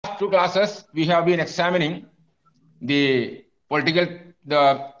two classes, we have been examining the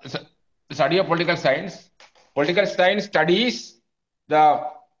study of political science. Political science studies the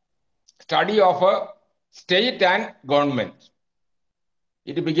study of a state and government.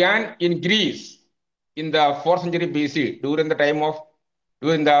 It began in Greece in the 4th century BC during the time of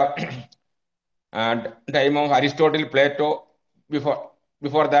Aristotle, Plato,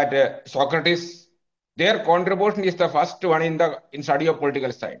 before that Socrates. Their contribution is the first one in study of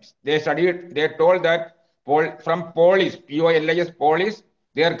political science. They told that from polis, P-O-L-I-S, polis,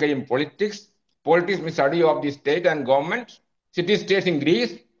 there came politics. Politics means study of the state and government, city-states in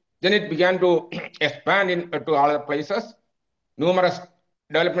Greece. Then it began to expand to other places. Numerous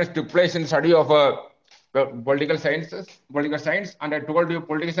developments took place in study of political science. And I told you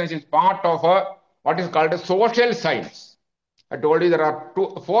political science is part of what is called a social science. I told you there are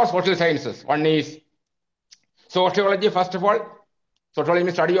four social sciences. One is sociology, first of all. Sociology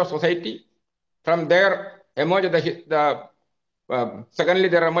means study of society. From there emerged secondly,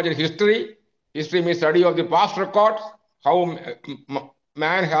 there emerged history. History means study of the past records, how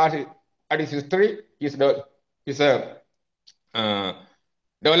man has at his history, his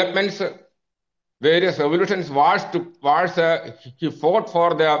developments, various revolutions, wars, he fought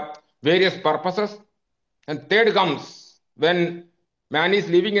for the various purposes. And third comes when man is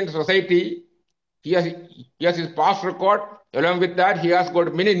living in society, he has his past record. Along with that, he has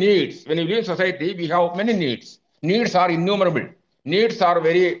got many needs. When you live in society, we have many needs. Needs are innumerable. Needs are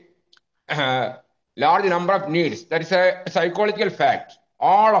very large number of needs. That is a psychological fact.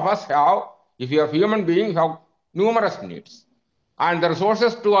 All of us have, if you are a human being, have numerous needs. And the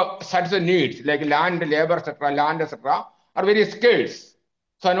resources to satisfy needs, like land, labor, etc., are very scarce.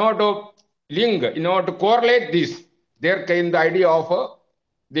 So in order to link, in order to correlate this, there came the idea of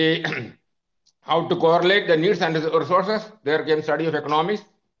how to correlate the needs and resources. There came study of economics.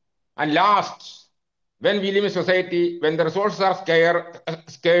 And last, when we live in society, when the resources are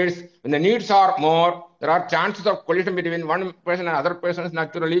scarce, when the needs are more, there are chances of collision between one person and other persons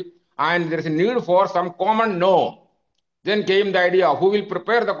naturally, and there is a need for some common norm. Then came the idea of who will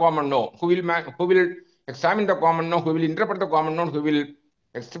prepare the common norm, who will examine the common norm, who will interpret the common norm, who will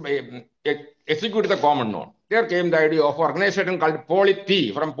execute the common norm. There came the idea of organization called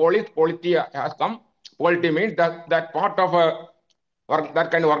polity. From polity has come. Polity means that part of that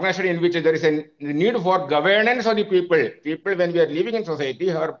kind of organization in which there is a need for governance of the people. People, when we are living in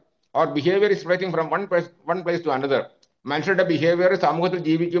society, our behavior is spreading from one place to another. മനുഷ്യരുടെ behaviour സമൂഹത്തിൽ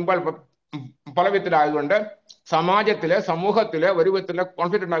ജീവിക്കുമ്പോൾ പല വിധത്തിലായതുകൊണ്ട് സമാജത്തിലെ സമൂഹത്തിലെ ഒരു വിധത്തിലെ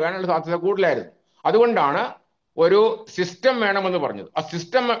conflict ഉണ്ടാകാനുള്ള സാധ്യത കൂടുതലായിരുന്നു. അതുകൊണ്ടാണ് ഒരു സിസ്റ്റം വേണമെന്ന് പറഞ്ഞത്. ആ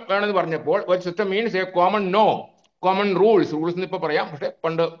സിസ്റ്റം വേണമെന്ന് പറഞ്ഞപ്പോൾ ഒരു system means A common Noam, common rules എന്ന് ഇപ്പോൾ പറയാം, പക്ഷെ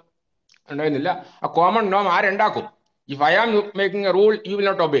പണ്ട് ഉണ്ടായിരുന്നില്ല. ആ common Noam ആരുണ്ടാക്കും? If I am making a rule, you will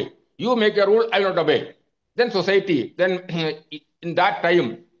not obey. You make a rule, I will not obey. Then society, then in that time,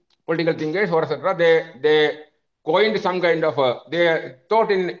 political thinkers or etc., they coined some kind of they thought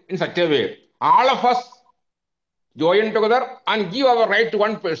in such a way. All of us join together and give our right to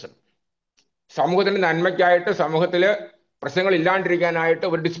one person. സമൂഹത്തിന്റെ നന്മയ്ക്കായിട്ട്, സമൂഹത്തില് പ്രശ്നങ്ങൾ ഇല്ലാണ്ടിരിക്കാനായിട്ട്,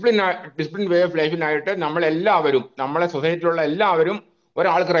 ഒരു discipline way of ലൈഫിനായിട്ട് നമ്മളെല്ലാവരും, നമ്മളെ സൊസൈറ്റിയിലുള്ള എല്ലാവരും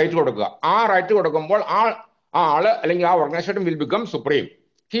ഒരാൾക്ക് right കൊടുക്കുക. ആ റൈറ്റ് കൊടുക്കുമ്പോൾ ആള് അല്ലെങ്കിൽ ആ organisation will become supreme.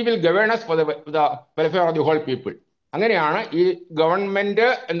 He will ഗവേണസ് for the welfare of the whole people. അങ്ങനെയാണ് ഈ ഗവൺമെന്റ്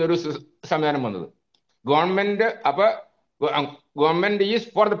എന്നൊരു സംവിധാനം വന്നത്. Government is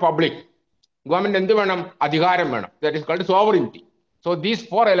for the public. Government എന്ത് വേണം? അധികാരം വേണം. That is called sovereignty. So these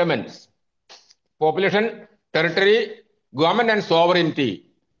four elements, population, territory, government and sovereignty,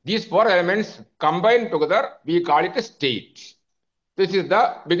 these four elements combined together, we call it a state. This is the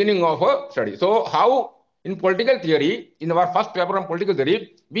beginning of a study. So how in political theory, in our first paper on political theory,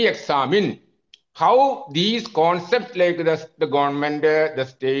 we examine how these concepts like the government, the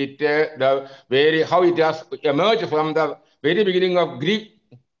state, how it has emerged from the very beginning of Greek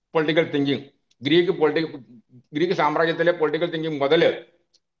political thinking. Greek സാമ്രാജ്യത്തിലെ political thinking മുതൽ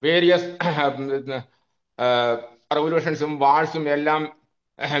various revolutions, wars, എല്ലാം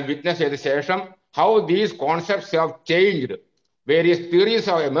witness ചെയ്ത ശേഷം how these concepts have changed, various theories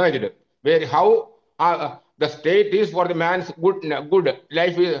have emerged, how the state is for the man's good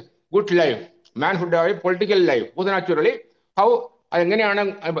life, man should have a political life. Naturally, how എങ്ങനെയാണ്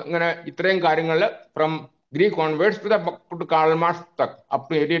ഇങ്ങനെ ഇത്രയും കാര്യങ്ങൾ from Greek onwards to Karl Marx up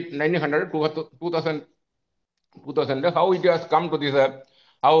to 1900 2000, how it has come to this,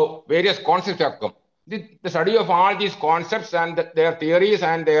 how various concepts have come. The study of all these concepts and their theories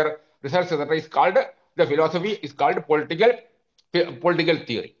and their results, etc., is called, the philosophy is called political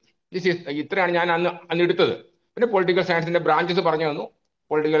theory. This is ഇത്രയാണ് ഞാൻ അന്ന് എടുത്തത്. പിന്നെ political സയൻസിന്റെ branches പറഞ്ഞു തന്നു.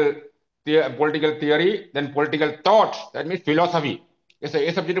 political theory, then political thought, that means philosophy. Yes,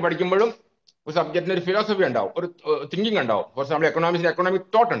 a subject പഠിക്കുമ്പോഴും ഒരു സബ്ജക്റ്റിന് ഒരു ഫിലോസഫി ഉണ്ടാവും, ഒരു തിങ്കിങ് ഉണ്ടാവും. ഫോർ എക്സാമ്പിൾ എക്കണോമിക്സിന് എക്കണോമിക്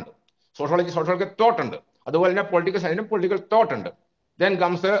തോട്ട് ഉണ്ട്, സോഷ്യോളജി തോട്ട് ഉണ്ട്, അതുപോലെ തന്നെ പൊളിറ്റിക്കൽ സയൻസിന് പൊളിറ്റിക്കൽ തോട്ട് ഉണ്ട്. Then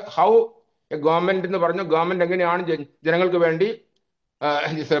comes how A government എന്ന് പറഞ്ഞു, ഗവൺമെന്റ് എങ്ങനെയാണ് ജനങ്ങൾക്ക് വേണ്ടി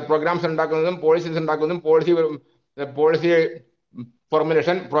പ്രോഗ്രാംസ് ഉണ്ടാക്കുന്നതും പോളിസീസ് ഉണ്ടാക്കുന്നതും policy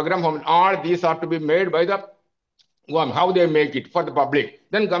formulation, program formulation, all these are to be made by the government, how they make it for the public.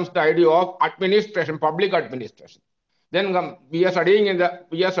 Then comes the idea of administration, public administration. Then we are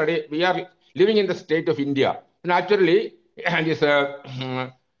living in the state of India. Naturally, this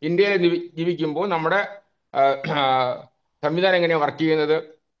ഇന്ത്യയിൽ ജീവിക്കുമ്പോൾ നമ്മുടെ സംവിധാനം എങ്ങനെയാണ് work ചെയ്യുന്നത്,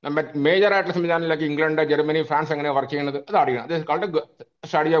 നമ്മുടെ major ആയിട്ടുള്ള സംവിധാനങ്ങളിലേക്ക് England, Germany, France എങ്ങനെയാണ് work ചെയ്യുന്നത് അത് അറിയണം. This called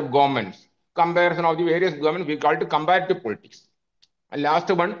study of governments, comparison of the various governments, we call it comparative politics. And last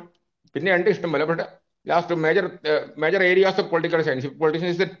one, pinne ante ishtam പോലെ, but last major areas of political science. Politics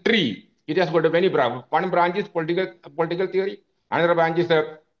is a tree. It has got many branches. One branch is political theory, another branch is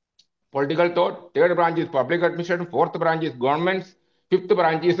political thought, third branch is public administration, fourth branch is governments, fifth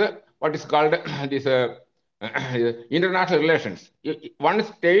branch is what is called this international relations. One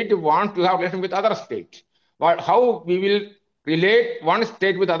state wants to have relation with other state. How we will relate one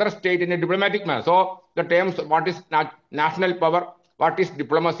state with other state in a diplomatic manner. So the terms, what is national power, what is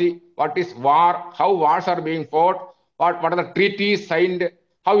diplomacy, what is war, how wars are being fought, what are the treaties signed,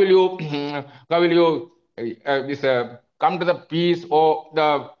 how will you come to the peace, or the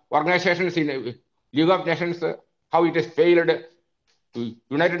organizations in League of Nations, how it has failed,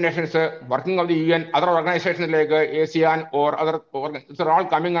 United Nations, working of the UN, other organizations like ASEAN or other organizations are all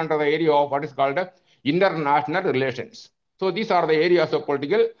coming under the area of what is called international relations. So these are the areas of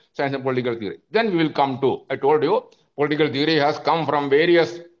political science and political theory. Then we will come to, I told you, political theory has come from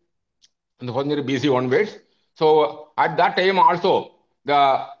various, BC onwards. So at that time also,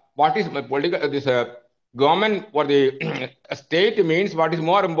 what is political, this government or the state means what is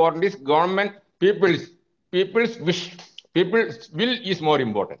more important is government, people's wish, people's will is more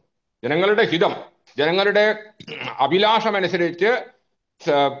important. ജനങ്ങളുടെ ഹിതം, ജനങ്ങളുടെ അഭിലാഷം അനുസരിച്ച്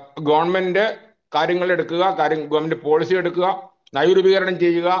government കാര്യങ്ങൾ എടുക്കുക, government policy എടുക്കുക, നയരൂപീകരണം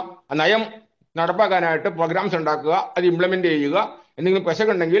ചെയ്യുക, ആ നയം നടപ്പാക്കാനായിട്ട് പ്രോഗ്രാംസ് ഉണ്ടാക്കുക, അത് ഇംപ്ലിമെന്റ് ചെയ്യുക. എന്തെങ്കിലും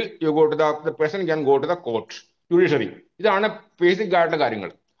പെശകുണ്ടെങ്കിൽ the person can go to the court, judiciary. ഇതാണ് ബേസിക് ആയിട്ടുള്ള കാര്യങ്ങൾ.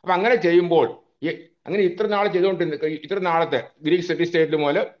 അപ്പൊ അങ്ങനെ ചെയ്യുമ്പോൾ അങ്ങനെ ഇത്ര നാൾ ചെയ്തുകൊണ്ടിരുന്ന, ഇത്ര നാളത്തെ ഗ്രീക്ക് സിറ്റി സ്റ്റേറ്റ്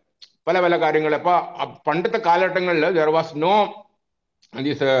മുതൽ പല കാര്യങ്ങൾ. അപ്പൊ പണ്ടത്തെ കാലഘട്ടങ്ങളിൽ there was no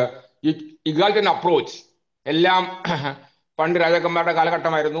this egalitarian approach. എല്ലാം പണ്ട് രാജാക്കന്മാരുടെ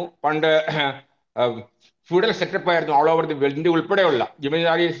കാലഘട്ടമായിരുന്നു, പണ്ട് ഫ്യൂഡൽ സെറ്റപ്പ് ആയിരുന്നു all over the world. India ഉൾപ്പെടെയുള്ള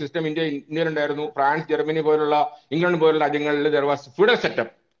ജമീന്ദാരി സിസ്റ്റം ഇന്ത്യയിലുണ്ടായിരുന്നു. ഫ്രാൻസ്, ജർമ്മനി പോലുള്ള, ഇംഗ്ലണ്ട് പോലുള്ള രാജ്യങ്ങളിൽ there was feudal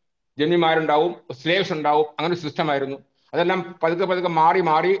setup. ജന്മിമാരുണ്ടാവും, slaves ഉണ്ടാവും, അങ്ങനെ സിസ്റ്റം ആയിരുന്നു. അതെല്ലാം പതുക്കെ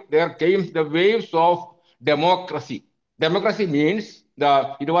മാറി there came the waves of democracy. Democracy means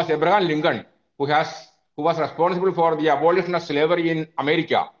it was Abraham Lincoln who was responsible for the abolition of slavery in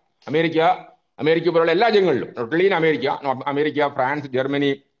America. America പോലുള്ള എല്ലാ രാജ്യങ്ങളിലും, not only in America, France,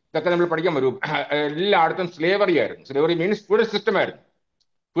 Germany, ഇതൊക്കെ നമ്മൾ പഠിക്കാൻ വരും. എല്ലായിടത്തും സ്ലേവറി ആയിരുന്നു. സ്ലേവറി മീൻസ് ഫ്യൂഡൽ സിസ്റ്റം ആയിരുന്നു.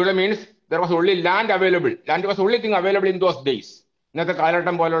 Feudal means there was only land available. Land was only thing available in those days. ഇന്നത്തെ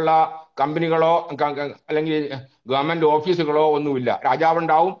കാലഘട്ടം പോലുള്ള കമ്പനികളോ അല്ലെങ്കിൽ ഗവൺമെന്റ് ഓഫീസുകളോ ഒന്നുമില്ല.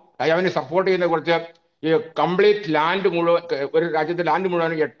 രാജാവുണ്ടാവും, രാജാവിനെ സപ്പോർട്ട് ചെയ്യുന്ന കുറച്ച് ഈ കംപ്ലീറ്റ് ലാൻഡ് മുഴുവൻ, ഒരു രാജ്യത്തെ ലാൻഡ്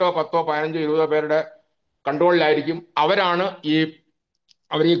മുഴുവൻ 8, 10, 15, 20 പേരുടെ കൺട്രോളിലായിരിക്കും. അവരാണ്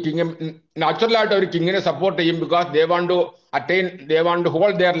അവർ ഈ കിങ്, നാച്ചുറലായിട്ട് അവർ കിങ്ങിനെ സപ്പോർട്ട് ചെയ്യും. Because they want to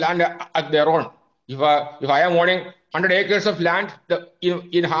hold their land at their own. If I am owning 100 acres of land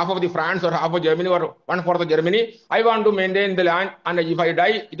in half of the France or half of Germany or 1/4 of Germany, I want to maintain the land, and if I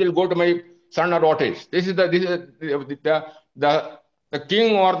die, it will go to my son or daughters. This is the king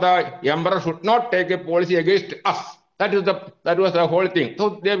or the emperor should not take a policy against us. That was the whole thing. So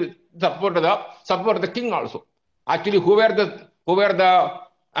they support the king also. Actually, who were the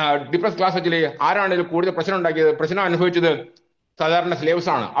depress class വെച്ചില്ലേ, ആരാണ് ഇതിൽ കൂടുതൽ പ്രശ്നം അനുഭവിച്ചത്? സാധാരണ slaves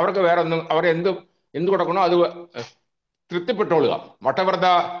ആണ്. അവർക്ക് വേറെ ഒന്നും, അവർ എന്ത് കൊടുക്കണോ അത് തൃപ്തിപ്പെട്ടോളുക. whatever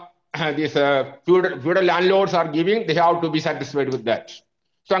these feudal landlords are giving, they have to be satisfied with that.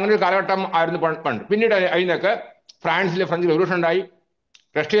 So അങ്ങനെ ഒരു കാലഘട്ടം ആയിരുന്നു പണ്ട്. പിന്നീട് അതിനൊക്കെ ഫ്രാൻസിലെ ഫ്രഞ്ച് റെവല്യൂഷൻ ഉണ്ടായി,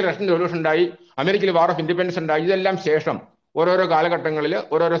 റഷ്യൻ റെവല്യൂഷൻ ഉണ്ടായി, അമേരിക്കയിൽ വാർ ഓഫ് ഇൻഡിപെൻഡൻസ് ഉണ്ടായി. ഇതെല്ലാം ശേഷം ഓരോരോ കാലഘട്ടങ്ങളിൽ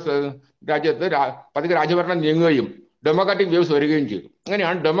ഓരോരോ രാജ്യത്ത് പതുക്കെ രാജ്യഭരണം നീങ്ങുകയും ഡെമോക്രാറ്റിക് വേവ്സ് വരികയും ചെയ്തു.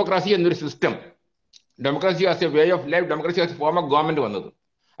 അങ്ങനെയാണ് ഡെമോക്രസി എന്നൊരു system, democracy as a way of life, democracy as A form of government വന്നത്.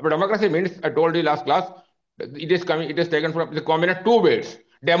 അപ്പോൾ democracy means, I told you last class, it is taken from the combination two words,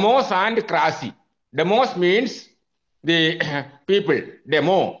 demos and cracy. Demos means the people.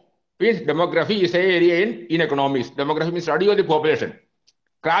 Demo means demography is an area in economics. Demography means study of the population.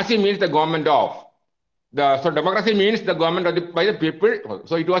 Crassy means the government of. So democracy means the government by the people.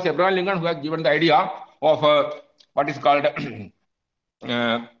 So it was Abraham Lincoln who has given the idea of what is called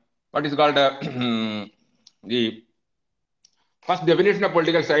the first definition of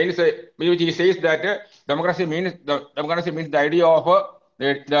political science, which he says that democracy means the idea of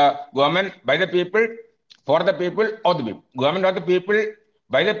the government by the people, for the people, of the people. Government of the people,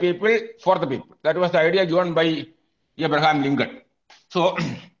 by the people, for the people. That was the idea given by Abraham Lincoln. So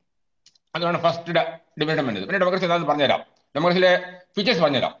that's the first definition. Democracy is democracy features.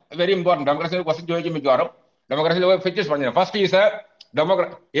 Very important. Democracy question democracy features. First is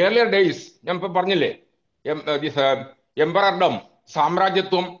earlier days. This emperordom,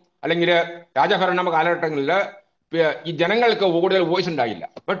 സാമ്രാജ്യത്വം അല്ലെങ്കിൽ രാജഭരണ കാലഘട്ടങ്ങളിൽ ഈ ജനങ്ങൾക്ക് കൂടുതൽ voice ഉണ്ടായില്ല.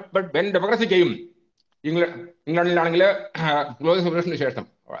 But when democracy came, ഇംഗ്ലണ്ടിലാണെങ്കിൽ glorious റെവല്യൂഷന് ശേഷം,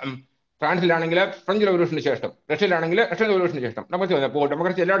 ഫ്രാൻസിലാണെങ്കിൽ French റെവല്യൂഷന് ശേഷം, റഷ്യയിലാണെങ്കിൽ Russian റെവല്യൂഷന് ശേഷം ഡെമോക്രസി വന്നപ്പോൾ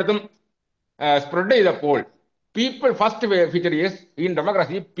ഡെമോക്രസി എല്ലായിടത്തും സ്പ്രെഡ് ചെയ്തപ്പോൾ people first feature is in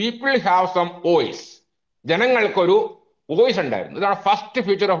democracy people have some voice. ജനങ്ങൾക്കൊരു voice ഉണ്ടായിരുന്നു. ഇതാണ് first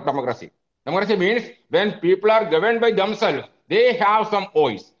feature of democracy. Democracy means when people are governed by themselves, they have some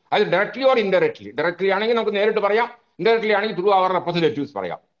voice. Either directly or indirectly. Directly ആണെങ്കിൽ നമുക്ക് നേരിട്ട് പറയാം, indirectly ആണെങ്കിൽ through our representatives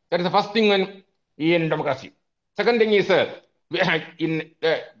പറയാം. That is the first thing in democracy. Second thing is in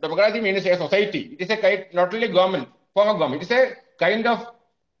democracy means a society. It is a kind, not only government, form of government. It is a kind of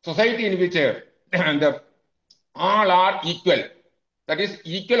society in which all are equal. That is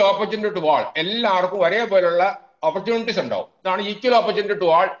equal opportunity to all. എല്ലാവർക്കും ഒരേപോലുള്ള opportunities ഉണ്ടാവും. ഇതാണ് equal opportunity to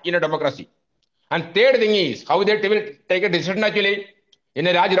all in a democracy. And third thing is how they will take a decision actually in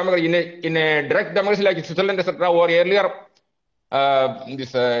a large democracy, in a direct democracy like Switzerland, etc., or earlier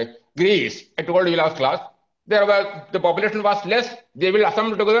Greece. I told you last class, the population was less. They will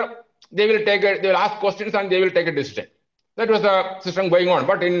assemble together. They will ask questions and they will take a decision. That was the system going on.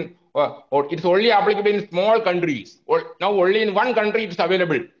 But it's only applicable in small countries. Now only in one country it is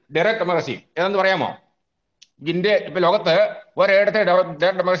available. Direct democracy. ഏതെന്ന് പറയാമോ? India ഇപ്പൊ ലോകത്ത് ഒരിടത്തെ direct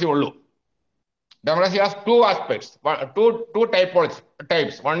democracy ഉള്ളൂ. Democracy has two aspects, two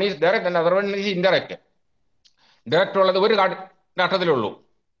types. One is direct and other one is indirect. Direct ഉള്ളത് ഒരു ഘട്ടത്തിലേ ഉള്ളൂ.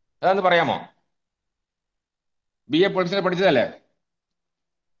 അതെന്ന് പറയാമോ? BA politics പഠിച്ചതല്ലേ?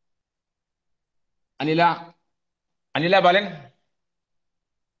 അനില ബാലൻ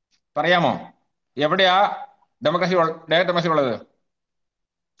പറയാമോ? എവിടെയാ ഡെമോക്രസി ഡയറക്ട് ഡെമോക്രസി ഉള്ളത്?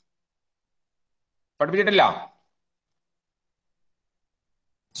 പഠിപ്പിച്ചിട്ടില്ല?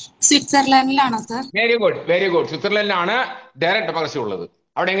 സ്വിറ്റ്സർലൻഡിലാണ് sir. Very good. സ്വിറ്റ്സർലൻഡിലാണ് direct democracy ഉള്ളത്.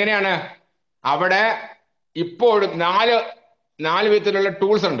 അവിടെ എങ്ങനെയാണ്? അവിടെ ഇപ്പോഴും നാല് വിധത്തിലുള്ള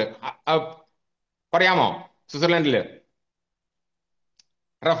ടൂൾസ് ഉണ്ട്. പറയാമോ? സ്വിറ്റ്സർലൻഡില്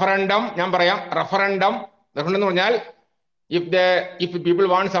റഫറൻഡം. ഞാൻ പറയാം. റഫറൻഡം എന്ന് പറഞ്ഞാൽ if people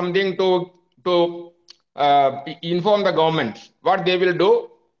want something to inform the government, what they will do,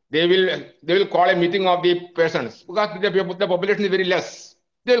 they will call a meeting of the persons, because the population is very less.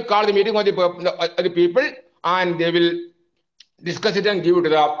 They will call the meeting of the people and they will discuss it and give it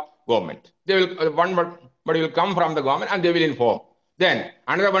to the government. They will but will come from the government and they will inform. Then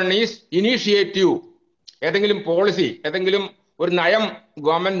another one is initiative. ഏതെങ്കിലും policy, ഏതെങ്കിലും ഒരു നയം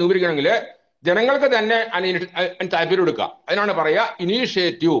government രൂപീകരിക്കണമെങ്കിൽ ജനങ്ങൾക്ക് തന്നെ താല്പര്യം എടുക്കുക. അതിനാണ് പറയുക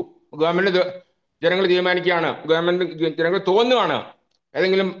ഇനീഷ്യേറ്റീവ്. ഗവൺമെന്റ് ജനങ്ങൾ തീരുമാനിക്കുകയാണ്, ജനങ്ങൾ തോന്നുകയാണ്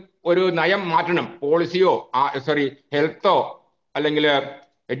ഏതെങ്കിലും ഒരു നയം മാറ്റണം, പോളിസിയോ ഹെൽത്തോ അല്ലെങ്കിൽ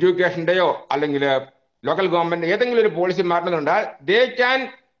എഡ്യൂക്കേഷൻ്റെയോ അല്ലെങ്കിൽ ലോക്കൽ ഗവൺമെന്റ് ഏതെങ്കിലും ഒരു policy മാറ്റണമെന്നുണ്ടാൽ they can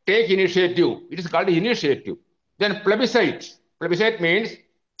take initiative. It is called initiative. Then പ്ലെബിസൈറ്റ്. Plebiscite means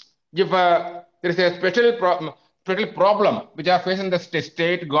if there is a special problem which are facing the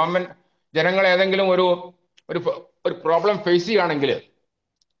state government, ജനങ്ങൾ ഏതെങ്കിലും ഒരു പ്രോബ്ലം ഫേസ് ചെയ്യുകയാണെങ്കിൽ,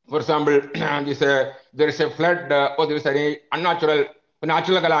 for example there is a flood or there is any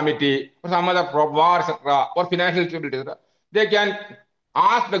natural calamity or some other war, etc., or financial stability, etc., they can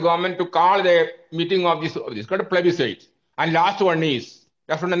ask the government to call the meeting of this called plebiscite. And last one is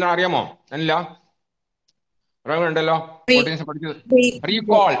എന്താ അറിയാമോ? അല്ല ഉണ്ടല്ലോ,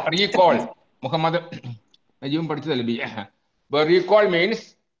 recall. Muhammad നജീബും പഠിച്ചതല്ലേ? Recall means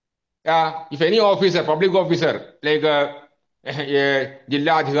if any officer, public officer, like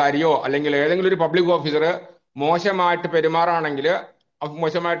ജില്ലാധികാരിയോ അല്ലെങ്കിൽ ഏതെങ്കിലും ഒരു public officer മോശമായിട്ട് പെരുമാറുകയാണെങ്കിൽ,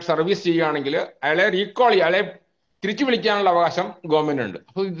 മോശമായിട്ട് service ചെയ്യുകയാണെങ്കിൽ അയാളെ റീകോൾ, അയാളെ തിരിച്ചു വിളിക്കാനുള്ള അവകാശം ഗവൺമെന്റ് ഉണ്ട്.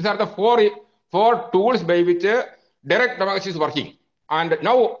 So these are the four tools by which direct democracy is working. And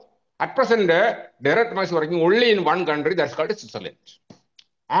now at present direct democracy is working only in one country, that's called Switzerland.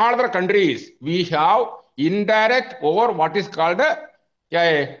 All other countries we have indirect or what is called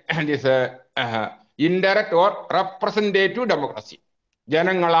indirect or representative democracy.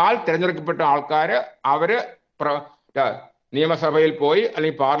 ജനങ്ങളാൽ തിരഞ്ഞെടുക്കപ്പെട്ട ആൾക്കാർ അവര് നിയമസഭയിൽ പോയി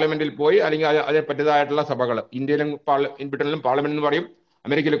അല്ലെങ്കിൽ പാർലമെന്റിൽ പോയി അല്ലെങ്കിൽ അതിനെ പറ്റിയതായിട്ടുള്ള സഭകൾ ഇന്ത്യയിലും ബ്രിട്ടനിലും പാർലമെന്റ് എന്ന് പറയും,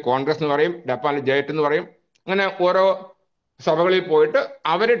 അമേരിക്കയിൽ കോൺഗ്രസ് എന്ന് പറയും, ജപ്പാനിൽ ജയറ്റ് എന്ന് പറയും. അങ്ങനെ ഓരോ സഭകളിൽ പോയിട്ട്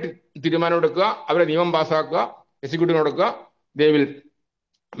അവരെ തീരുമാനം എടുക്കുക, അവരെ നിയമം പാസ്സാക്കുക, എക്സിക്യൂട്ടീവ് കൊടുക്കുക. They will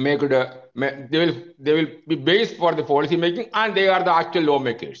make it. They will be based for the policy making, and they are the actual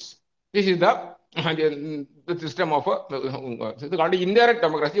lawmakers. This is the system of called indirect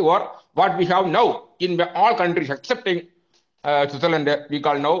democracy, or what we have now in all countries excepting Switzerland. We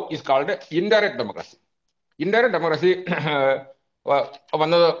call now is called indirect democracy. Indirect democracy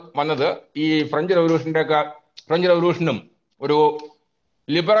വന്നത് ഈ French റെവല്യൂഷനും ഒരു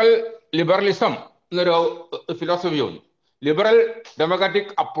liberalism എന്നൊരു philosophy വന്നു. Liberal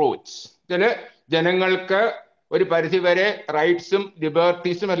democratic approach. ഇതിൽ ജനങ്ങൾക്ക് ഒരു പരിധിവരെ റൈറ്റ്സും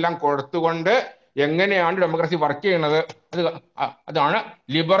ലിബർട്ടീസും എല്ലാം കൊടുത്തുകൊണ്ട് എങ്ങനെയാണ് ഡെമോക്രസി വർക്ക് ചെയ്യുന്നത്, അതാണ്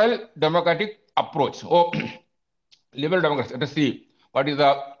liberal democratic approach. Liberal democracy. Let us see what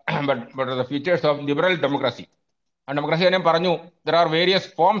are the features of liberal democracy. And democracy, there are various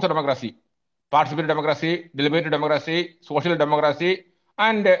forms of democracy: participatory democracy, deliberative democracy, social democracy,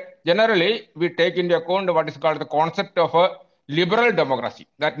 and generally we take into account what is called the concept of a liberal democracy.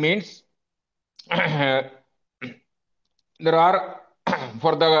 That means there are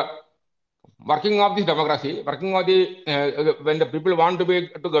for the working of this democracy, when the people want to be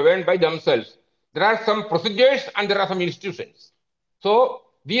governed by themselves, there are some procedures and there are some institutions. So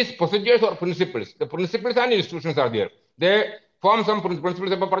these procedures or principles, the principles and institutions are there. They form some principles.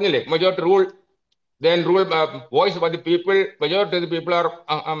 Majority rule, then rule voice by the people. Majority of the people are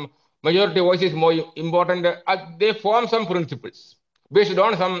majority voice is more important. They form some principles based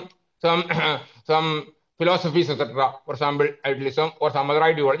on some philosophies, etc. For example, idealism or some other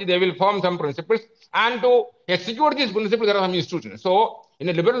ideology. They will form some principles, and to execute these principles, there are some institutions. So in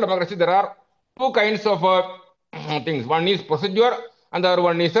a liberal democracy, there are two kinds of things. One is procedure, and the other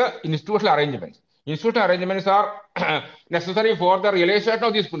one is institutional arrangements. Institutional arrangements are necessary for the realization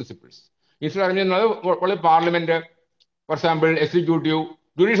of these principles. Institutional arrangements, parliament, for example, executive,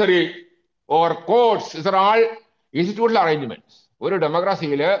 judiciary, or courts. These are all institutional arrangements. One democracy,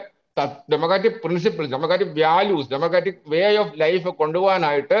 democratic principles, democratic values, democratic way of life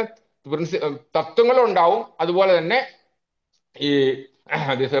കൊണ്ടുപോകാനായിട്ട് തത്വങ്ങളുണ്ടാവും. അതുപോലെ തന്നെ ഈ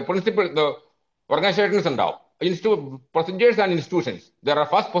principle organizations ഉണ്ടാവും. Procedures and institutions. There are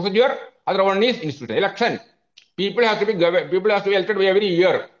first procedure, other one is institution. Election. People have to be elected by every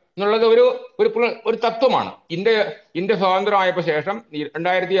year. എന്നുള്ളത് ഒരു തത്വമാണ്. India സ്വതന്ത്രമായപ്പോൾ ശേഷം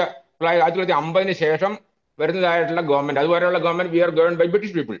 1950 ശേഷം വരുന്നതായിട്ടുള്ള ഗവൺമെന്റ്, അതുവരെയുള്ള government V R governed by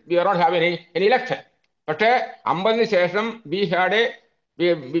British people. V are not have any election. പക്ഷേ 50 ശേഷം we had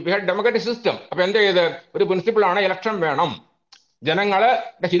democratic system. അപ്പൊ എന്താ ചെയ്ത് ഒരു പ്രിൻസിപ്പിൾ ആണ്, ഇലക്ഷൻ വേണം, ജനങ്ങളുടെ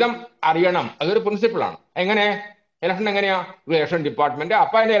ഹിതം അറിയണം. അതൊരു പ്രിൻസിപ്പിളാണ്. എങ്ങനെ ഇലക്ഷൻ എങ്ങനെയാ? Election department.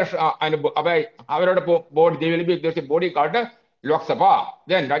 അപ്പൊ അതിന്റെ ഇലക്ഷൻ അവരുടെ body card Lok Sabha,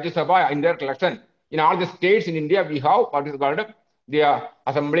 then Rajya indirect election. In all the states in India, we have what is called the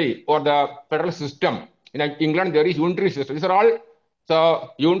assembly or the federal system. In England, there is unitary system. These are all. So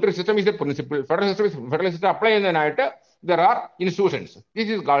unitary system is the principle. Federal system apply in the night. There are institutions. This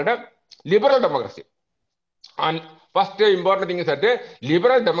is called a liberal democracy. And first important thing is that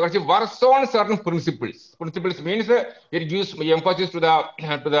liberal democracy works on certain principles. Principles means it gives emphasis to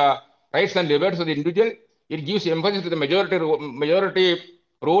the rights and liberties of the individual. It gives emphasis to the majority rule. Majority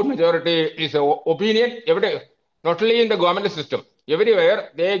is opinion. Not only in the government system, everywhere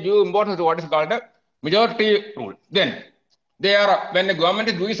they give importance to what is called a majority rule. Then they are, when the government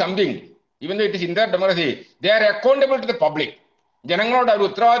is doing something, even though it is in their democracy, they are accountable to the public. ജനങ്ങളോട് അവർ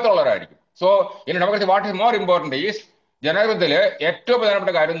ഉത്തരവാദിത്തമുള്ളവരായിരിക്കും. So in democracy, what is more important is ജനാധിപത്യത്തില് ഏറ്റവും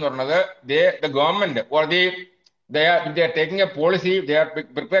പ്രധാനപ്പെട്ട കാര്യം എന്ന് പറയുന്നത് the government or they are taking a policy, they are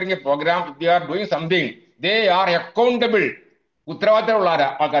preparing a program, if they are doing something, they are accountable. ഉത്തരവാദിത്തമുള്ള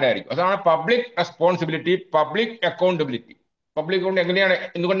ആൾക്കാരായിരിക്കും. അതാണ് public responsibility, public accountability. Public എങ്ങനെയാണ്,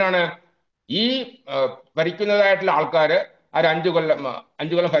 എന്തുകൊണ്ടാണ് ഈ ഭരിക്കുന്നതായിട്ടുള്ള ആൾക്കാർ, ആ 5 കൊല്ലം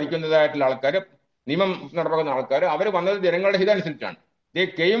ഭരിക്കുന്നതായിട്ടുള്ള ആൾക്കാർ, നിയമം നടപ്പാക്കുന്ന ആൾക്കാർ, അവർ വന്നത് ജനങ്ങളുടെ ഹിതമനുസരിച്ചാണ്. They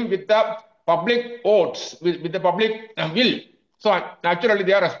came with the public votes, with the public will. So naturally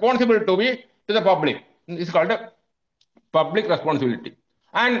they are responsible to the public. It's called a public responsibility.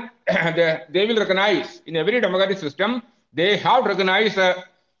 And they will recognize in every democratic system, they have to recognize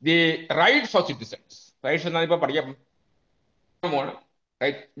the rights of citizens. Rights എന്നാണ് ഇപ്പൊ പഠിക്കാൻ.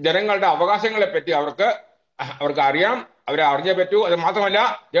 ജനങ്ങളുടെ അവകാശങ്ങളെ പറ്റി അവർക്ക് അറിയാം, അവരെ അറിഞ്ഞേ പറ്റൂ. അത് മാത്രമല്ല,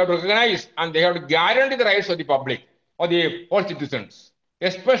 they have to recognize and they have to guarantee the rights of the public or the all citizens,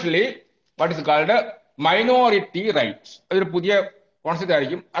 especially what is called minority rights. അതൊരു പുതിയ കോൺസെപ്റ്റ്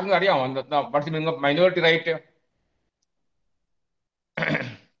ആയിരിക്കും. അതൊന്നും അറിയാമോ? മൈനോറിറ്റി റൈറ്റ്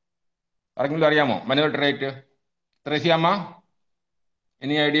ആർക്കെങ്കിലും അറിയാമോ? Minority right Thresiamma,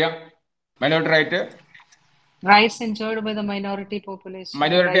 any idea? Minority right, rights enjoyed by the minority population,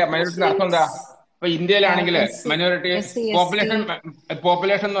 minority like മൈനോറിറ്റിയുടെ അർത്ഥം എന്താ? Muslims, ഇപ്പൊ ഇന്ത്യയിലാണെങ്കിൽ മൈനോറിറ്റി SC,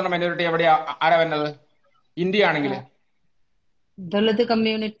 പോപ്പുലേഷൻ എന്ന് പറഞ്ഞ മൈനോറിറ്റി എവിടെയാ ആരാ വരുന്നത്? ഇന്ത്യ ആണെങ്കിൽ Dalit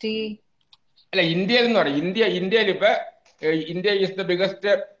community. അല്ല, ഇന്ത്യയിൽ എന്ന് പറയും. ഇന്ത്യയിൽ ഇപ്പൊ India is the biggest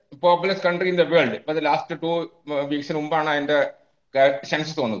populous country in the world. ഇപ്പൊ ലാസ്റ്റ് 2 വീക്സിന് മുമ്പാണ് അതിന്റെ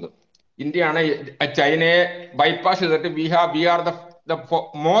സെൻസസ് വന്നത്. ഇന്ത്യയാണ് ചൈനയെ ബൈപ്പാസ് ചെയ്തിട്ട് V are the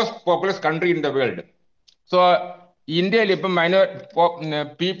most populous country in the world. So ഇന്ത്യയിൽ ഇപ്പം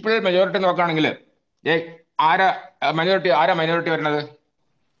പീപ്പിൾ മെജോറിറ്റി നോക്കുകയാണെങ്കിൽ ആരാ മൈനോറിറ്റി വരുന്നത്?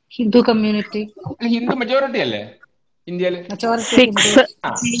 Hindu community. ഹിന്ദു മെജോറിറ്റി അല്ലേ ഇന്ത്യയിൽ?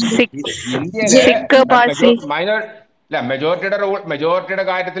 മെജോറിറ്റിയുടെ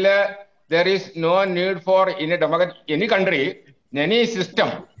കാര്യത്തില് there is no need for any country, any system.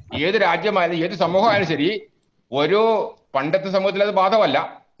 ഏത് രാജ്യമായാലും ഏത് സമൂഹമായാലും ശരി, ഒരു പണ്ടത്തെ സമൂഹത്തിൽ അത് ബാധകമല്ല.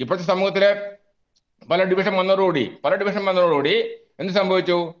 ഇപ്പോഴത്തെ സമൂഹത്തില് പല ഡിവിഷൻ വന്നതോടുകൂടി എന്ത്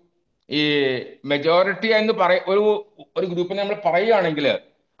സംഭവിച്ചു? ഈ മെജോറിറ്റി എന്ന് ഒരു ഗ്രൂപ്പിനെ നമ്മൾ പറയുകയാണെങ്കിൽ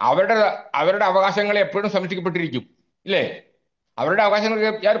അവരുടെ അവകാശങ്ങൾ എപ്പോഴും സംരക്ഷിക്കപ്പെട്ടിരിക്കും, ഇല്ലേ? അവരുടെ അവകാശങ്ങൾക്ക്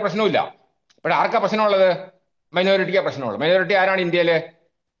യാതൊരു പ്രശ്നവുമില്ല. പക്ഷെ ആർക്കാ പ്രശ്നമുള്ളത്? മൈനോറിറ്റിക്കാ പ്രശ്നമുള്ളത്. മൈനോറിറ്റി ആരാണ് ഇന്ത്യയില്?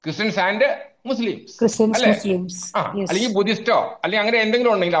 ക്രിസ്ത്യൻസ് ആൻഡ് മുസ്ലിംസ്, അല്ലേ? അല്ലെങ്കിൽ ബുദ്ധിസ്റ്റോ അല്ലെങ്കിൽ അങ്ങനെ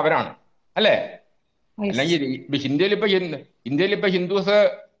എന്തെങ്കിലും ഉണ്ടെങ്കിൽ അവരാണ്, അല്ലേ? അല്ലെങ്കിൽ ഇന്ത്യയിൽ ഇപ്പൊ ഹിന്ദുസ്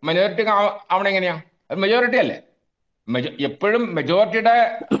മൈനോറിറ്റി ആവണം എങ്ങനെയാ? അത് മെജോറിറ്റി അല്ലേ? എപ്പോഴും മെജോറിറ്റിയുടെ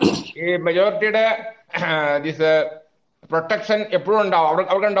പ്രൊട്ടക്ഷൻ എപ്പോഴും ഉണ്ടാവും,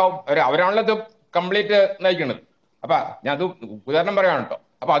 അവർക്ക് ഉണ്ടാവും. അവരാണല്ലോ ഇത് കംപ്ലീറ്റ് നയിക്കുന്നത്. അപ്പൊ ഞാൻ അത് ഉദാഹരണം പറയാണ് കേട്ടോ.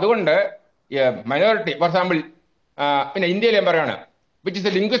 അപ്പൊ അതുകൊണ്ട് മൈനോറിറ്റി, ഫോർ എക്സാമ്പിൾ, പിന്നെ ഇന്ത്യയിൽ ഞാൻ പറയാണ്, which is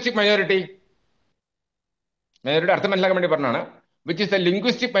A linguistic minority. Minority അർത്ഥം മനസ്സിലാക്കാൻ വേണ്ടി പറഞ്ഞാണ്. Which is A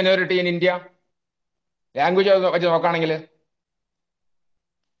linguistic minority in India? Language വെച്ച് നോക്കുകയാണെങ്കിൽ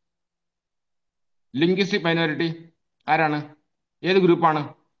ലിംഗ്വിസ്റ്റിക് മൈനോറിറ്റി ആരാണ്? ഏത് ഗ്രൂപ്പാണ്?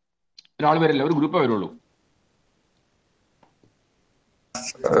 ഒരാൾ വരില്ല, ഒരു ഗ്രൂപ്പേ വരുള്ളൂ.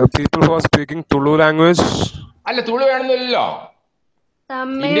 People who are speaking Tulu language. അല്ല, തുളു വേണമെന്നില്ലല്ലോ.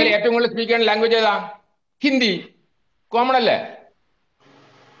 ഇന്ത്യയിൽ ഏറ്റവും കൂടുതൽ സ്പീക്ക് ചെയ്യുന്ന ലാംഗ്വേജ് ഏതാ? ഹിന്ദി. കോമൺ അല്ലേ?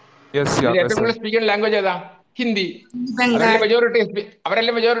 ഏറ്റവും കൂടുതൽ സ്പീക്ക് ചെയ്യുന്ന ലാംഗ്വേജ് ഏതാ? ഹിന്ദി.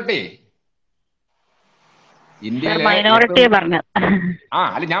 അവരല്ലേ മെജോറിറ്റി ഇന്ത്യയിലെ?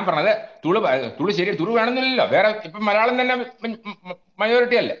 അല്ല, ഞാൻ പറഞ്ഞത് തുളു ശരി, തുളു വേണമെന്നില്ലല്ലോ. വേറെ ഇപ്പൊ മലയാളം തന്നെ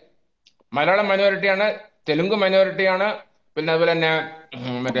മൈനോറിറ്റി അല്ലേ? മലയാളം മൈനോറിറ്റിയാണ്, തെലുങ്ക് മൈനോറിറ്റിയാണ്, പിന്നെ അതുപോലെ തന്നെ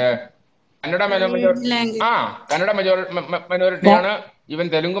മറ്റേ കന്നഡ മൈനോറിറ്റിയാണ്, ഈവൻ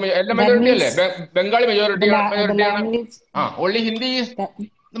തെലുങ്ക് എല്ലാം മൈനോറിറ്റി അല്ലേ? ബംഗാളി മൈനോറിറ്റിയാണ്. ഓൺലി ഹിന്ദി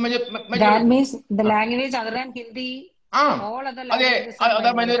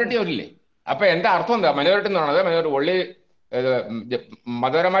അതാ മൈനോറിറ്റി വരില്ലേ? അപ്പൊ എന്താ അർത്ഥം? എന്താ മൈനോറിറ്റി എന്ന് പറയുന്നത്? മൈനോറിറ്റി ഓൺലി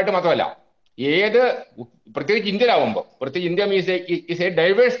മതപരമായിട്ട് മാത്രമല്ല, പ്രത്യേകിച്ച് ഇന്ത്യയിലാവുമ്പോൾ, പ്രത്യേകിച്ച് India is A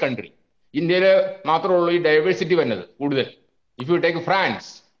diverse country. ഇന്ത്യയിൽ മാത്രമേ ഉള്ളൂ ഈ ഡൈവേഴ്സിറ്റി വരുന്നത് കൂടുതൽ. If you take France,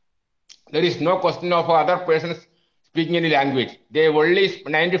 there is no question of other persons speaking any language. They only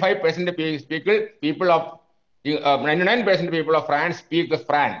 95% people of 99% people of France speak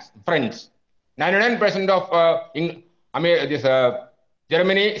French. 99% of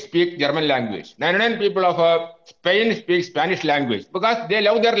Germany speak German language. 99 people of Spain speak Spanish language because they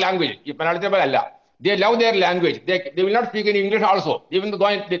love their language. They love their language. They will not speak in English also, even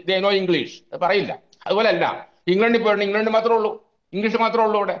though they know English. പറയില്ല. അതുപോലെ അല്ല, ഇംഗ്ലണ്ടിൽ പോയിട്ട് England മാത്രമേ ഉള്ളൂ, English മാത്രമേ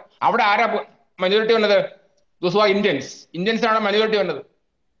ഉള്ളൂ. അവിടെ ആരാ മൈനോറിറ്റി വന്നത്? ദോസ് ആർ ഇന്ത്യൻസ് ആണ് മൈനോറിറ്റി വന്നത്.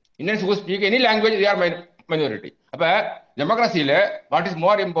 Indians who speak any language they are minority. അപ്പൊ ഡെമോക്രസിയിൽ what is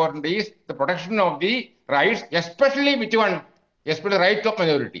more important is the protection of the rights, especially rights of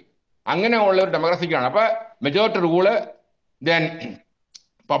minority. അങ്ങനെയുള്ള ഒരു ഡെമോക്രസിക്കാണ്. അപ്പൊ majority rule, then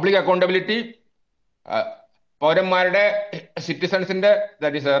public accountability, പൗരന്മാരുടെ സിറ്റിസൺസിന്റെ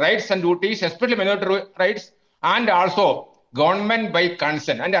rights and duties, especially minority rights, and also government by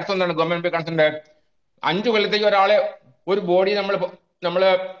consent. അതിന്റെ അർത്ഥം എന്താണ്? Government by consent 5 കൊല്ലത്തേക്ക് ഒരാളെ ഒരു ബോഡി നമ്മൾ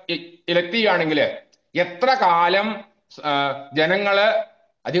ഇലക്ട് ചെയ്യുകയാണെങ്കിൽ എത്ര കാലം ജനങ്ങള്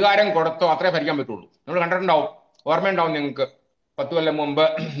അധികാരം കൊടുത്തോ അത്രേ ഭരിക്കാൻ പറ്റുള്ളൂ. നമ്മൾ കണ്ടിട്ടുണ്ടാവും, ഓർമ്മയുണ്ടാവും നിങ്ങൾക്ക്. 10 കൊല്ലം മുമ്പ്,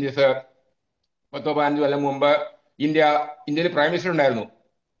 10-15 കൊല്ലം മുമ്പ് ഇന്ത്യയിൽ പ്രൈം മിനിസ്റ്റർ ഉണ്ടായിരുന്നു.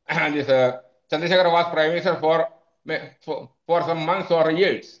 Chandrasekhar was prime minister for some months or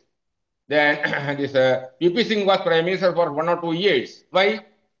years. Then UP Singh was prime minister for 1 or 2 years. Why?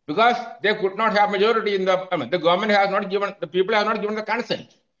 Because they could not have majority in the government has not given, the people have not given the consent.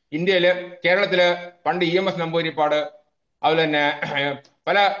 ഇന്ത്യയില്, കേരളത്തില് പണ്ട് EMS Namboodiripad അതുപോലെ തന്നെ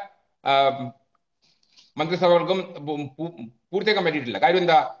പല മന്ത്രിസഭകൾക്കും പൂർത്തിയാക്കാൻ പറ്റിയിട്ടില്ല. കാര്യം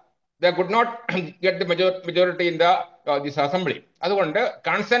എന്താ? They could not get the majority in this assembly. അതുകൊണ്ട്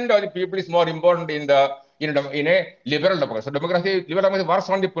consent of the people is more important in a liberal democracy. So liberal democracy works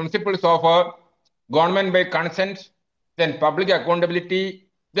on the principles of government by consent, then public accountability,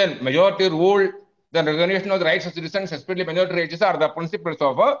 then majority rule, then recognition of the rights of citizens, especially minority rights, are the principles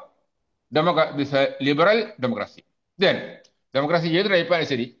of this liberal democracy. Then democracy ഏത് ടൈപ്പാണ്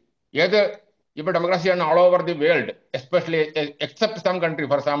ശരി, ഏത് ഇപ്പോൾ ഡെമോക്രസിയാണ് all over the world, especially except some country.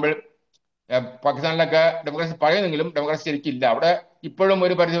 For example, പാകിസ്ഥാനിലൊക്കെ democracy പറയുന്നെങ്കിലും democracy ശരിക്കില്ല. അവിടെ ഇപ്പോഴും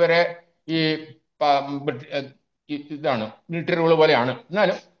ഒരു പരിധിവരെ ഈ ഇതാണ് മിലിറ്ററി റൂൾ പോലെയാണ്.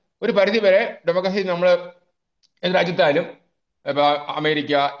 എന്നാലും ഒരു പരിധിവരെ ഡെമോക്രസി നമ്മൾ ഏത് രാജ്യത്തായാലും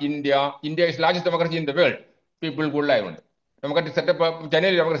America, India is largest democracy in the world. People കൂടുതലായതുകൊണ്ട് ഡെമോക്രാറ്റിക് സെറ്റപ്പ്.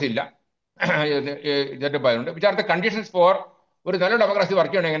 ചൈനയിൽ ഡെമോക്രസി ഇല്ല, സെറ്റപ്പ് ആയതുകൊണ്ട്. Which are the conditions for ഒരു നല്ല ഡെമോക്രസി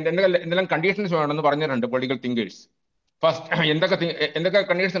വർക്ക് ചെയ്യണമെങ്കിൽ എന്തെല്ലാം കണ്ടീഷൻസ് വേണമെന്ന് പറഞ്ഞിട്ടുണ്ട് പൊളിറ്റിക്കൽ തിങ്കേഴ്സ്. ഫസ്റ്റ് എന്തൊക്കെ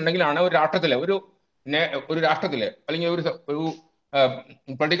കണ്ടീഷൻസ് ഉണ്ടെങ്കിലാണ് ഒരു രാഷ്ട്രത്തില് അല്ലെങ്കിൽ ഒരു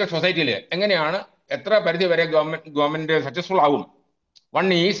പൊളിറ്റിക്കൽ സൊസൈറ്റിയിൽ എങ്ങനെയാണ് എത്ര പരിധി വരെ ഗവൺമെന്റ് സക്സസ്ഫുൾ ആകും. വൺ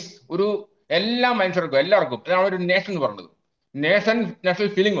ഈസ് ഒരു എല്ലാ മനുഷ്യർക്കും എല്ലാവർക്കും, അതാണ് ഒരു നേഷൻ എന്ന് പറഞ്ഞത്. നാഷണൽ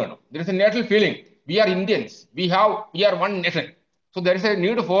ഫീലിംഗ് വേണം. There is A national feeling. V R Indians, V R one nation. So there is A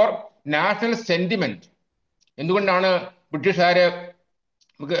need for national sentiment. എന്തുകൊണ്ടാണ് ബ്രിട്ടീഷുകാര്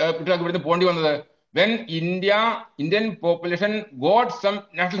ഇവിടുന്ന് പോണ്ടി വന്നത്? When Indian population got some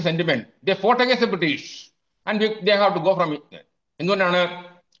national sentiment, they fought against the British and they have to go from it. എന്തുകൊണ്ടാണ്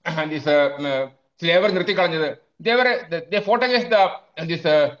this slavery നിർത്തിക്കളഞ്ഞത്? They fought against this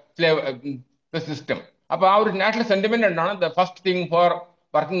the system. അപ്പോൾ ആ ഒരു national sentiment ആണ് the first thing for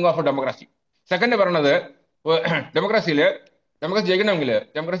working of a democracy. Second പറയുന്നത്, democracy ജയിക്കണമെങ്കിൽ,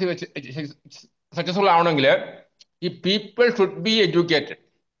 democracy successful ആവണമെങ്കിൽ ഈ people should be educated.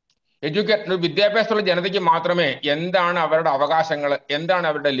 വിദ്യാഭ്യാസമുള്ള ജനതയ്ക്ക് മാത്രമേ എന്താണ് അവരുടെ അവകാശങ്ങൾ, എന്താണ്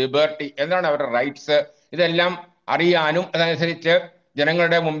അവരുടെ ലിബർട്ടി, എന്താണ് അവരുടെ റൈറ്റ്സ്, ഇതെല്ലാം അറിയാനും അതനുസരിച്ച്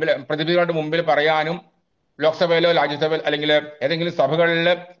ജനങ്ങളുടെ മുമ്പിൽ, പ്രതിനിധികളുടെ മുമ്പിൽ പറയാനും, ലോക്സഭയിലോ രാജ്യസഭയിലോ അല്ലെങ്കിൽ ഏതെങ്കിലും സഭകളിൽ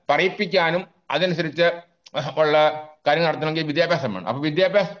പറയിപ്പിക്കാനും അതനുസരിച്ച് ഉള്ള കാര്യങ്ങൾ നടത്തണമെങ്കിൽ വിദ്യാഭ്യാസം വേണം. അപ്പൊ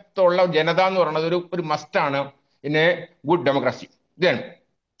വിദ്യാഭ്യാസമുള്ള ജനത എന്ന് പറയുന്നത് ഒരു മസ്റ്റാണ് ഇൻ എ ഗുഡ് ഡെമോക്രസി.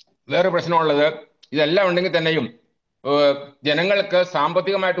 വേറെ പ്രശ്നമുള്ളത്, ഇതെല്ലാം ഉണ്ടെങ്കിൽ തന്നെയും ജനങ്ങൾക്ക്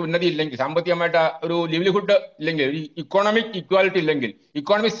സാമ്പത്തികമായിട്ട് ഉന്നതി ഇല്ലെങ്കിൽ, സാമ്പത്തികമായിട്ട് ഒരു ലിവ്ലിഹുഡ് ഇല്ലെങ്കിൽ, ഇക്കോണമിക് ഇക്വാലിറ്റി ഇല്ലെങ്കിൽ,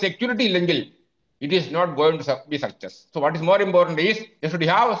 ഇക്കോണമിക് സെക്യൂരിറ്റി ഇല്ലെങ്കിൽ, it is not going to be success. So what is more important is you should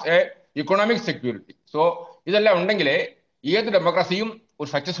have a economic security. So ഇതെല്ലാം ഉണ്ടെങ്കിലേ ഏത് ഡെമോക്രസിയും ഒരു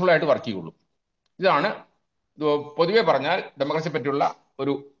സക്സസ്ഫുൾ ആയിട്ട് വർക്ക് ചെയ്യുള്ളൂ. ഇതാണ് പൊതുവെ പറഞ്ഞാൽ ഡെമോക്രസിയെ പറ്റിയുള്ള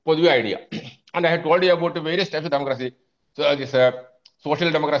ഒരു പൊതുവെ idea. And I have told you about various types of democracy. Social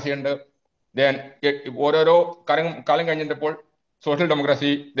democracy ഉണ്ട്, ദെൻ ഓരോരോ കാലം കഴിഞ്ഞപ്പോൾ social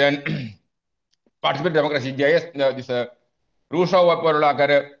democracy, then participate democracy, റൂഷോ പോലുള്ള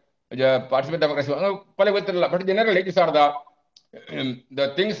ആൾക്കാർ പാർട്ടിസിപ്പേറ്റ് ഡെമോക്രസി, അങ്ങനെ പല വിധത്തിലുള്ള. But generally these are the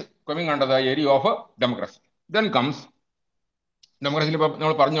things coming under the area of democracy. Then comes ഡെമോക്രസിയിൽ ഇപ്പോൾ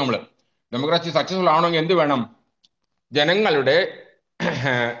നമ്മൾ പറഞ്ഞു, ഡെമോക്രസി സക്സസ്ഫുൾ ആവണമെങ്കിൽ എന്ത് വേണം?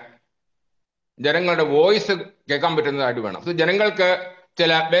 ജനങ്ങളുടെ വോയിസ് കേൾക്കാൻ പറ്റുന്നതായിട്ട് വേണം. സോ ജനങ്ങൾക്ക്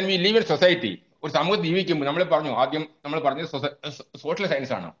when we live in society, ഒരു സമൂഹത്തിൽ ജീവിക്കുമ്പോൾ ആദ്യം നമ്മൾ പറഞ്ഞത് സോഷ്യൽ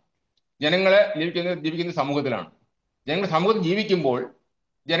സയൻസ് ആണ്. ജനങ്ങൾ ജീവിക്കുന്ന സമൂഹത്തിലാണ്. ജനങ്ങൾ സമൂഹത്തിൽ ജീവിക്കുമ്പോൾ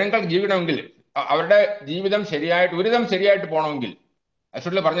ജനങ്ങൾക്ക് ജീവിക്കണമെങ്കിൽ, അവരുടെ ജീവിതം ശരിയായിട്ട് പോകണമെങ്കിൽ,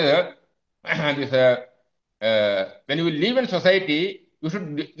 അശ്വട്ടിൽ പറഞ്ഞത് when you live in society you should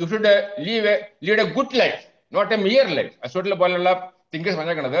lead a good life, not a mere life. അശ്വട്ടിലെ പോലുള്ള തിങ്കേഴ്സ്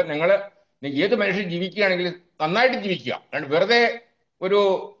പറഞ്ഞേക്കണത്, ഏത് മനുഷ്യൻ ജീവിക്കുകയാണെങ്കിൽ നന്നായിട്ട് ജീവിക്കുക, അല്ലാണ്ട് വെറുതെ ഒരു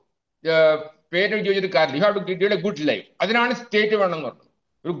പേര് ജീവിച്ചിട്ട് കാര്യമില്ല. You have to lead A good life. അതിനാണ് സ്റ്റേറ്റ് വേണമെന്ന് പറഞ്ഞത്.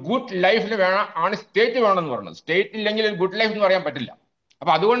 ഒരു ഗുഡ് ലൈഫിന് ആണ് സ്റ്റേറ്റ് വേണമെന്ന് പറഞ്ഞത്. സ്റ്റേറ്റ് ഇല്ലെങ്കിൽ ഒരു ഗുഡ് ലൈഫ് എന്ന് പറയാൻ പറ്റില്ല.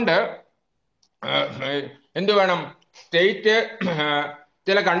 അപ്പൊ അതുകൊണ്ട് എന്ത് വേണം? സ്റ്റേറ്റ്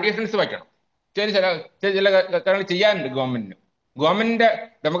ചില കണ്ടീഷൻസ് വയ്ക്കണം, ചില കാര്യങ്ങൾ ചെയ്യാനുണ്ട് ഗവൺമെന്റിന്റെ.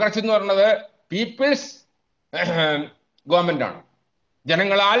 ഡെമോക്രസി എന്ന് പറയുന്നത് പീപ്പിൾസ് ഗവൺമെന്റ് ആണ്.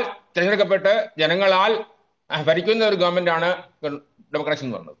 ജനങ്ങളാൽ തിരഞ്ഞെടുക്കപ്പെട്ട് ജനങ്ങളാൽ ഭരിക്കുന്ന ഒരു ഗവൺമെന്റ് ആണ് ഡെമോക്രസി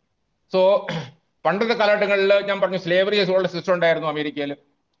എന്ന് പറയുന്നത്. സോ പണ്ടത്തെ കാലഘട്ടങ്ങളിൽ ഞാൻ പറഞ്ഞു, സ്ലേവറി ഉള്ള സിസ്റ്റം ഉണ്ടായിരുന്നു അമേരിക്കയിൽ,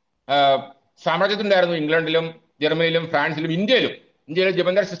 സാമ്രാജ്യത്തിനുണ്ടായിരുന്നു ഇംഗ്ലണ്ടിലും ജർമ്മനിയിലും ഫ്രാൻസിലും ഇന്ത്യയിൽ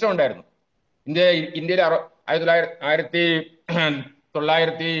ജമീന്ദാർ സിസ്റ്റം ഉണ്ടായിരുന്നു. ഇന്ത്യയിൽ 1940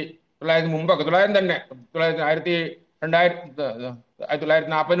 മുമ്പൊക്കെ,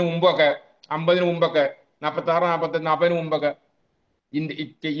 1940 മുമ്പൊക്കെ, 50 മുമ്പൊക്കെ, 46, 40 മുമ്പൊക്കെ,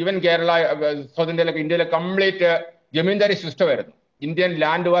 ഈവൻ കേരള, സൗത്ത് ഇന്ത്യയിലെ കംപ്ലീറ്റ് ജമീന്ദാരി സിസ്റ്റം ആയിരുന്നു. Indian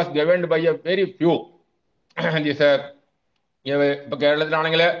land was governed by A very few ഇപ്പൊ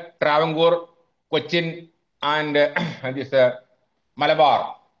കേരളത്തിലാണെങ്കിൽ ട്രാവൻകൂർ, കൊച്ചിൻ ആൻഡ് മലബാർ,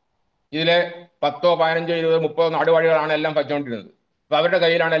 ഇതിലെ 10, 15, 20, 30 നാടുവാഴികളാണ് എല്ലാം ഭരിച്ചുകൊണ്ടിരുന്നത്. അപ്പൊ അവരുടെ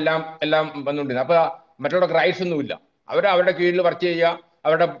കയ്യിലാണ് എല്ലാം വന്നുകൊണ്ടിരുന്നത്. അപ്പൊ മറ്റുള്ളവർക്ക് റൈറ്റ്സ് ഒന്നുമില്ല. അവരുടെ കീഴിൽ വർക്ക് ചെയ്യുക,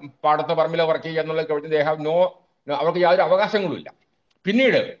 അവരുടെ പാടത്തെ പറമ്പിൽ വർക്ക് ചെയ്യുക എന്നുള്ള ദേ ഹാവ് നോ, അവർക്ക് യാതൊരു അവകാശങ്ങളും ഇല്ല.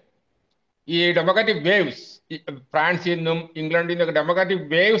 പിന്നീട് ഈ ഡെമോക്രാറ്റിക് വേവ്സ്, ഫ്രാൻസിൽ നിന്നും ഇംഗ്ലണ്ടിൽ നിന്നൊക്കെ ഡെമോക്രാറ്റിക്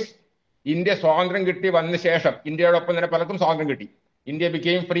വേവ്സ് ഇന്ത്യ സ്വാതന്ത്ര്യം കിട്ടി വന്ന ശേഷം, ഇന്ത്യയോടൊപ്പം തന്നെ പലർക്കും സ്വാതന്ത്ര്യം കിട്ടി. India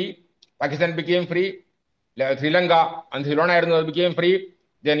became free, Pakistan became free, Sri Lanka അന്ന് സിലോണായിരുന്നു, അത് became free.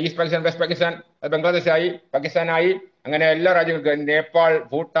 Then east Pakistan, west Pakistan, ബംഗ്ലാദേശായി, പാകിസ്ഥാനായി, അങ്ങനെ എല്ലാ രാജ്യങ്ങൾക്കും, നേപ്പാൾ,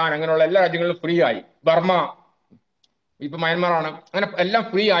 ഭൂട്ടാൻ, അങ്ങനെയുള്ള എല്ലാ രാജ്യങ്ങളിലും ഫ്രീ ആയി. ബർമ്മ, ഇപ്പൊ മയന്മാർ ആണ്, അങ്ങനെ എല്ലാം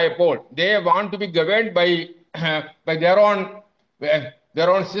ഫ്രീ ആയപ്പോൾ they want to B governed by their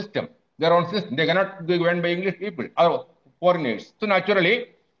own system. They cannot be governed by English people or foreigners. So naturally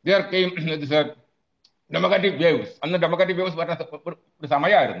there came this democratic waves. അന്ന് ഡെമോക്രാറ്റിക് വേവ്സ് വരുന്ന ഒരു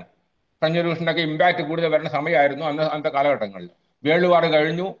സമയമായിരുന്നു. ഫ്രഞ്ച് റെവല്യൂഷനൊക്കെ ഇമ്പാക്ട് കൂടുതൽ വരുന്ന സമയമായിരുന്നു അന്നത്തെ കാലഘട്ടങ്ങളിൽ. വേൾഡ് വാർ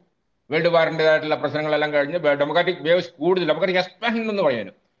കഴിഞ്ഞു, വേൾഡ് വാറിൻ്റെതായിട്ടുള്ള പ്രശ്നങ്ങളെല്ലാം കഴിഞ്ഞ് ഡെമോക്രാറ്റിക് വേവ്സ് കൂടുതൽ, ഡെമോക്രാറ്റിക് എക്സ്പാൻഷൻ എന്ന്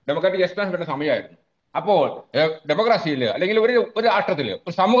പറയാനും ഡെമോക്രാറ്റിക് എക്സ്പാൻഷൻ വരുന്ന സമയമായിരുന്നു. അപ്പോൾ ഡെമോക്രസിയിൽ അല്ലെങ്കിൽ ഒരു രാഷ്ട്രത്തിൽ,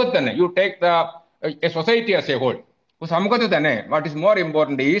 ഒരു സമൂഹത്തിൽ തന്നെ, you take the society as A whole, ഒരു സമൂഹത്തിൽ തന്നെ what is more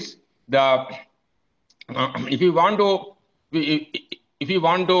important is the if you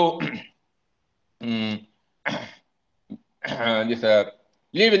want to this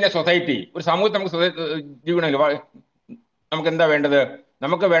live in a society, ഒരു സമൂഹത്തിൽ നമുക്ക് ജീവിക്കണമെങ്കിൽ നമുക്ക് എന്താ വേണ്ടത്?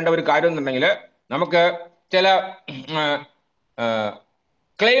 നമുക്ക് വേണ്ട ഒരു കാര്യം എന്നുണ്ടെങ്കിൽ നമുക്ക് ചില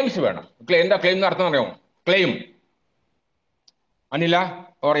ക്ലെയിംസ് വേണം. എന്താ ക്ലെയിം എന്ന് അർത്ഥം അറിയാമോ? Claim, Anila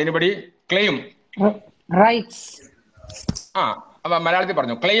or anybody? Claim, rights. അപ്പൊ മലയാളത്തിൽ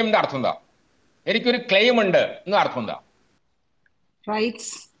പറഞ്ഞു ക്ലെയിമിന്റെ അർത്ഥം എന്താ? എനിക്കൊരു ക്ലെയിം ഉണ്ട് എന്ന് അർത്ഥം എന്താ?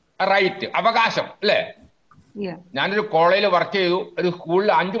 റൈറ്റ്സ്, റൈറ്റ്, അവകാശം അല്ലേ? ഞാനൊരു കോളേജിൽ വർക്ക് ചെയ്തു, ഒരു സ്കൂളിൽ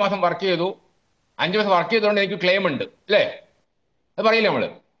 5 മാസം വർക്ക് ചെയ്തു. 5 മാസം വർക്ക് ചെയ്തുകൊണ്ട് എനിക്ക് ക്ലെയിം ഉണ്ട് അല്ലേ? അത് പറയില്ല നമ്മള്.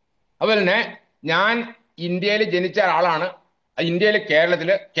 അതുപോലെ തന്നെ ഞാൻ ഇന്ത്യയിൽ ജനിച്ച ആളാണ്, ഇന്ത്യയിലെ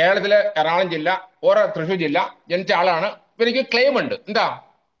കേരളത്തിലെ എറണാകുളം ജില്ല ഓരോ തൃശ്ശൂർ ജില്ല ജനിച്ച ആളാണ്. ഇപ്പൊ എനിക്ക് ക്ലെയിം ഉണ്ട്. എന്താ?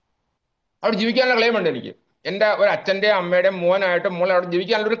 അവിടെ ജീവിക്കാനുള്ള ക്ലെയിം ഉണ്ട് എനിക്ക്. എൻ്റെ ഒരു അച്ഛൻ്റെയും അമ്മയുടെയും മോനായിട്ടും മോളെ അവിടെ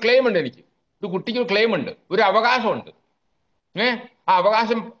ജീവിക്കാനുള്ള ഒരു ക്ലെയിം ഉണ്ട് എനിക്ക്. ഒരു കുട്ടിക്ക് ഒരു ക്ലെയിം ഉണ്ട്, ഒരു അവകാശമുണ്ട്. ആ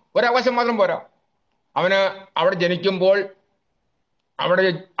അവകാശം, ഒരവകാശം മാത്രം പോരാ. അവന് അവിടെ ജനിക്കുമ്പോൾ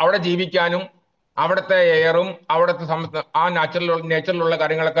അവിടെ ജീവിക്കാനും അവിടുത്തെ എയറും അവിടുത്തെ ആ നേച്ചറിലുള്ള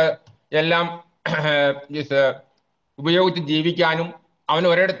കാര്യങ്ങളൊക്കെ എല്ലാം ഉപയോഗിച്ച് ജീവിക്കാനും, അവന്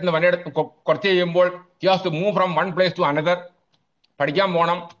ഒരിടത്ത് നിന്ന് വന്നിടത്ത് കുറച്ച് കഴിയുമ്പോൾ he has to move from one place to another. പഠിക്കാൻ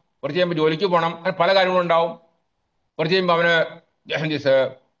പോകണം, കുറച്ച് കഴിയുമ്പോൾ ജോലിക്ക് പോകണം, അങ്ങനെ പല കാര്യങ്ങളുണ്ടാവും. കുറച്ച് കഴിയുമ്പോൾ അവന്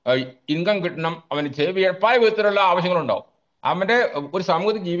ഇൻകം കിട്ടണം, അവന് സേവ് ചെയ്യാൻ പല വിധത്തിലുള്ള ആവശ്യങ്ങളുണ്ടാവും. അവൻ്റെ ഒരു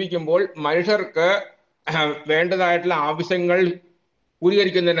സമൂഹത്തിൽ ജീവിക്കുമ്പോൾ മനുഷ്യർക്ക് വേണ്ടതായിട്ടുള്ള ആവശ്യങ്ങൾ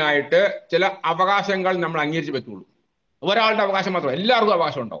പൂർത്തീകരിക്കുന്നതിനായിട്ട് ചില അവകാശങ്ങൾ നമ്മൾ അംഗീകരിച്ച് പറ്റുള്ളൂ. ഒരാളുടെ അവകാശം മാത്രമല്ല, എല്ലാവർക്കും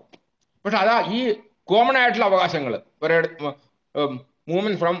അവകാശം ഉണ്ടാവും. പക്ഷെ അതാ ഈ കോമൺ ആയിട്ടുള്ള അവകാശങ്ങൾ,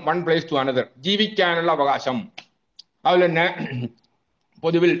 movement from one place to another, ജീവിക്കാനുള്ള അവകാശം. അതുപോലെ തന്നെ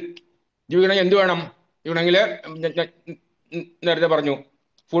പൊതുവിൽ ജീവിക്കണമെങ്കിൽ എന്ത് വേണം? ജീവിക്കണമെങ്കിൽ നേരത്തെ പറഞ്ഞു,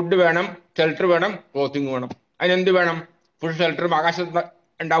 ഫുഡ് വേണം, ഷെൽട്ടർ വേണം, ക്ലോത്തിങ് വേണം. അതിനെന്ത് വേണം? ഫുഡ് ഷെൽട്ടറും ആകാശത്ത്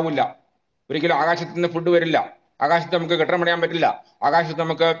ഉണ്ടാവില്ല. ഒരിക്കലും ആകാശത്ത് നിന്ന് ഫുഡ് വരില്ല. ആകാശത്ത് നമുക്ക് കെട്ടിടം പണിയാൻ പറ്റില്ല. ആകാശത്ത്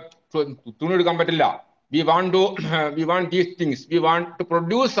നമുക്ക് തുണി എടുക്കാൻ പറ്റില്ല. We want these things. We want to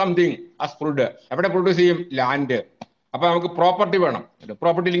produce something as food. എവിടെ പ്രൊഡ്യൂസ് ചെയ്യും? ലാൻഡ്. അപ്പൊ നമുക്ക് പ്രോപ്പർട്ടി വേണം.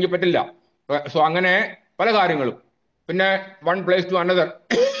 പ്രോപ്പർട്ടി ഇല്ലെങ്കിൽ പറ്റില്ല. സോ അങ്ങനെ പല കാര്യങ്ങളും. പിന്നെ one place to another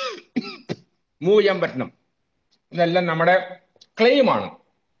move ചെയ്യാൻ പറ്റണം. ഇതെല്ലാം നമ്മുടെ ക്ലെയിമാണ്.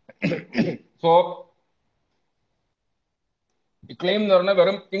 സോ ക്ലെയിം എന്ന് പറഞ്ഞാൽ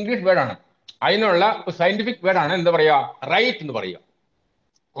വെറും ഇംഗ്ലീഷ് വേർഡാണ്. അതിനുള്ള സയന്റിഫിക് വേർഡാണ് എന്താ പറയുക? റൈറ്റ് എന്ന് പറയുക.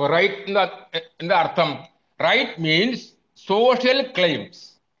 റൈറ്റ് എന്താ അർത്ഥം? Right means social claims.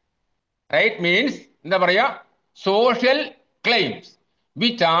 Right means എന്താ പറയുക? Social claims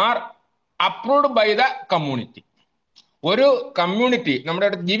which are approved by the community. ഒരു കമ്മ്യൂണിറ്റി നമ്മുടെ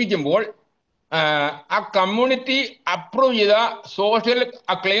അടുത്ത് ജീവിക്കുമ്പോൾ ആ കമ്മ്യൂണിറ്റി അപ്രൂവ് ചെയ്ത സോഷ്യൽ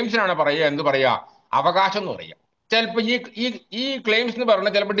ക്ലെയിംസിനാണ് പറയുക എന്ത് പറയുക? അവകാശം എന്ന് പറയുക. ചിലപ്പോൾ ഈ ക്ലെയിംസ് എന്ന്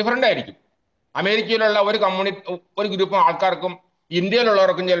പറഞ്ഞാൽ ചിലപ്പോൾ ഡിഫറെൻ്റ് ആയിരിക്കും. അമേരിക്കയിലുള്ള ഒരു ഗ്രൂപ്പ് ആൾക്കാർക്കും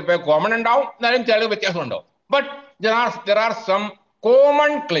ഇന്ത്യയിലുള്ളവർക്കും ചിലപ്പോൾ കോമൺ ഉണ്ടാവും, എന്നാലും ചില വ്യത്യാസം ഉണ്ടാവും. But there are some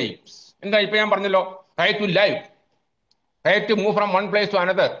common claims. എന്താ? ഇപ്പൊ ഞാൻ പറഞ്ഞല്ലോ, right to life, right to move from one place to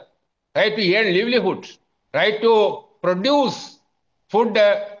another, right to earn livelihood, right to produce food,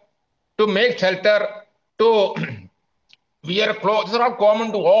 to make shelter, to wear clothes. These are all common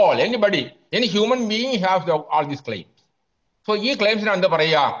to all. Anybody, any human being has all these claims. So ഈ claims എന്താ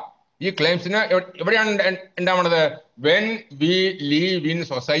പറയുക? ഈ ക്ലെയിംസിന് എവിടെയാണ് ഉണ്ടാവുന്നത്? When we leave in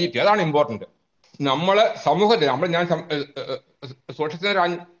society. അതാണ് important. നമ്മൾ സമൂഹത്തിൽ ഞാൻ സോഷ്യൽ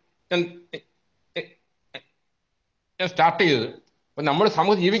സ്റ്റാർട്ട് ചെയ്തത്. അപ്പൊ നമ്മൾ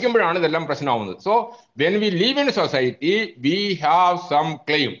സമൂഹത്തിൽ ജീവിക്കുമ്പോഴാണ് ഇതെല്ലാം പ്രശ്നമാവുന്നത്. So when we leave in society we have some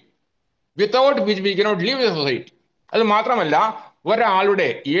claim without which we cannot leave in society. അത് മാത്രമല്ല, ഒരാളുടെ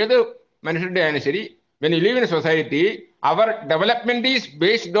ഏത് മനുഷ്യരുടെ ആയാലും ശരി, when you leave in society our development is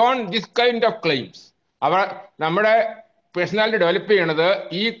based on this kind of claims. നമ്മുടെ personality develop ചെയ്യണത്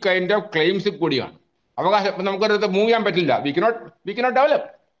ഈ കൈൻഡ് ഓഫ് ക്ലെയിംസ് കൂടിയാണ്. അവകാശം നമുക്കൊരു മൂവ് ചെയ്യാൻ പറ്റില്ല. We cannot develop.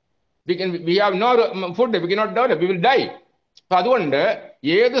 we have no food, we cannot develop, we will die. So അതുകൊണ്ട്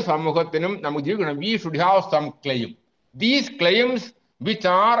ഏത് സമൂഹത്തിനും നമുക്ക് ജീവിക്കണം, we should have some claim. These claims which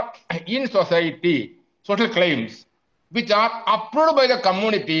are in society, social claims which are approved by the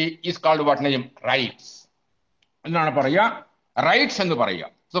community is called what name? Rights. എന്താണ് പറയുക? Rights എന്ന് പറയുക.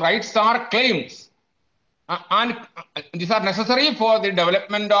 So rights are claims and these are necessary for the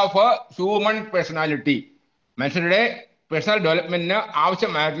development of a human personality. മനുഷ്യരുടെ personal ഡെവലപ്മെന്റിന്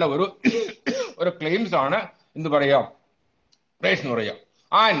ആവശ്യമായിട്ടുള്ള ഒരു claims ആണ് എന്ത് പറയാം? റൈറ്റ്സ് എന്ന് പറയാം.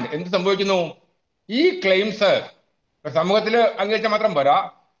 ആൻഡ് എന്ത് സംഭവിക്കുന്നു? ഈ ക്ലെയിംസ് സമൂഹത്തിൽ അംഗീകരിച്ചാൽ മാത്രം പോരാ.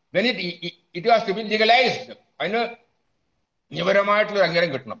 When it has to B legalised. അതിന് നിയമപരമായിട്ടുള്ള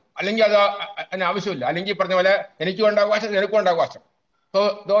അംഗീകാരം കിട്ടണം. അല്ലെങ്കിൽ അത് അതിന് ആവശ്യമില്ല. അല്ലെങ്കിൽ പറഞ്ഞ പോലെ എനിക്ക് വേണ്ട അവകാശം നിനക്കും വേണ്ട അവകാശം. So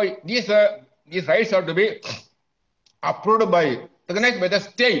these rights have to be approved by, recognized by the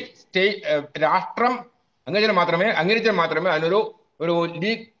state. രാഷ്ട്രം അംഗീകരിച്ചാൽ മാത്രമേ അതിനൊരു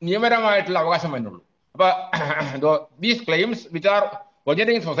നിയമപരമായിട്ടുള്ള അവകാശം വരുന്നുള്ളൂ. അപ്പൊ these claims which are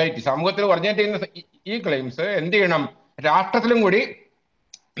originating in society, സമൂഹത്തിൽ ഒറിജിനേറ്റ് ചെയ്യുന്ന ഈ ക്ലെയിംസ് എന്ത് ചെയ്യണം? രാഷ്ട്രത്തിലും കൂടി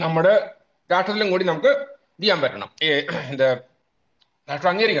നമുക്ക് ഇത് ചെയ്യാൻ പറ്റണം.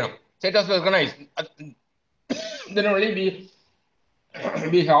 രാഷ്ട്രം അംഗീകരിക്കണം. State has to recognise. then only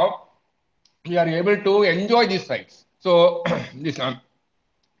we are able to enjoy these rights. So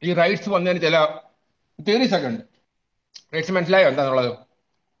ഈ റൈറ്റ്സ് വന്നതിന് ചില തിയറീസ് ഒക്കെ ഉണ്ട്. റൈറ്റ്സ് മനസ്സിലായോ എന്താന്നുള്ളത്?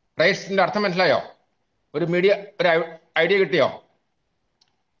 റൈറ്റ്സിന്റെ അർത്ഥം മനസ്സിലായോ? ഒരു ഐഡിയ കിട്ടിയോ?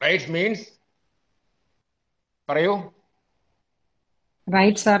 റൈറ്റ്സ് മീൻസ് പറയൂ.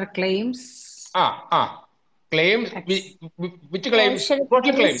 Rights are claims. Claims. Which claims?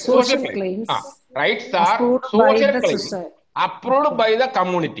 Social claims. Rights are social claims approved by the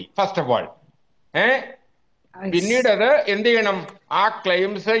community first of all. പിന്നീട് അത് എന്ത് ചെയ്യണം? ആ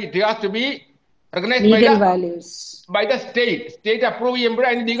claims it has to B recognized by the state approve ചെയ്യുമ്പോഴേ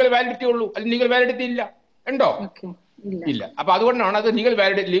അതിന് legal validity ഉള്ളൂ. അതിന് legal validity ഇല്ല. ഉണ്ടോ? ഇല്ല. അപ്പൊ അതുകൊണ്ടാണ് അത് ലീഗൽ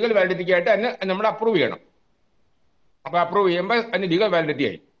വാലിഡിറ്റിക്ക് ആയിട്ട് അതിന് നമ്മൾ അപ്രൂവ് ചെയ്യണം. അപ്പൊ അപ്രൂവ് ചെയ്യുമ്പോൾ അതിന് ലീഗൽ വാലിഡിറ്റി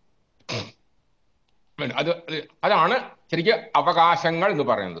ആയി. അതാണ് ശരിക്കും അവകാശങ്ങൾ എന്ന്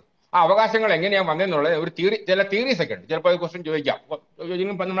പറയുന്നത്. ആ അവകാശങ്ങൾ എങ്ങനെയാണ് വന്നതെന്നുള്ളത് ഒരു ചില തിയറീസ് ഒക്കെ ഉണ്ട്. ചിലപ്പോൾ ക്വസ്റ്റ്യൻ ചോദിക്കാം,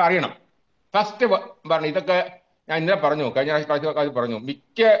 നമ്മൾ അറിയണം. ഫസ്റ്റ് പറഞ്ഞു, ഇതൊക്കെ ഞാൻ ഇന്നലെ പറഞ്ഞു, കഴിഞ്ഞ പ്രാവശ്യം പറഞ്ഞു,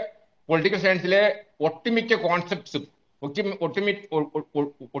 മിക്ക പൊളിറ്റിക്കൽ സയൻസിലെ ഒട്ടുമിക്ക കോൺസെപ്റ്റ്സും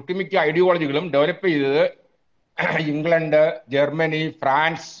ഒട്ടുമിക്ക ഐഡിയോളജികളും ഡെവലപ്പ് ചെയ്തത് ഇംഗ്ലണ്ട്, ജർമ്മനി,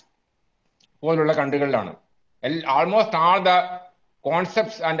 ഫ്രാൻസ് പോലുള്ള കൺട്രികളിലാണ്. Almost all the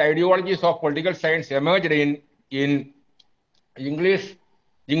concepts and ideologies of political science emerged in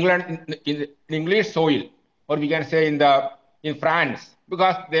English soil, or we can say in France,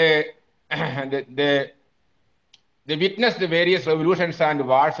 because they witnessed the various revolutions and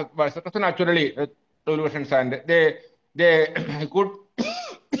wars, naturally revolutions, and they could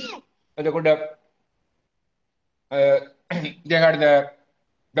they had the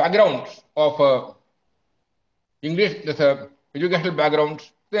background of English, educational background.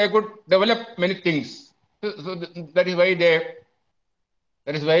 They could develop many things. So that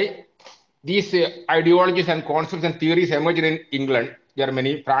is why these ideologies and concepts and theories emerged in England,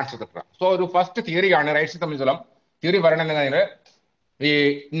 Germany, France, etc. So the first theory ആണ് rights തമ്മിലുള്ള theory പറയണമെങ്കിൽ ഈ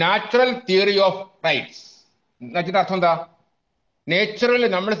natural theory of rights. എന്നുവെച്ചിട്ട് അർത്ഥം എന്താ? Natural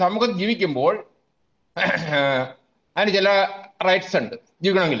നമ്മൾ സമൂഹത്തിൽ ജീവിക്കുമ്പോൾ അതിന് ചില റൈറ്റ്സ് ഉണ്ട്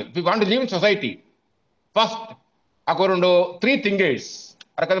ജീവിക്കണമെങ്കിൽ. We want to live in society. First according to 3 thinkers.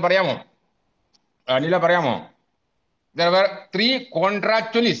 ആർക്കത് പറയാമോ? അനില പറയാമോ? There were 3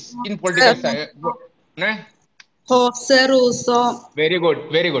 contractualists in political science. Hobbes, Rousseau. Very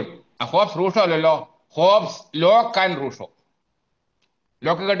good. Hobbes, Rousseau അല്ലല്ലോ. Hobbes, Locke and Rousseau.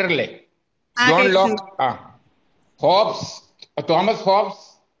 Locke കേട്ടിട്ടില്ലേ? John Locke. Hobbes, Thomas Hobbes,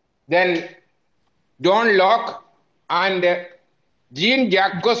 then John Locke and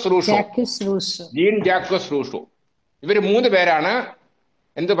Jean-Jacques Rousseau. Jean-Jacques Rousseau. ഇവർ 3 പേരാണ്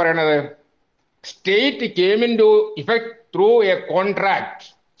എന്ത് പറയണത്? State came in to effect through A contract,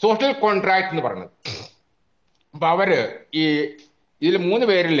 social contract എന്ന് പറയുന്നത്. അപ്പൊ അവര് ഈ ഇതിൽ 3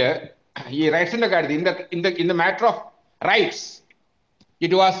 പേരിൽ ഈ റൈറ്റ്സിന്റെ കാര്യത്തിൽ in the matter of rights,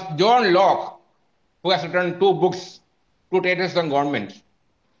 it was John Locke who has written 2 books, 2 treatises on government.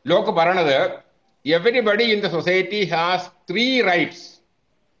 Locke പറയുന്നത് everybody in the society has 3 rights.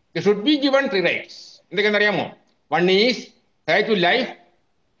 They should be given 3 rights. എന്തൊക്കെയാണെന്ന് അറിയാമോ? One is right to life,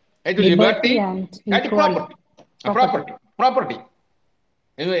 right to liberty, right to property.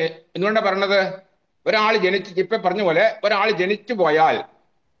 എന്തുകൊണ്ടാണ് പറഞ്ഞത്? ഒരാൾ ഇപ്പൊ പറഞ്ഞ പോലെ ഒരാൾ ജനിച്ചു പോയാൽ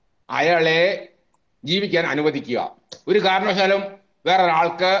അയാളെ ജീവിക്കാൻ അനുവദിക്കുക. ഒരു കാരണവശാലും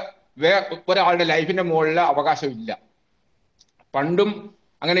വേറൊരാൾക്ക് ഒരാളുടെ ലൈഫിന്റെ മുകളിൽ അവകാശമില്ല. പണ്ടും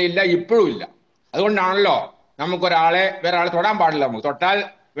അങ്ങനെയില്ല, ഇപ്പോഴും ഇല്ല. അതുകൊണ്ടാണല്ലോ വേറെ ആളെ തൊടാൻ പാടില്ല. നമുക്ക് തൊട്ടാൽ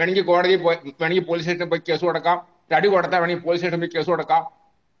വേണമെങ്കിൽ കോടതി പോയി, വേണമെങ്കിൽ പോലീസ് സ്റ്റേഷനിൽ പോയി കേസ് കൊടുക്കാം. അടി കൊടുത്താൽ വേണമെങ്കിൽ പോലീസ് സ്റ്റേഷനിൽ പോയി കേസ് കൊടുക്കാം.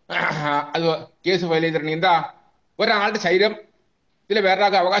 അത് കേസ് ഫയൽ ചെയ്തിട്ടുണ്ടെങ്കിൽ എന്താ, ഒരാളുടെ ശരീരം ഇതിൽ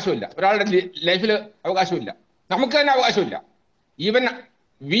വേറൊരാൾക്ക് അവകാശമില്ല, ഒരാളുടെ ലൈഫിൽ അവകാശമില്ല, നമുക്ക് തന്നെ അവകാശമില്ല. Even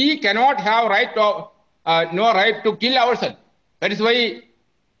we cannot have right of no right to kill our self. That is why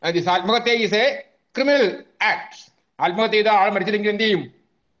this ആത്മഹത്യ ഈസ് എ ക്രിമിനൽ ആക്ട്. ആത്മഹത്യ ചെയ്ത ആൾ മരിച്ചില്ലെങ്കിൽ എന്ത് ചെയ്യും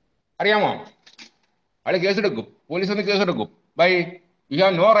അറിയാമോ? അയാൾ കേസെടുക്കും, പോലീസ് ഒന്ന് കേസെടുക്കും. By you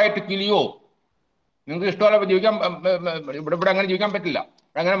have no right to kill you. നിങ്ങൾക്ക് ഇഷ്ടമല്ല ജീവിക്കാൻ, ഇവിടെ അങ്ങനെ ജീവിക്കാൻ പറ്റില്ല,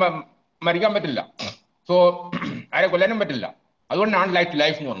 അങ്ങനെ മരിക്കാൻ പറ്റില്ല. സോ ആരെ കൊല്ലാനും പറ്റില്ല. അതുകൊണ്ടാണ്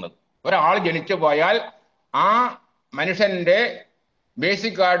ലൈഫ് എന്ന് പറഞ്ഞത്. ഒരാൾ ജനിച്ചു പോയാൽ ആ മനുഷ്യന്റെ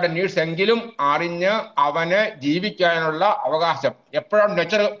ബേസിക് ആയിട്ട് നീഡ്സ് എങ്കിലും അറിഞ്ഞ് അവന് ജീവിക്കാനുള്ള അവകാശം. എപ്പോഴാണ്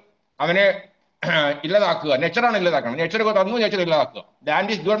നെച്ചർ അവനെ ഇല്ലാതാക്കുക? നെച്ചറാണ് ഇല്ലാതാക്കണം. നെച്ചർ തന്നു, നെച്ചർ ഇല്ലാതാക്കുക.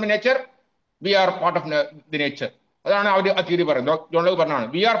 Land is government nature, V are part of the nature. അതാണ് അവർ ആ തിയറി പറയുന്നത്. ജോൺ ലോക്ക് പറഞ്ഞാണ്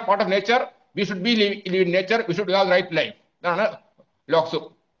V are part of nature, we should be live in nature, we should have right life. ഇതാണ്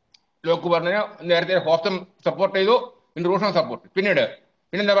ലോക്ക് പറഞ്ഞതിന് നേരത്തെ ഹോസ്റ്റം സപ്പോർട്ട് ചെയ്തു, intrusion support.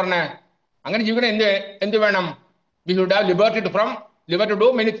 പിന്നെന്താ പറഞ്ഞേ? അങ്ങനെ ജീവിക്കണം എന്ത് വേണം? We should have liberty to do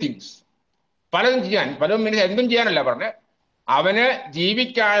many things. പലതും മീൻസ് എന്തും ചെയ്യാനല്ല പറഞ്ഞ്, അവന്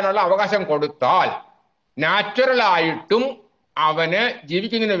ജീവിക്കാനുള്ള അവകാശം കൊടുത്താൽ നാച്ചുറലായിട്ടും അവന്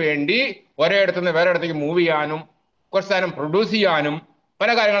ജീവിക്കുന്നതിന് വേണ്ടി ഒരിടത്തുനിന്ന് വേറെ ഇടത്തേക്ക് മൂവ് ചെയ്യാനും കുറച്ച് സാധനം പ്രൊഡ്യൂസ് ചെയ്യാനും പല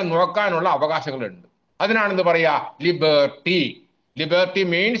കാര്യങ്ങളും നോക്കാനുള്ള അവകാശങ്ങളുണ്ട്. അതിനാണെന്ന് പറയാ liberty. Liberty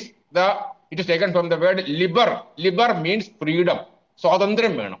means it is taken from the word ലിബർ. ലിബർ means freedom.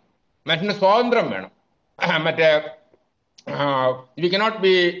 സ്വാതന്ത്ര്യം വേണം, മനുഷ്യന് സ്വാതന്ത്ര്യം വേണം. മറ്റേ we cannot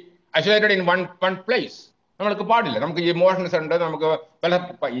be isolated in one place. നമ്മൾക്ക് പാടില്ല. നമുക്ക് ഇമോഷൻസ് ഉണ്ട്, നമുക്ക് പല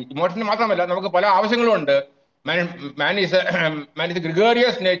ഇമോഷൻസ് മാത്രമല്ല, നമുക്ക് പല ആവശ്യങ്ങളും ഉണ്ട്. Man is a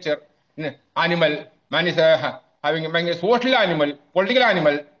gregarious nature animal. Man is a social animal, political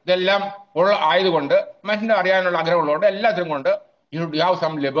animal. ഇതെല്ലാം ഉള്ള ആയതുകൊണ്ട് മനുഷ്യന്റെ അറിയാനുള്ള ആഗ്രഹമുള്ളതുകൊണ്ട് എല്ലാത്തിനും കൊണ്ട് you should have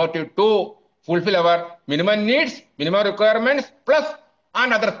some liberty to fulfill our minimum needs, minimum requirements, plus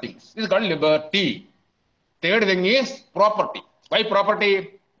and other things. This is called liberty. Third thing is property. Why property?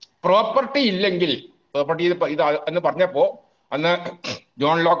 Property ഇല്ലെങ്കിൽ, property ഇത് എന്ന് പറഞ്ഞപ്പോ അന്ന്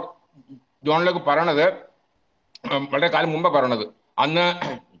ജോൺ ലോക്ക് പറയണത് വളരെ കാലം മുമ്പ് പറയണത്. അന്ന്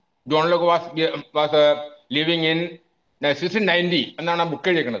John Locke was living in 1690 എന്നാണ് ആ ബുക്ക്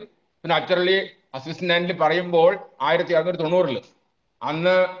എഴുതിയിരിക്കുന്നത്. പിന്നെ നാച്ചുറലി 1690 പറയുമ്പോൾ 1690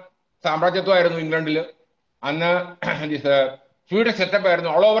 അന്ന് സാമ്രാജ്യത്വമായിരുന്നു ഇംഗ്ലണ്ടിൽ. അന്ന് ഫ്യൂഡൽ സെറ്റപ്പ്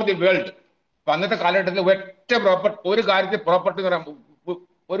ആയിരുന്നു ഓൾ ഓവർ ദി വേൾഡ്. അപ്പൊ അന്നത്തെ കാലഘട്ടത്തിൽ ഒരു കാര്യത്തിൽ പ്രോപ്പർട്ടി എന്ന് പറയാൻ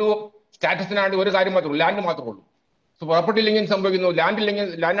ഒരു സ്റ്റാറ്റസിനാണ് ഒരു കാര്യം മാത്രമേ ഉള്ളൂ, ലാൻഡ് മാത്രമേ ഉള്ളൂ. സോ പ്രോപ്പർട്ടി ഇല്ലെങ്കിൽ സംഭവിക്കുന്നു,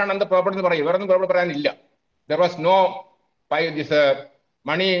 ലാൻഡാണ് അന്ത പ്രോപ്പർട്ടി എന്ന് പറയും, വേറെ ഒന്നും പ്രോപ്പർട്ടി പറയാനില്ല. There was no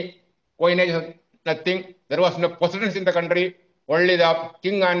money coinage, nothing. There was no possessions in the country, only the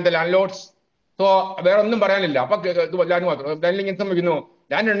king and the landlords. So വേറെ ഒന്നും പറയാനില്ല. അപ്പൊ ലാൻഡ് മാത്രം. ലാൻഡിൽ സംഭവിക്കുന്നു,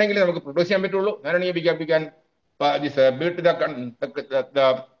 ലാൻഡ് ഉണ്ടെങ്കിൽ നമുക്ക് പ്രൊഡ്യൂസ് ചെയ്യാൻ പറ്റുള്ളൂ. ലാൻഡ്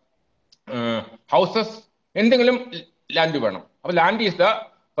ഹൗസസ് എന്തെങ്കിലും ലാൻഡ് വേണം. അപ്പൊ land is the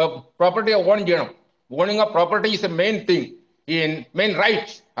property on ചെയ്യണം. Owning of property is A main thing, main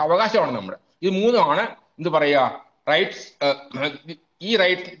rights, അവകാശമാണ് നമ്മുടെ. ഇത് മൂന്നുമാണ് എന്ത് പറയാ റൈറ്റ്സ്. ഈ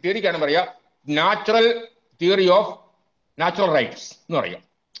റൈറ്റ് തിയറിക്കാണ് പറയാ natural theory of natural rights എന്ന് പറയാം.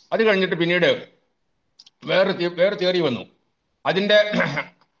 അത് കഴിഞ്ഞിട്ട് പിന്നീട് വേറെ തിയറി വന്നു. അതിന്റെ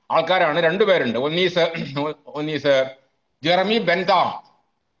ആൾക്കാരാണ്, രണ്ടുപേരുണ്ട്. ഒന്നീസ് Jeremy ബെൻതാം.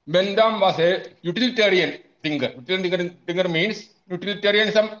 ബെൻതാം was A utilitarian thinker. Thinker means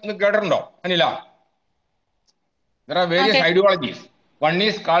utilitarianism എന്ന് കേട്ടിട്ടുണ്ടോ? Anila? There are various ideologies. One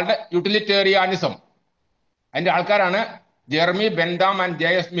is called utilitarianism. അതിന്റെ ആൾക്കാരാണ് ജെറമി ബെൻതാം ആൻഡ്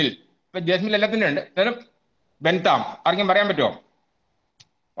ജെ.എസ്. മിൽ. ഇപ്പൊ ജെ.എസ്. മിൽ എല്ലാത്തിനും ഉണ്ട്. എന്നാലും ബെൻതാം ആർക്കും പറയാൻ പറ്റുമോ?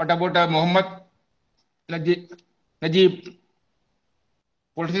 What about Muhammad Najeeb?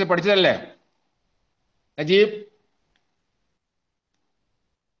 Politics പഠിച്ചതല്ലേ Najeeb?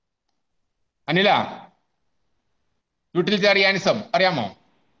 Anila? Utilitarianism അറിയാമോ?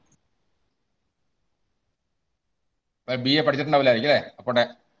 BA പഠിച്ചിട്ടുണ്ടാവില്ലായിരിക്കും അല്ലേ? അപ്പോട്ടെ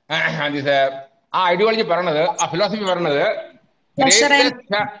ആ ഐഡിയോളജി പറയണത്, ആ ഫിലോസഫി പറയണത് Pleasure and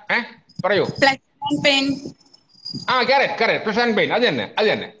പറയൂ. pleasure and pain. Correct pleasure and pain. അത്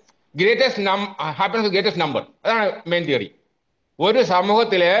തന്നെ ഗ്രേറ്റസ്റ്റ് ഹാപ്പിനെസ് ഗ്രേറ്റസ്റ്റ് നമ്പർ. അതാണ് മെയിൻ തിയറി. ഒരു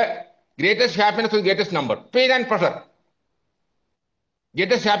സമൂഹത്തിലെ greatest happiness greatest number, pain and pressure.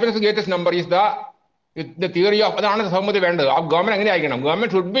 Greatest happiness greatest number is the theory of. അതാണ് സമൂഹത്തിൽ വേണ്ടത്. ആ ഗവൺമെന്റ് എങ്ങനെ ആയിരിക്കണം?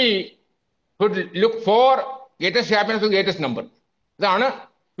 Government should look for greatest happiness greatest number. ഇതാണ്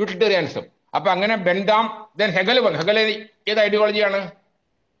യൂട്ടിലിറ്റേറിയനിസം. അപ്പൊ അങ്ങനെ ബെൻഡാം, ദെൻ ഹെഗൽ വന്നു. ഹെഗൽ ഏത് ഐഡിയോളജിയാണ്?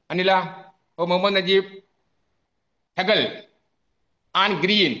 Anila, Muhammad Najeeb, Hegel and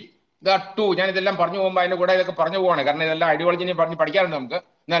green. ഞാൻ ഇതെല്ലാം പറഞ്ഞു പോകുമ്പോൾ അതിന്റെ കൂടെ ഇതൊക്കെ പറഞ്ഞു പോവാണ്, കാരണം ഇതെല്ലാം ഐഡിയോളജിനെ പറഞ്ഞ് പഠിക്കാറുണ്ട് നമുക്ക്.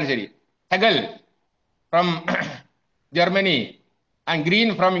 എന്നാലും ശരി, Hegel from Germany and green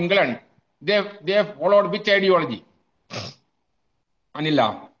from England. They followed which ideology? Anila.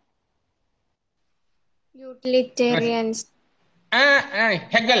 Utilitarians.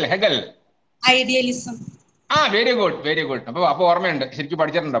 Hegel. Idealism. Very good. അപ്പൊ ഓർമ്മയുണ്ട്, ശരിക്കും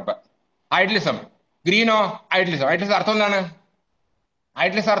പഠിച്ചിട്ടുണ്ട്. അപ്പൊ ഐഡിയലിസം, ഗ്രീനോ? ഐഡിയലിസം അർത്ഥം എന്താണ്?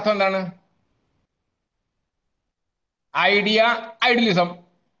 Idealism.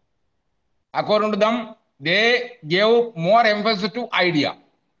 According to them, they gave more emphasis to idea.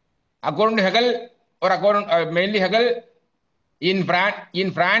 According to Hegel, or mainly Hegel, in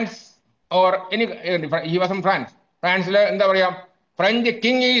France, or he was from France. France, French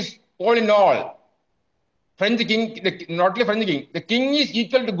king is all in all. French king, not only French king, the king is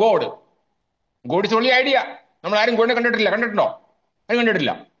equal to God. God is only idea. നമ്മൾ ആരും ഗോഡിനെ കണ്ടിട്ടുണ്ടോ?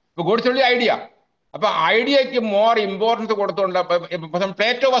 ഇപ്പൊ God is only idea. അപ്പൊ ഐഡിയക്ക് more importance കൊടുത്തുകൊണ്ട്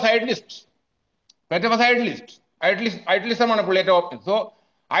Plato was idealist. Idealism ആണ് Plato. So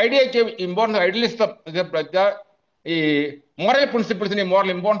ഐഡിയക്ക് importance, idealism ഈ moral പ്രിൻസിപ്പിൾസിന് moral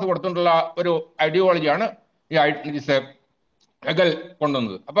importance കൊടുത്തുകൊണ്ടുള്ള ഒരു ഐഡിയോളജിയാണ് ഈ ഹെഗൽ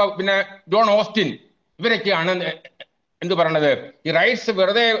കൊണ്ടുവന്നത്. അപ്പൊ പിന്നെ ജോൺ ഓസ്റ്റിൻ, ഇവരൊക്കെയാണ് എന്ത് പറയണത്? ഈ റൈറ്റ്സ്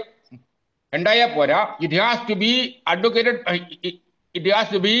വെറുതെ ഉണ്ടായാൽ പോരാ, it has to B advocated, it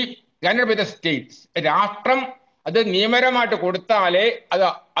has to B granted by the States. രാഷ്ട്രം അത് നിയമപരമായിട്ട് കൊടുത്താലേ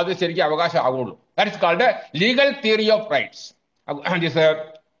അത് ശരിക്കും അവകാശം ആകുള്ളൂ. That is called legal theory of rights.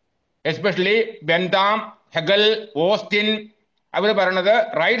 Especially ബെൻതാം, Hegel, Austin, അവർ പറയണത്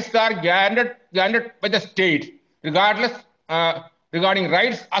rights R granted by the state regarding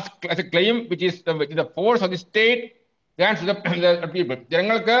rights as a claim which is the force of the state grants to the people.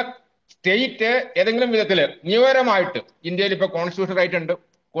 ജനങ്ങൾക്ക് state ഏതെങ്കിലും വിധത്തിൽ നിയമപരമായിട്ട്, ഇന്ത്യയിൽ ഇപ്പൊ constitution right ഉണ്ട്,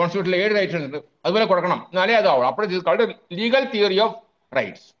 കോൺസ്റ്റിറ്റ്യൂഷനിൽ 7 rights ഉണ്ട്, അതുപോലെ കൊടുക്കണം, എന്നാലേ അതാവും. അപ്പോൾ ലീഗൽ തിയറി ഓഫ്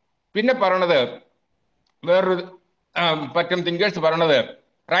റൈറ്റ്സ്. പിന്നെ പറയണത് വേറൊരു പറ്റും തിങ്കേഴ്സ് പറയണത്,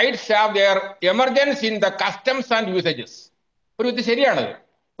 rights have their emergence in the customs and usages. ഒരു ഇത് ശരിയാണത്.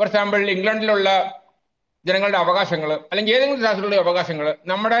 ഫോർ എക്സാമ്പിൾ, ഇംഗ്ലണ്ടിലുള്ള ജനങ്ങളുടെ അവകാശങ്ങൾ, അല്ലെങ്കിൽ ഏതെങ്കിലും രാഷ്ട്രങ്ങളുടെ അവകാശങ്ങൾ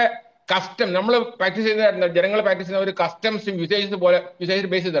നമ്മുടെ നമ്മൾ പ്രാക്ടീസ് ചെയ്ത ജനങ്ങൾ പ്രാക്ടീസ് ചെയ്യുന്ന ഒരു കസ്റ്റംസും യൂസേജസ്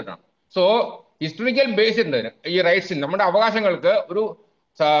ബേസ് ചെയ്തിട്ടാണ്. സോ ഹിസ്റ്റോറിക്കൽ ബേസ് ഉണ്ട് ഈ റൈറ്റ്സിന്. നമ്മുടെ അവകാശങ്ങൾക്ക് ഒരു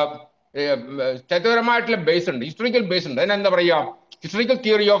ചരിത്രപരമായിട്ടുള്ള ബേസ് ഉണ്ട്, ഹിസ്റ്റോറിക്കൽ ബേസ് ഉണ്ട്. അതിനെന്താ പറയുക? Historical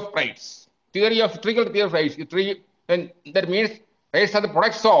theory of rights. That means rights are the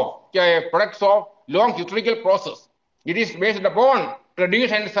products of long historical process. It is based upon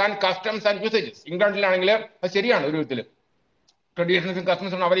traditions and customs and usages. ഇംഗ്ലണ്ടിലാണെങ്കിൽ അത് ശരിയാണ്, ഒരു വിധത്തിൽ ട്രഡീഷൻസും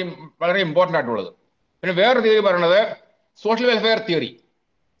കസ്റ്റംസും ആണ് വളരെ ഇമ്പോർട്ടൻ്റ് ആയിട്ടുള്ളത്. പിന്നെ വേറൊരു തിയറി പറയുന്നത് സോഷ്യൽ വെൽഫെയർ തിയറി.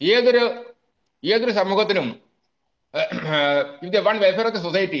 ഏതൊരു സമൂഹത്തിനും one welfare of the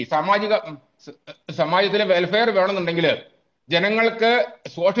society, സമാജത്തിലെ welfare വേണമെന്നുണ്ടെങ്കിൽ, ജനങ്ങൾക്ക്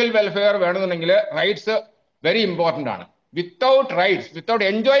സോഷ്യൽ വെൽഫെയർ വേണമെന്നുണ്ടെങ്കിൽ റൈറ്റ്സ് വെരി ഇമ്പോർട്ടൻ്റ് ആണ്. Without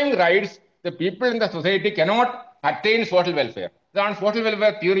enjoying rights, the people in the society cannot attain social welfare. ഇതാണ് social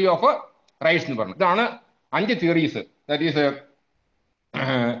welfare theory of rights എന്ന് പറഞ്ഞത്. ഇതാണ് 5 theories. That is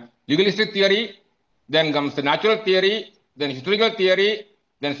legalistic theory, then comes natural theory, then historical theory,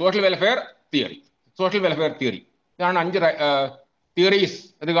 then social welfare theory. ഇതാണ് 5 theories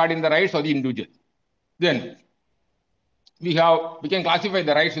regarding the rights of the individual. Then we can classify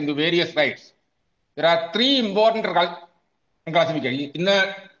the rights into various rights. There are 3 important classifications. ഇന്ന്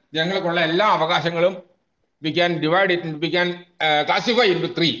ജനങ്ങൾക്കുള്ള എല്ലാ അവകാശങ്ങളും we can classify into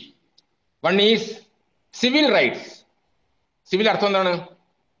 3. One is civil rights. Civil അർത്ഥം എന്താണ്?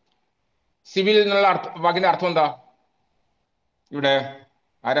 Civil എന്നുള്ള വാക്കിന്റെ അർത്ഥം എന്താ? ഇവിടെ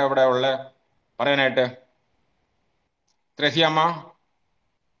ആരാ ഇവിടെ ഉള്ള പറയാനായിട്ട്? Thresiamma?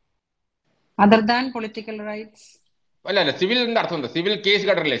 Other than political rights. അല്ല, സിവിലിന്റെ അർത്ഥം എന്താ? സിവിൽ കേസ്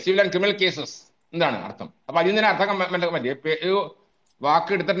കേട്ടിട്ടില്ലേ? സിവിൽ ആൻഡ് ക്രിമിനൽ കേസസ് എന്താണ് അർത്ഥം? അപ്പൊ അതിൽ നിന്ന് അർത്ഥം മനസ്സിലാക്കാൻ പറ്റി. ഒരു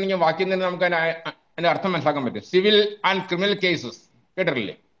വാക്ക് എടുത്തിട്ടുണ്ടെങ്കിൽ വാക്കിൽ നിന്ന് നമുക്ക് അതിന്റെ അർത്ഥം മനസ്സിലാക്കാൻ പറ്റും. സിവിൽ ആൻഡ് ക്രിമിനൽ കേസസ്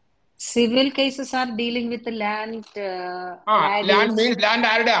കേട്ടിട്ടില്ലേ? Civil cases are dealing with the land. Land means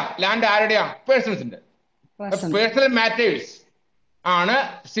land ആരുടെയാ? പേഴ്സൺസിന്റെ. Personal matters ആണ്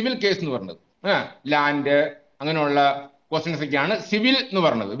സിവിൽ കേസ് എന്ന് പറഞ്ഞത്. ലാൻഡ് അങ്ങനെയുള്ള ക്വസ്റ്റ്യൻസ് ഒക്കെയാണ് സിവിൽ എന്ന്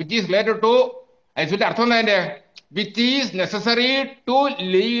പറഞ്ഞത്. വിച്ച് ഈസ് റിലേറ്റഡ് ടു, അതിന്റെ അർത്ഥം എന്താ? അതിന്റെ which is necessary to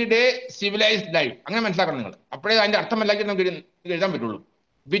lead A civilised life. അങ്ങനെ മനസ്സിലാക്കണം നിങ്ങൾ. അപ്പോഴേ അതിന്റെ അർത്ഥം മനസ്സിലാക്കി നമുക്ക് എഴുതാൻ പറ്റുള്ളൂ.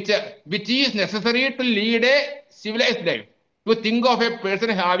 Which is necessary to lead A civilised life. To think of A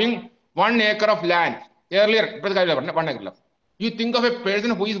person having 1 acre of land. Earlier, ഇപ്പോഴത്തെ കാര്യമില്ല പറഞ്ഞ 1 acre. You think of A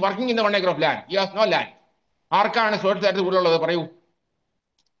person who is working in the 1 acre of land. He has no land. ആർക്കാണ് social status കൂടുതലുള്ളത്? പറയൂ.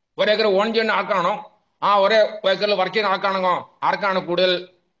 1 acre on ചെയ്യുന്ന ആർക്കാണോ, ആ 1 acre work ചെയ്യുന്ന ആർക്കാണോ, ആർക്കാണ് കൂടുതൽ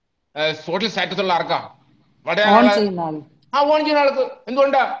സോഷ്യൽ സ്റ്റാറ്റസ് ഉള്ള? ആർക്കാ? ഓൺ ചെയ്യുന്ന ആൾക്ക്.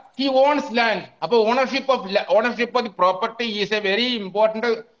 എന്തുകൊണ്ടാ? He ons land. അപ്പൊ ownership of the property is A very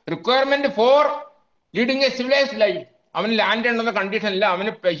important requirement four leading A civilised life. അവന് ലാൻഡ് ഉണ്ടെന്ന കണ്ടീഷൻ ഇല്ല.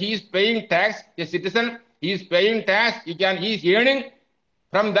 അവന് he's paying tax. A citizen he's paying tax. He's earning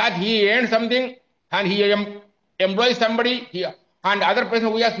from that. He earn something and he employ somebody and other person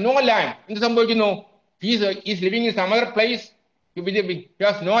who has no land. എന്ത് സംഭവിക്കുന്നു? He's living in some other place. He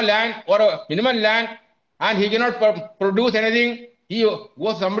has no land or a minimum land, and he cannot produce anything. He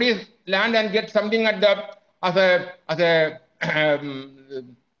goes somebody's land and gets something at the as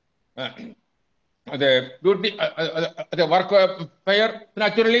a duty as a work fair.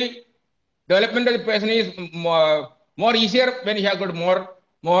 Naturally, development of the person is more easier when he has got more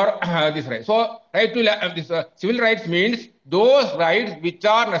this right. So right to this civil rights means those rights which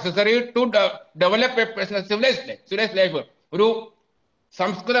are necessary to develop a person's civilized life. ഒരു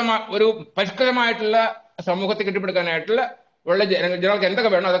ഒരു പരിഷ്കൃതമായിട്ടുള്ള സമൂഹത്തെ കെട്ടിപ്പടുക്കാനായിട്ടുള്ള ഉള്ള ജനങ്ങൾക്ക് എന്തൊക്കെ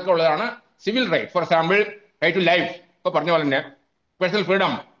വേണം അതൊക്കെ ഉള്ളതാണ് civil right. For example, right to life, ഇപ്പൊ പറഞ്ഞ പോലെ തന്നെ personal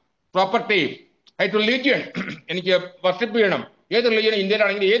freedom, property, right to religion. എനിക്ക് വർഷിപ്പ് ചെയ്യണം. ഏത് റിലീജിയനും,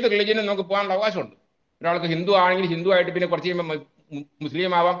 ഇന്ത്യയിലാണെങ്കിൽ ഏത് റിലീജിയനും നമുക്ക് പോകാനുള്ള അവകാശമുണ്ട്. ഒരാൾക്ക് ഹിന്ദു ആണെങ്കിൽ ഹിന്ദു ആയിട്ട്, പിന്നെ കുറച്ച് കഴിയുമ്പോൾ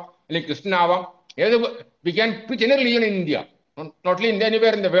മുസ്ലിം ആവാം, അല്ലെങ്കിൽ ക്രിസ്ത്യൻ ആവാം. ഏത് we can preach any religion in India, not only India,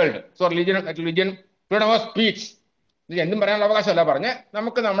 anywhere in the world. So religion freedom of speech, എന്തും പറയാനുള്ള അവകാശമല്ല പറഞ്ഞ്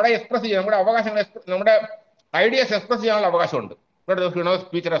നമുക്ക് നമ്മുടെ എക്സ്പ്രസ് ചെയ്യാൻ, നമ്മുടെ അവകാശങ്ങൾ, നമ്മുടെ ഐഡിയാസ് എക്സ്പ്രസ് ചെയ്യാനുള്ള അവകാശമുണ്ട്. Freedom of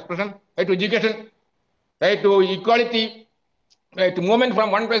speech and expression, right to education, right to equality, right to movement from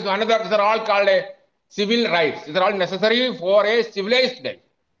one place to another. These are all called civil rights. These are all necessary for a civilized life.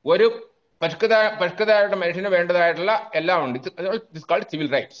 ഒരു പരിഷ്കൃതമായിട്ട് മനുഷ്യന് വേണ്ടതായിട്ടുള്ള എല്ലാം ഉണ്ട്. This is called civil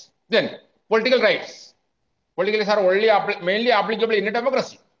rights. Then political rights. Political rights are only mainly applicable in a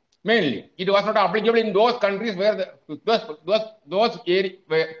democracy. Mainly, it was not applicable in those countries where those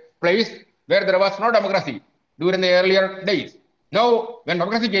places where there was no democracy during the earlier days. Now, when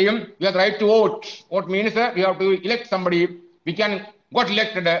democracy came, we have the right to vote. Vote means we have to elect somebody. We can got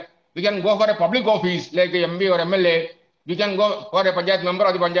elected. We can go for a public office like a MP or MLA. We can go for a panchayat member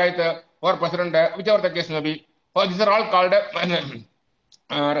of the panchayat or president, whichever the case may be. So these are all called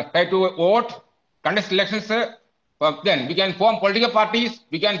right to vote, contest elections. Then we can form political parties,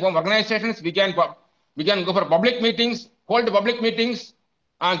 we can form organizations, we can go for public meetings, hold public meetings,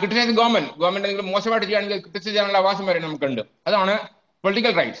 and criticize the government. Government മോശമായിട്ട് ചെയ്യാണെങ്കിൽ criticise ചെയ്യാനുള്ള അവകാശം വരെ നമുക്കുണ്ട്. അതാണ്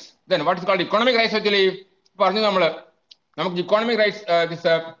political rights. Then what is called economic rights. Actually പറഞ്ഞു നമുക്ക് economic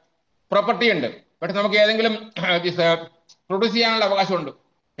rights, property ഉണ്ട്. പക്ഷെ നമുക്ക് ഏതെങ്കിലും പ്രൊഡ്യൂസ് ചെയ്യാനുള്ള അവകാശമുണ്ട്.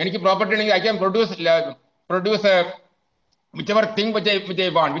 എനിക്ക് പ്രോപ്പർട്ടി ഉണ്ടെങ്കിൽ I can produce whichever thing which I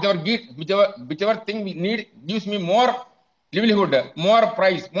want, whichever thing we need gives me more livelihood, more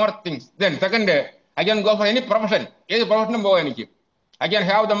price, more things. Then second, I can go for any profession. Any profession പോകാം എനിക്ക്. I can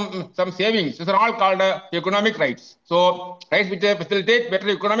have some savings. These are all called economic rights. So rights which facilitate better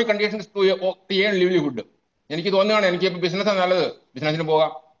economic conditions to earn livelihood. എനിക്ക് തോന്നുകയാണ് എനിക്ക് business നല്ലത്, ബിസിനസിന്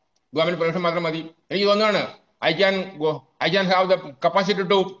പോകാം, government permission മാത്രം മതി. എനിക്ക് തോന്നുകയാണ് I can have the capacity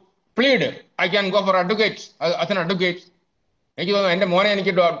to plead. I can go for advocates as an advocate. എനിക്ക് തോന്നുന്നു എന്റെ മോനെ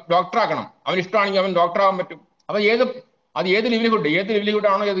എനിക്ക് ഡോക്ടർ ആക്കണം, അവന് ഇഷ്ടമാണെങ്കിൽ അവൻ ഡോക്ടർ ആവാൻ പറ്റും. അപ്പൊ ഏത് ലിവ്ലിഹുഡ്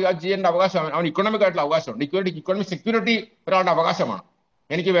ആണോ അത് ചെയ്യേണ്ട അവകാശം അവൻ ഇക്കണോമിക് ആയിട്ടുള്ള അവകാശമുണ്ട്. ഇക്കണോമിക് സെക്യൂരിറ്റി ഒരാളുടെ അവകാശമാണ്.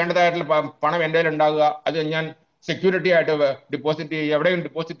 എനിക്ക് വേണ്ടതായിട്ടുള്ള പണം എൻ്റെ കയ്യിൽ ഉണ്ടാകുക, അത് ഞാൻ സെക്യൂരിറ്റി ആയിട്ട് ഡിപ്പോസിറ്റ് ചെയ്യുക, എവിടെയും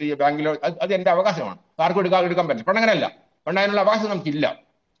ഡിപ്പോസിറ്റ് ചെയ്യുക, ബാങ്കിലോ, അത് എൻ്റെ അവകാശമാണ്. ആർക്കും എടുക്കാൻ പറ്റില്ല. പണ്ട് അങ്ങനെയല്ല. പണ്ട് അതിനുള്ള അവകാശം നമുക്കില്ല.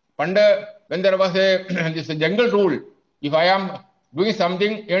 പണ്ട് when there was a jungle rule, if I am doing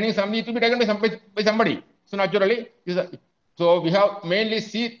something, earning something, it will be taken by somebody. So naturally, so we have mainly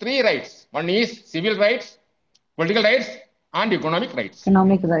three rights. One is civil rights, political rights, and economic rights.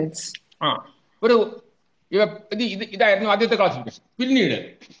 Economic rights. ഇതായിരുന്നു ആദ്യത്തെ classification. പിന്നീട്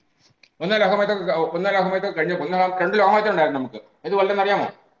ഒന്നാം ലോകമയുദ്ധം കഴിഞ്ഞ രണ്ട് ലോകമയുദ്ധം ഉണ്ടായിരുന്നു നമുക്ക്. ഇത് വല്ലതും അറിയാമോ?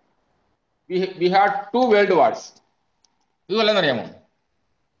 We had 2 world wars. ഇത് വല്ലതും അറിയാമോ?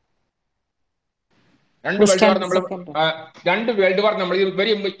 രണ്ട് First വേൾഡ് വാർ and നമ്മൾ second. രണ്ട് വേൾഡ് വാർ നമ്മൾ ഇത്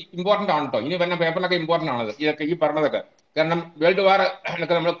വെരി ഇമ്പോർട്ടന്റ് ആണ് കേട്ടോ. ഇനി വരുന്ന പേപ്പറിനൊക്കെ ഇമ്പോർട്ടന്റ് ആണ് ഇതൊക്കെ ഈ പറഞ്ഞതൊക്കെ. കാരണം വേൾഡ് വാർ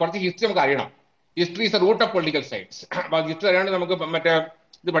ഒക്കെ നമ്മൾ കുറച്ച് ഹിസ്റ്ററി നമുക്ക് അറിയണം. History is A root of political science. അപ്പൊ ഹിസ്റ്ററി അറിയാണ്ട് നമുക്ക് മറ്റേ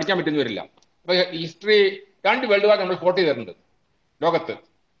ഇത് പഠിക്കാൻ പറ്റുന്ന വരില്ല. അപ്പൊ ഹിസ്റ്ററി രണ്ട് വേൾഡ് വാർ നമ്മൾ ഫോർട്ട് ചെയ്തിട്ടുണ്ട് ലോകത്ത്.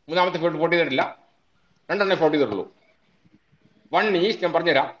 മൂന്നാമത്തെ ഫോർട്ട് ചെയ്തിട്ടില്ല, രണ്ടെണ്ണേ ഫോർട്ട് ചെയ്തിട്ടുള്ളൂ. വൺ ഈസ് ഞാൻ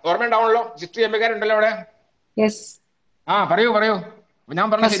പറഞ്ഞുതരാം, ഓർമ്മയുണ്ടാവണല്ലോ. ഹിസ്റ്ററി എംപക്കാരുണ്ടല്ലോ അവിടെ. Yes. ആ പറയൂ പറയൂ. ഞാൻ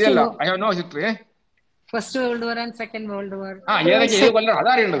പറഞ്ഞ First ശരിയല്ല. wo- I have no history. First World War and Second World War. ആ ഏതൊക്കെ ഏത് കൊല്ലം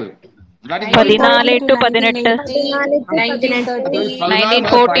അതറിയേണ്ടത്. 14 to 18. 1930.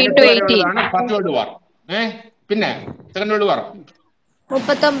 1914 to 18. First world war. പിന്നെ സെക്കൻഡ് വേൾഡ് വാർ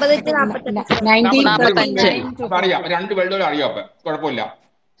 1939 to അപ്പൊ അറിയാം. രണ്ട് വേൾഡ് വാർ അറിയാം. അപ്പൊ കുഴപ്പമില്ല.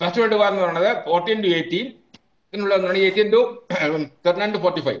 ഫസ്റ്റ് വേൾഡ് വാർ എന്ന് പറയുന്നത് 14 to 18, പിന്നുള്ള 18 to 39 to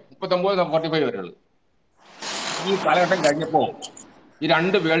 45, 39 45 വരെയുള്ളത്. ഈ കാലഘട്ടം കഴിഞ്ഞപ്പോൾ ഈ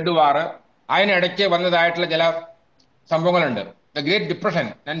രണ്ട് വേൾഡ് വാർ അതിനിടയ്ക്ക് വന്നതായിട്ടുള്ള ചില സംഭവങ്ങളുണ്ട്. The great depression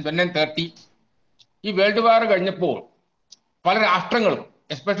and 1930. ഈ വേൾഡ് വാർ കഴിഞ്ഞപ്പോൾ പല രാഷ്ട്രങ്ങളും,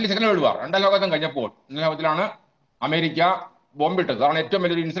 എസ്പെഷ്യലി സെക്കൻഡ് വേൾഡ് വാർ, രണ്ടാം ലോകത്തും കഴിഞ്ഞപ്പോൾ, രണ്ടാം ലോകത്തിലാണ് അമേരിക്ക ബോംബിട്ടത്. അതാണ് ഏറ്റവും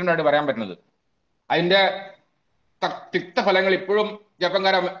വലിയൊരു ഇൻസിഡന്റ് ആയിട്ട് പറയാൻ പറ്റുന്നത്. അതിന്റെ തിക്തഫലങ്ങൾ ഇപ്പോഴും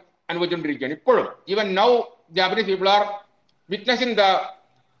ജപ്പാൻകാർ അനുഭവിച്ചുകൊണ്ടിരിക്കുകയാണ്. ഇപ്പോഴും even now Japanese people are witnessing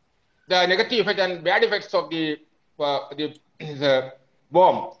the negative effect and bad effects of the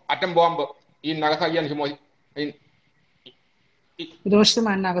bomb, atom bomb in Nagasaki and Hiroshima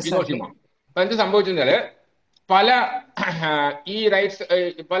and Nagasaki. അപ്പൊ എന്ത് സംഭവിച്ചാല് പല ഈ റൈറ്റ്സ്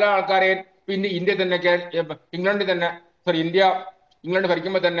പല ആൾക്കാരെ പിന്നെ ഇന്ത്യ തന്നെ ഇംഗ്ലണ്ടിൽ തന്നെ ഇംഗ്ലണ്ട്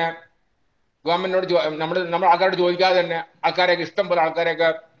ഭരിക്കുമ്പോൾ തന്നെ ഗവൺമെന്റിനോട് നമ്മുടെ ആൾക്കാരോട് ചോദിക്കാതെ തന്നെ ആൾക്കാരെയൊക്കെ ഇഷ്ടം പോലെ ആൾക്കാരെയൊക്കെ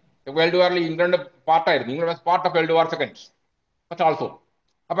world വാറിൽ England പാർട്ടായിരുന്നു. England part of world war second but also.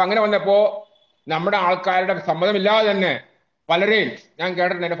 അപ്പൊ അങ്ങനെ വന്നപ്പോ നമ്മുടെ ആൾക്കാരുടെ സമ്മതമില്ലാതെ തന്നെ പലരെയും ഞാൻ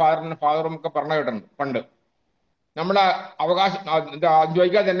കേട്ടിട്ടുണ്ട്. എന്റെ ഫാദറും ഒക്കെ പറഞ്ഞു കേട്ടിട്ടുണ്ട് പണ്ട്. നമ്മുടെ അവകാശം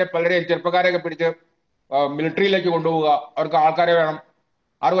ചോദിക്കാതെ തന്നെ പലരെയും ചെറുപ്പക്കാരെയൊക്കെ പിടിച്ച് മിലിറ്ററിയിലേക്ക് കൊണ്ടുപോവുക. അവർക്ക് ആൾക്കാരെ വേണം.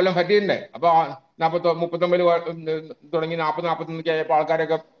 6 കൊല്ലം പറ്റിയിട്ടുണ്ടേ. അപ്പൊ 39 തുടങ്ങി 40-41 ആയപ്പോൾ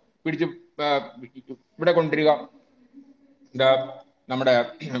ആൾക്കാരെയൊക്കെ പിടിച്ച് ഇവിടെ കൊണ്ടുവരിക. നമ്മുടെ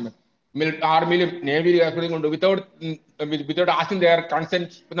ആർമിയിലും നേവിയിലും കൊണ്ട് വിത്തൗട്ട് ആസ്കിംഗ് ദെയർ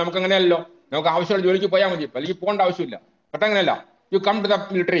കൺസെന്റ്. ഇപ്പൊ നമുക്ക് അങ്ങനെയല്ലോ, നമുക്ക് ആവശ്യമുള്ള ജോലിക്ക് പോയാൽ മതി, അല്ലെങ്കിൽ പോകേണ്ട ആവശ്യമില്ല. പക്ഷെ അങ്ങനെയല്ല, you come to the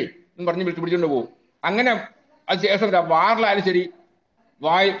military എന്ന് പറഞ്ഞ് പിടിച്ചുകൊണ്ട് പോകും. അങ്ങനെ അതിനുശേഷം വാറിലായാലും ശരി,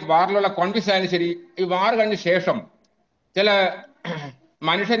 വാറിലുള്ള കോൺഫ്ലിക്ട്സ് ആയാലും ശരി, ഈ വാർ കഴിഞ്ഞ ശേഷം ചില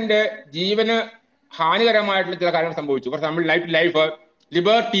മനുഷ്യന്റെ ജീവന് ഹാനികരമായിട്ടുള്ള ചില കാര്യങ്ങൾ സംഭവിച്ചു. ഫോർ എക്സാമ്പിൾ ലൈഫ്,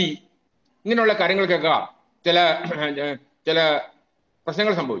 ലിബർട്ടി, ഇങ്ങനെയുള്ള കാര്യങ്ങൾക്കൊക്കെ ചില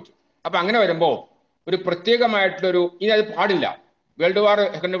പ്രശ്നങ്ങൾ സംഭവിച്ചു. അപ്പൊ അങ്ങനെ വരുമ്പോ ഒരു പ്രത്യേകമായിട്ടുള്ളൊരു ഇനി അത് പാടില്ല. World war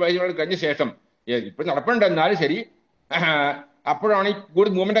second world war കഴിഞ്ഞ ശേഷം ഇപ്പൊ നടപ്പുണ്ട്, എന്നാലും ശരി, അപ്പോഴാണ് ഈ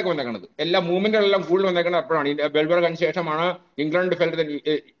കൂടുതൽ മൂവ്മെന്റ് ഒക്കെ വന്നേക്കുന്നത്. എല്ലാ മൂവ്മെന്റുകളെല്ലാം കൂടുതൽ വന്നേക്കുന്നത് അപ്പോഴാണ്. ഈ വേൾഡ് വാർ കഴിഞ്ഞ ശേഷമാണ് England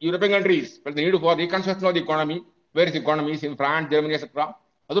European countries need for reconstruction of the economy, various economies in France, Germany etcetera.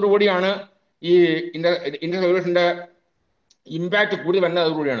 അതോടുകൂടിയാണ് ഈ ഇന്ത്യൻ റവല്യൂഷന്റെ ഇമ്പാക്ട് കൂടുതൽ വരുന്നത്.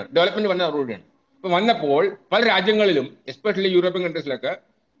 അതോടുകൂടിയാണ് ഡെവലപ്മെന്റ് വരുന്നത്. അതോടുകൂടിയാണ്. ഇപ്പൊ വന്നപ്പോൾ പല രാജ്യങ്ങളിലും, എസ്പെഷ്യലി യൂറോപ്യൻ കൺട്രീസിലൊക്കെ,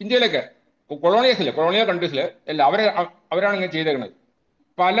 ഇന്ത്യയിലൊക്കെ കൊളോണിയൽ കൺട്രീസിൽ എല്ലാം അവരാണ് ഇങ്ങനെ ചെയ്തേക്കുന്നത്.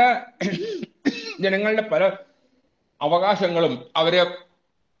 പല ജനങ്ങളുടെ പല അവകാശങ്ങളും അവര്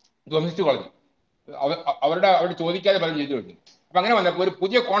ധ്വംസിച്ചു കളഞ്ഞു. അവർ ചോദിക്കാതെ പലരും ചെയ്തു കഴിഞ്ഞു. അപ്പൊ അങ്ങനെ വന്നപ്പോൾ ഒരു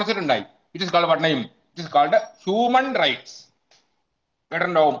പുതിയ കോൺസെപ്റ്റ് ഉണ്ടായി. It is called it is called human rights.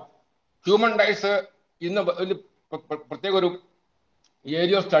 കേട്ടിട്ടുണ്ടാവും. ഹ്യൂമൻ റൈറ്റ്സ് ഇന്ന് പ്രത്യേക ഒരു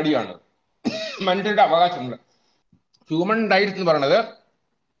ഏരിയ ഓഫ് സ്റ്റഡിയാണ്. മനുഷ്യരുടെ അവകാശങ്ങൾ. ഹ്യൂമൻ റൈറ്റ്സ് എന്ന് പറയുന്നത്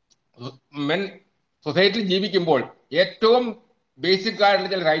സൊസൈറ്റിയിൽ ജീവിക്കുമ്പോൾ ഏറ്റവും ബേസിക് ആയിട്ടുള്ള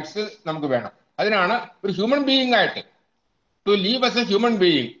ചില റൈറ്റ്സ് നമുക്ക് വേണം. അതിനാണ് ഒരു ഹ്യൂമൻ ബീയിങ് ആയിട്ട്, to leave as A human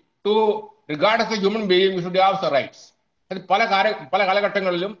being, to regard as A human being, we should have the rights. അത് പല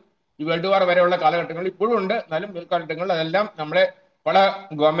കാലഘട്ടങ്ങളിലും, ഈ വേൾഡ് വാർ വരെയുള്ള കാലഘട്ടങ്ങളിൽ ഇപ്പോഴും ഉണ്ട്. എന്നാലും കാലഘട്ടങ്ങളിൽ അതെല്ലാം നമ്മളെ പല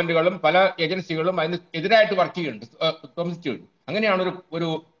ഗവൺമെന്റുകളും പല ഏജൻസികളും അതിന് എതിരായിട്ട് വർക്ക് ചെയ്യുന്നുണ്ട്. അങ്ങനെയാണ് ഒരു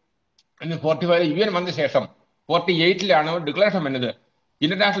 45 UN വന്ന ശേഷം 48 ഡിക്ലറേഷൻ വന്നത്.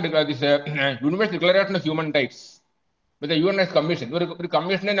 International universal declaration of human rights with UN commission. ഒരു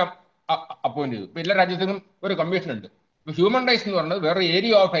കമ്മീഷനെ അപ്പോയിന്റ് ചെയ്തു. ഇപ്പൊ എല്ലാ രാജ്യത്തിനും ഒരു കമ്മീഷൻ ഉണ്ട്. ഇപ്പൊ ഹ്യൂമൻ റൈറ്റ്സ് എന്ന് പറയുന്നത് വേറെ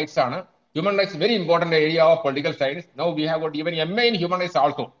ഏരിയ ഓഫ് റൈറ്റ്സ് ആണ്. Human rights very important area of political science. Now we have got even MA in human rights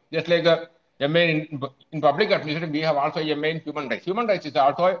also, just like MA in public administration, we have also MA in human rights. Human rights is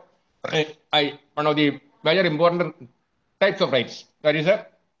also one of the major important types of rights. That is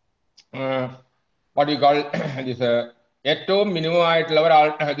what we call this ഏറ്റവും minimum ആയിട്ടുള്ള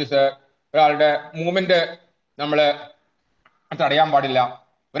ഒരാളുടെ movement നമ്മള് തടയാൻ പാടില്ല.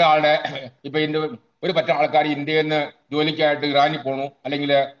 ഒരാളുടെ ഇപ്പൊ ഒരു പറ്റ ആൾക്കാർ ഇന്ത്യയിൽ നിന്ന് ജോലിക്കായിട്ട് ഇറാനിൽ പോണു,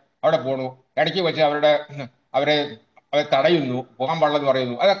 അല്ലെങ്കിൽ അവിടെ പോണു, ഇടയ്ക്ക് വെച്ച് അവരെ തടയുന്നു, പോകാൻ പാടില്ലെന്ന്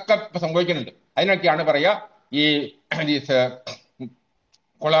പറയുന്നു. അതൊക്കെ ഇപ്പൊ സംഭവിക്കുന്നുണ്ട്. അതിനൊക്കെയാണ് പറയുക ഈ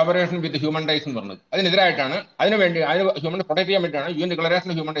കൊളാബറേഷൻ വിത്ത് ഹ്യൂമൻ റൈറ്റ്സ് എന്ന് പറഞ്ഞത്. അതിനെതിരായിട്ടാണ്, ഹ്യൂമൻ പ്രൊട്ടക്ട് ചെയ്യാൻ വേണ്ടിയിട്ടാണ് UN declaration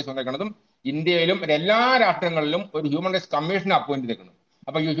of human rights ഉണ്ടാക്കുന്നതും ഇന്ത്യയിലും എല്ലാ രാഷ്ട്രങ്ങളിലും ഒരു ഹ്യൂമൻ റൈറ്റ്സ് കമ്മീഷൻ അപ്പോയിന്റ് ചെയ്തിരിക്കുന്നത്.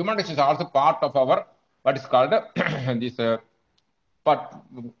 അപ്പൊ ഈ human rights is also part of our what is called this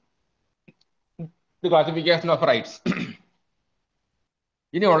classification of rights.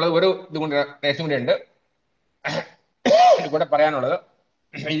 ഇനിയുള്ളത് ഒരു ഇതുകൊണ്ട് റൈറ്റ്സും കൂടെ ഉണ്ട് ഇവിടെ പറയാനുള്ളത്.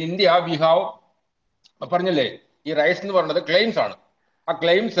 ഇന്ത്യ വി ഹാവ് പറഞ്ഞില്ലേ, ഈ റൈറ്റ്സ് എന്ന് പറയുന്നത് ക്ലെയിംസ് ആണ്. ആ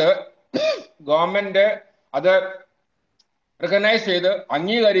ക്ലെയിംസ് ഗവൺമെന്റ് അത് റിക്കഗ്നൈസ് ചെയ്ത്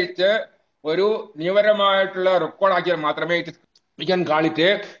അംഗീകരിച്ച് ഒരു നിയമപരമായിട്ടുള്ള റെക്കോർഡാക്കിയാൽ മാത്രമേ we can call it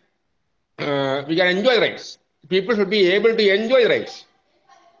we can enjoy rights. People should be able to enjoy rights.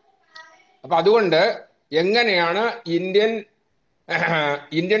 അപ്പൊ അതുകൊണ്ട് എങ്ങനെയാണ് ഇന്ത്യൻ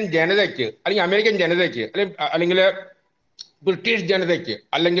ജനതയ്ക്ക്, അല്ലെങ്കിൽ അമേരിക്കൻ ജനതയ്ക്ക്, അല്ലെങ്കിൽ ബ്രിട്ടീഷ് ജനതയ്ക്ക്,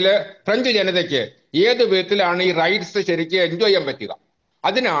 അല്ലെങ്കിൽ ഫ്രഞ്ച് ജനതയ്ക്ക് ഏത് വിധത്തിലാണ് ഈ റൈറ്റ്സ് ശരിക്കും എൻജോയ് ചെയ്യാൻ പറ്റുക?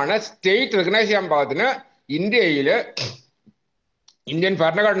 അതിനാണ് സ്റ്റേറ്റ് റിക്കഗ്നൈസ് ചെയ്യാൻ പാകത്തിന് ഇന്ത്യൻ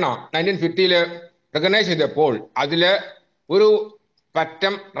ഭരണഘടന 1950 റിക്കഗ്നൈസ് ചെയ്തപ്പോൾ അതില് ഒരു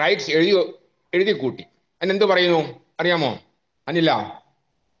പറ്റം റൈറ്റ്സ് എഴുതി കൂട്ടി. അതിനെന്ത് പറയുന്നു അറിയാമോ അനില?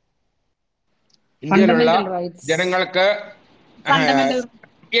 ഇന്ത്യയിലുള്ള ജനങ്ങൾക്ക് ഫണ്ടമെന്റൽ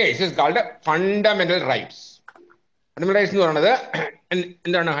റൈറ്റ്സ്. ഫണ്ടമെന്റൽ റൈറ്റ്സ് എന്ന് പറയുന്നത്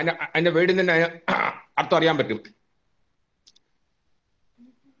എന്താണ്? അതിന്റെ വേർഡിൽ തന്നെ അർത്ഥം അറിയാൻ പറ്റും.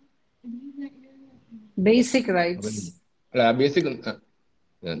 Basic rights.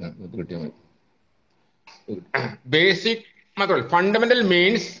 Basic മാത്രമല്ല, fundamental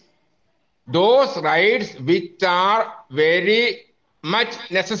means those rights which are very much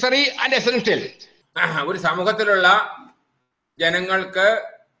necessary and essential. ഒരു സമൂഹത്തിലുള്ള ജനങ്ങൾക്ക്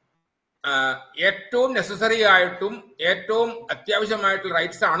ഏറ്റവും നെസസറി ആയിട്ടും ഏറ്റവും അത്യാവശ്യമായിട്ടുള്ള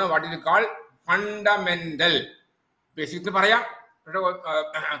റൈറ്റ്സ് ആണ് what is called fundamental. Basic പറയാം,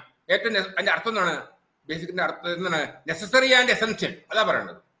 ഏറ്റവും അതിന്റെ അർത്ഥം എന്താണ്? ബേസിക്കിന്റെ അർത്ഥം എന്താണ്? Necessary and essential. അതാ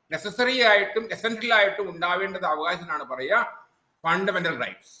പറയേണ്ടത്. നെസസറി ആയിട്ടും എസെൻഷ്യൽ ആയിട്ടും ഉണ്ടാവേണ്ടത് അവകാശത്തിനാണ് പറയുക ഫണ്ടമെന്റൽ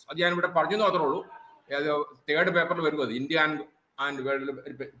റൈറ്റ്സ്. അത് ഞാനിവിടെ പറഞ്ഞു മാത്രമേ ഉള്ളൂ. തേർഡ് പേപ്പറിൽ വരുന്നത്, ഇന്ത്യ ആൻഡ് വേൾഡ്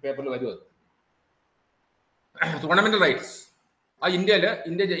പേപ്പറിൽ വരുന്നത് ഫണ്ടമെന്റൽ റൈറ്റ്സ്. ആ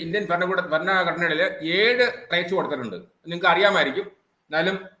ഇന്ത്യൻ ഭരണഘടനയിൽ 7 റൈറ്റ്സ് കൊടുത്തിട്ടുണ്ട്. നിങ്ങൾക്ക് അറിയാമായിരിക്കും,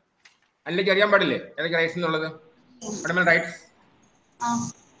 എന്നാലും അതിലേക്ക് അറിയാൻ പാടില്ലേ ഏതൊക്കെ റൈറ്റ്സ് എന്നുള്ളത്? ഫണ്ടമെന്റൽ റൈറ്റ്സ്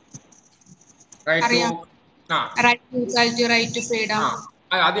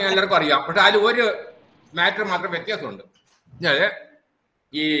അത് എല്ലാവർക്കും അറിയാം. പക്ഷെ അതിൽ ഒരു മാറ്റർ മാത്രം വ്യത്യാസമുണ്ട്.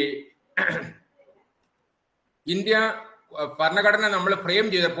 ഈ ഇന്ത്യ ഭരണഘടന നമ്മൾ ഫ്രെയിം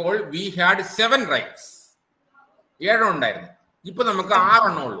ചെയ്തപ്പോൾ വി ഹാഡ് 7 റൈറ്റ്സ്. 7 ഉണ്ടായിരുന്നു. ഇപ്പൊ നമുക്ക്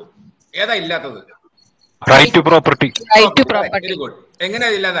 6 ഉള്ളൂ. ഏതാ ഇല്ലാത്തത്? Right to property. Very good. എങ്ങനെ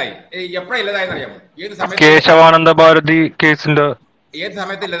ഇല്ലാതായി? എപ്പോഴാ ഇല്ലാതായെന്ന് അറിയാമോ? ഏത് സമയത്ത്? കേശവാനന്ദ ഭാരതി കേസിന്റെ ഏത്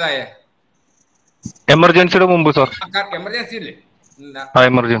സമയത്ത് ഇല്ലാതായേ? എമർജൻസിയുടെ മുമ്പ് സർ. എമർജൻസി ഇല്ലേ?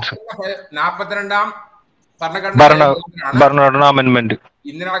 എമർജൻസി 42ാം ഭരണഘടന അമെന്റ്മെന്റ്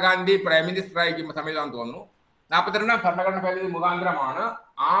ഇന്ദിരാഗാന്ധി പ്രൈം മിനിസ്റ്റർ ആയിരിക്കുമ്പോൾ സമയത്താണെന്ന് തോന്നുന്നു. 42ാം ഭരണഘടന ഭേദഗതി മുഖാന്തരമാണ്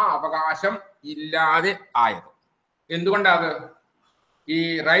ആ അവകാശം ഇല്ലാതെ ആയത്. എന്തുകൊണ്ടാണ്? ഈ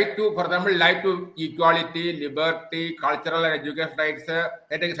right to, for example, life to equality, liberty, cultural and education rights,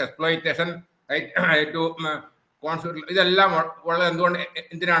 exploitation right to constitution, ഇതെല്ലാം ഉള്ളത് എന്തുകൊണ്ട്?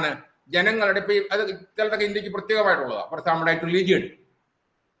 എന്തിനാണ്? ജനങ്ങളുടെ ഇപ്പൊ അത് ചിലതൊക്കെ ഇന്ത്യക്ക് പ്രത്യേകമായിട്ടുള്ളതാണ്. For example right to religion.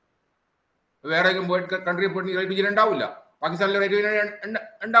 വേറെ പോയിട്ട് കൺട്രിയിൽ പോയിട്ട് റൈറ്റ് റിലീജിയൻ ഉണ്ടാവില്ല. പാകിസ്ഥാനിലെ റൈറ്റ് റിലീജിയൻ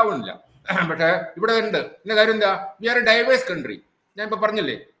ഉണ്ടാവുന്നില്ല. പക്ഷെ ഇവിടെ ഉണ്ട്. ഇതിന്റെ കാര്യം എന്താ? V R A diverse country. ഞാൻ ഇപ്പൊ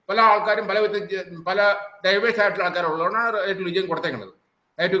പറഞ്ഞില്ലേ, പല ആൾക്കാരും പല ഡൈവേഴ്സ് ആയിട്ടുള്ള ആൾക്കാരുള്ളതാണ് റൈറ്റ് റിലീജിയൻ കൊടുത്തേക്കുന്നത്,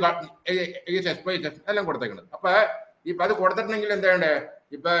 റൈറ്റ് ടു എക്സ്പ്ലോയിറ്റേഷൻ എല്ലാം കൊടുത്തേക്കുന്നത്. അപ്പൊ ഇപ്പൊ അത് കൊടുത്തിട്ടുണ്ടെങ്കിൽ എന്താ വേണ്ടേ?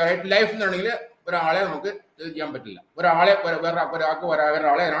 ഇപ്പൊ റൈറ്റ് ലൈഫ് എന്നാണെങ്കിൽ ഒരാളെ നമുക്ക് ഇത് ചെയ്യാൻ പറ്റില്ല. ഒരാളെ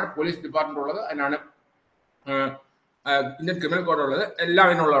ഒരാളെ അതിനാണ് പോലീസ് ഡിപ്പാർട്ട്മെന്റ് ഉള്ളത്, അതിനാണ് ഇന്ത്യൻ ക്രിമിനൽ കോഡ് ഉള്ളത്, എല്ലാം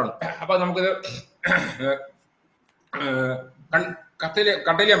അതിനുള്ളതാണ്. അപ്പൊ നമുക്കിത് കട്ട്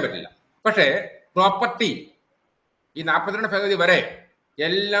ചെയ്യാൻ പറ്റില്ല. പക്ഷേ പ്രോപ്പർട്ടി ഈ 42 ഭേദഗതി വരെ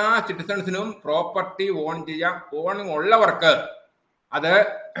എല്ലാ സിറ്റിസൺസിനും പ്രോപ്പർട്ടി ഓൺ ചെയ്യാം. ഓണിങ് ഉള്ളവർക്ക് അത്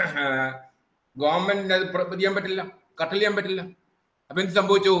ഗവൺമെന്റിന് അത് ചെയ്യാൻ പറ്റില്ല, കട്ട് ചെയ്യാൻ പറ്റില്ല. അപ്പൊ എന്ത്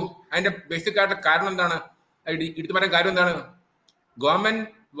സംഭവിച്ചു? അതിന്റെ ബേസിക് ആയിട്ട് കാരണം എന്താണ്? എടുത്തു പറയാൻ കാര്യം എന്താണ്? Government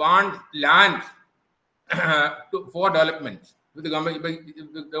want land for development.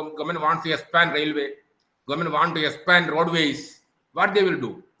 Government wants to expand railway, government want to expand roadways. What they will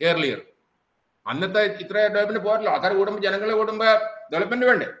do earlier? അന്നത്തെ ഇത്ര ഡെവലപ്മെന്റ് പോരല്ലോ. ആൾക്കാർ കൂടുമ്പോൾ, ജനങ്ങളെ കൂടുമ്പോൾ ഡെവലപ്മെന്റ്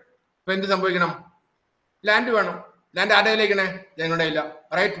വേണ്ടേ? അപ്പൊ എന്ത് സംഭവിക്കണം? ലാൻഡ് വേണം. ലാൻഡ് ആരുടെ കയ്യിലേക്കണേ? ജനങ്ങളുടെ ഇല്ല.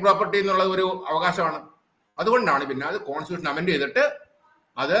 റൈറ്റ് പ്രോപ്പർട്ടി എന്നുള്ളത് ഒരു അവകാശമാണ്. അതുകൊണ്ടാണ് പിന്നെ അത് കോൺസ്റ്റിറ്റ്യൂഷൻ അമെൻഡ് ചെയ്തിട്ട്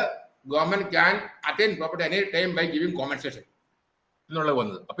അത് government can attain property any time by giving compensation എന്നുള്ളത്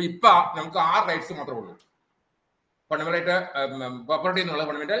വന്നത്. അപ്പൊ ഇപ്പൊ നമുക്ക് 6 റൈറ്റ്സ് മാത്രമേ ഉള്ളൂ. ഫണ്ടമെന്റൽ റൈറ്റ് പ്രോപ്പർട്ടി എന്നുള്ളത്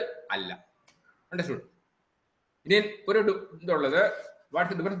ഫണ്ടമെന്റൽ അല്ല. അണ്ടർസ്റ്റുഡ്? ഇനി ഒരു ഇതുള്ളത്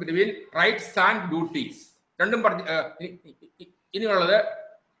watts difference between rights and duties. രണ്ടും ഇനിയുള്ളത്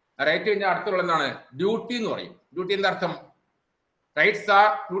റൈറ്റ് കഴിഞ്ഞാൽ അടുത്തുള്ള എന്താണ്? ഡ്യൂട്ടി എന്ന് പറയും. ഡ്യൂട്ടി എന്താ അർത്ഥം? Rights R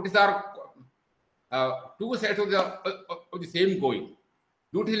duties R two sides of the same coin.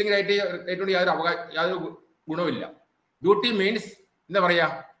 Duty ഇല്ലെങ്കിൽ റൈറ്റിനോട് യാതൊരു ഗുണമില്ല. ഡ്യൂട്ടി മീൻസ് എന്താ പറയാ?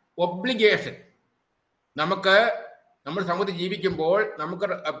 ഒബ്ലിഗേഷൻ. നമുക്ക് നമ്മൾ സമൂഹത്തിൽ ജീവിക്കുമ്പോൾ നമുക്ക്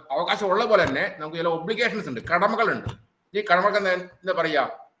അവകാശം ഉള്ള പോലെ തന്നെ നമുക്ക് ചില ഒബ്ലിഗേഷൻസ് ഉണ്ട്, കടമകളുണ്ട്. ഈ കടമകൾ എന്താ പറയാ?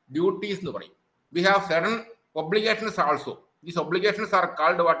 ഡ്യൂട്ടീസ് എന്ന് പറയും. We have certain obligations also. These obligations are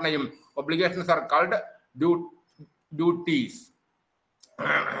called what name? Obligations are called duties.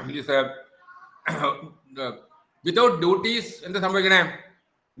 Without duties എന്താ സംഭവിക്കണേ?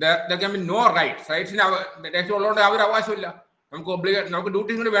 There can be no rights. റൈറ്റ്സിന് ഉള്ളതുകൊണ്ട് അവർ അവകാശമില്ല. നമുക്ക്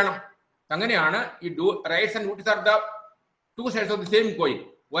ഡ്യൂട്ടീസ് കൂടി വേണം. അങ്ങനെയാണ് ഈ rights and duties are the two sides of the same coin.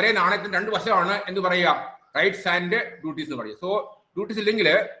 ഒരേ നാണയത്തിന് രണ്ട് വശമാണ് എന്ന് പറയുക. റൈറ്റ്സ് ആൻഡ് ഡ്യൂട്ടീസ് എന്ന് പറയും. സോ ഡ്യൂട്ടീസ് ഇല്ലെങ്കിൽ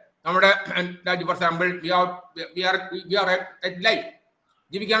നമ്മുടെ ഫോർ എക്സാമ്പിൾ ലൈഫ്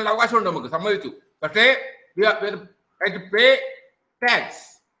ജീവിക്കാനുള്ള അവകാശമുണ്ട്, നമുക്ക് സമ്മതിച്ചു. പക്ഷേ പേ tax.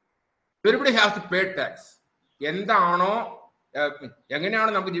 Everybody has to pay tax. എന്താണോ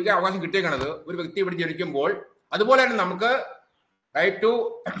എങ്ങനെയാണ് നമുക്ക് ജീവിക്കാൻ അവകാശം കിട്ടിയേക്കണത് ഒരു വ്യക്തി ഇവിടെ ജനിക്കുമ്പോൾ, അതുപോലെ തന്നെ നമുക്ക് right to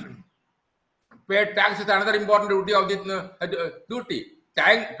pay tax is another important duty of the duty.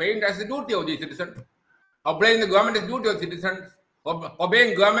 Paying tax is the duty of the citizen. Obeying the government is duty of citizens.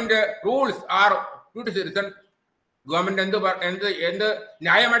 Obeying government rules are duty of citizens. Government എന്ത്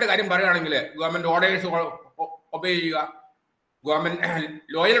ന്യായമായിട്ട് കാര്യം പറയുകയാണെങ്കിൽ government orders obey ചെയ്യുക. Government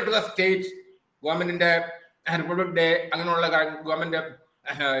loyal to the state. ഗവൺമെന്റിന്റെ republic day അങ്ങനെയുള്ള government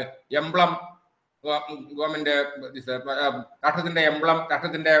emblem, government രാഷ്ട്രത്തിന്റെ emblem,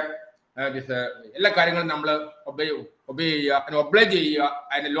 രാഷ്ട്രത്തിന്റെ എല്ലാ കാര്യങ്ങളും നമ്മൾ ഒബേ ചെയ്യുക, അതിന് ഒബ്ലൈജ് ചെയ്യുക,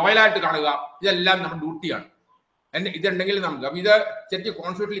 അതിന് ലോയലായിട്ട് കാണുക. ഇതെല്ലാം നമ്മുടെ ഡ്യൂട്ടിയാണ്. ഇതുണ്ടെങ്കിൽ നമുക്ക് അപ്പൊ ഇത് ശരിക്കും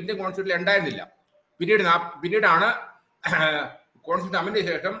കോൺസ്റ്റിറ്റ്യൂഷനിൽ, ഇന്ത്യൻ കോൺസ്റ്റിറ്റ്യൂഷനിൽ ഉണ്ടായിരുന്നില്ല. പിന്നീടാണ് കോൺസ്റ്റിറ്റ്യൂഷൻ അമെൻഡ്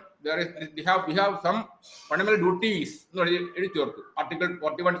ശേഷം we have some fundamental duties എന്ന് എഴുതി ചേർത്തു. ആർട്ടിക്കിൾ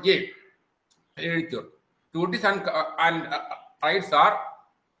 41A എഴുതി ചേർത്തു. Duties and rights are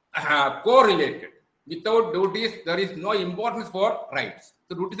co-related. Without duties there is no importance for rights.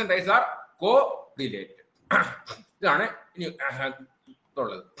 So duties and rights are co-related. ഇതാണ് ഇനി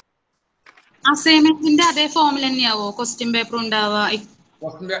ഉള്ളത്. അസൈൻമെന്റിന്റെ അതേ ഫോമിൽ തന്നെയാവോ ക്വസ്റ്റ്യൻ പേപ്പർ ഉണ്ടാവുക?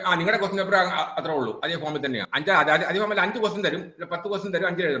 നിങ്ങളുടെ ക്വസ്റ്റ്യൻ പേപ്പർ അത്രേ ഉള്ളൂ, അതേ ഫോമിൽ തന്നെയാണ്. അതേ ഫോമിൽ 5 ക്വസ്റ്റ്യൻ തരും, 10 ക്വസ്റ്റ്യൻ തരും,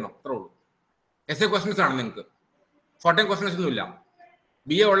 5 എഴുതണം, അത്രേ ഉള്ളൂ. എസ് എ ക്വസ്റ്റ്യൻസ് ആണ് നിങ്ങൾക്ക്. ഷോർട്ട് ക്വസ്റ്റ്യൻസ് ഒന്നുമില്ല.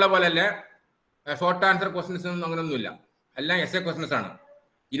 BA ഉള്ള പോലെ അല്ലേ ഷോർട്ട് ആൻസർ ക്വസ്റ്റ്യൻസ് ഒന്നും അങ്ങനെയൊന്നുമില്ല. എല്ലാം എസ് എ ക്വസ്റ്റ്യൻസ് ആണ്.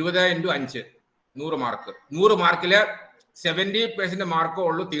 20 × 5 100 മാർക്ക്. 100 മാർക്കില് 70% മാർക്കേ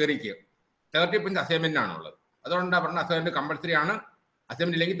ഉള്ളൂ തിയറിക്ക്, 30% അസൈൻമെന്റ് ആണുള്ളത്. അതുകൊണ്ടാണ് പറഞ്ഞത് അസൈൻമെന്റ് കമ്പൽസറി ആണ്.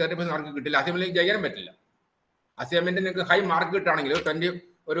 അസൈൻമെന്റ് ഇല്ലെങ്കിൽ 30% മാർക്ക് കിട്ടില്ല. അസൈൻമെന്റിലേക്ക് ചെയ്യാനും പറ്റില്ല. അസൈൻമെന്റ് നിങ്ങൾക്ക് ഹൈ മാർക്ക് കിട്ടുകയാണെങ്കിൽ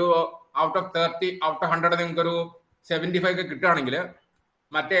ഒരു ഔട്ട് ഓഫ് 30 ഔട്ട് ഓഫ് 100 നിങ്ങൾക്ക് ഒരു 75 ഒക്കെ കിട്ടുകയാണെങ്കിൽ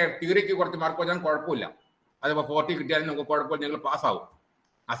മറ്റേ തിയറിക്ക് കുറച്ച് മാർക്ക് വെച്ചാൽ കുഴപ്പമില്ല. അതിപ്പോൾ 40 കിട്ടിയാലും നിങ്ങൾക്ക് കുഴപ്പമില്ല, നിങ്ങൾ പാസ്സാവും.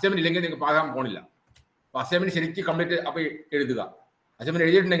 അസൈൻമെന്റ് ഇല്ലെങ്കിൽ നിങ്ങൾക്ക് പാസ്സാകാൻ പോണില്ല. അപ്പോൾ അസൈൻമെന്റ് ശരിക്കും കംപ്ലീറ്റ് അപ്പോൾ എഴുതുക. അസൈൻമെന്റ്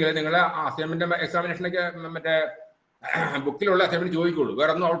എഴുതിയിട്ടുണ്ടെങ്കിൽ നിങ്ങൾ ആ അസൈൻമെന്റ് എക്സാമിനേഷനൊക്കെ മറ്റേ ബുക്കിലുള്ള അസൈൻമെന്റ് ചോദിക്കുള്ളൂ.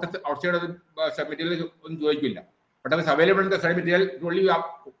 വേറെ ഒന്നും ഔട്ട്സൈഡ് മെറ്റീരിയൽ ഒന്നും ചോദിക്കില്ല. ബട്ട് അത് available in the study material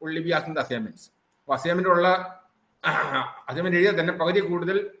only be asked the assignments. അപ്പോൾ അസൈൻമെന്റ് എഴുതിയാൽ തന്നെ പകുതി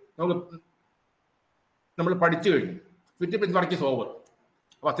കൂടുതൽ നമ്മൾ പഠിച്ചു കഴിഞ്ഞു. 50% വർക്ക് ഈസ് ഓവർ.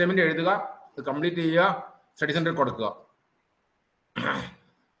 അപ്പോൾ അസൈൻമെന്റ് എഴുതുക, അത് കംപ്ലീറ്റ് ചെയ്യുക, സ്റ്റഡി സെന്ററിൽ കൊടുക്കുക.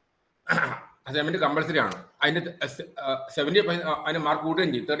 അസൈൻമെന്റ് കമ്പൽസറി ആണ്. അതിന്റെ 70% അതിന് മാർക്ക്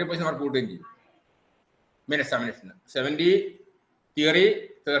കൂട്ടുകയും ചെയ്യും, 30% മാർക്ക് കൂട്ടുകയും ചെയ്യും. Main എക്സാമിനേഷന് 70 theory,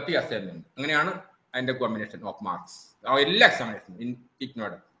 30 assignment. അങ്ങനെയാണ് അതിന്റെ കോമ്പിനേഷൻ ഓഫ് മാർക്സ് എല്ലാ എക്സാമിനേഷനും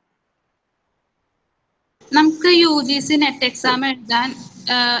ഇഗ്നോർഡ്. നമുക്ക് UGC നെറ്റ് എക്സാം എഴുതാൻ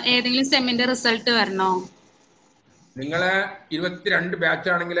ഏതെങ്കിലും സെമ്മിന്റെ റിസൾട്ട് വരണോ? നിങ്ങള് 22 ബാച്ച്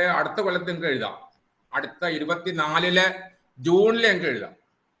ആണെങ്കിൽ അടുത്ത കൊല്ലത്ത് നിങ്ങൾക്ക് എഴുതാം. അടുത്ത 24 ജൂണിൽ നിങ്ങൾക്ക് എഴുതാം.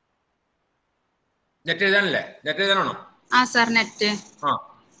 നെറ്റ് എഴുതാനല്ലേ? നെറ്റ് എഴുതാനാണോ?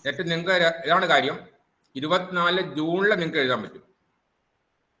 നെറ്റ് നിങ്ങൾക്ക് ഇതാണ് കാര്യം. 24 ജൂണിൽ നിങ്ങൾക്ക് എഴുതാൻ പറ്റും.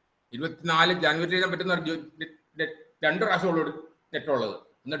 24 ജനുവരി എഴുതാൻ പറ്റുന്ന 2 പ്രാവശ്യമുള്ളൂ നെറ്റ് ഉള്ളത്.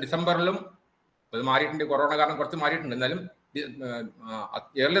 ഇന്ന് ഡിസംബറിലും അത് മാറിയിട്ടുണ്ട്, കൊറോണ കാരണം കുറച്ച് മാറിയിട്ടുണ്ട്. എന്നാലും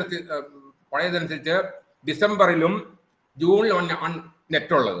പഴയതനുസരിച്ച് ഡിസംബറിലും ജൂണിലും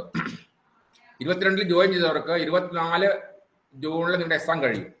നെറ്റ് ഉള്ളത്. 22 ജോയിൻ ചെയ്തവർക്ക് 24 ജൂണിൽ നിങ്ങളുടെ എക്സാം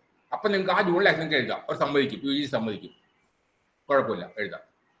കഴിയും. അപ്പം നിങ്ങൾക്ക് ആ ജൂണിൽ നിങ്ങൾക്ക് എഴുതാം. അവർ സമ്മതിക്കും, UGC സമ്മതിക്കും, കുഴപ്പമില്ല, എഴുതാം.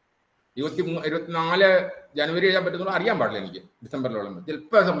 24 ജനുവരി എഴുതാൻ പറ്റുന്നുള്ളൂ അറിയാൻ പാടില്ല എനിക്ക്. ഡിസംബറിലോളം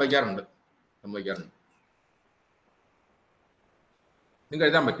ചിലപ്പോൾ സംഭവിക്കാറുണ്ട്. നിങ്ങൾക്ക്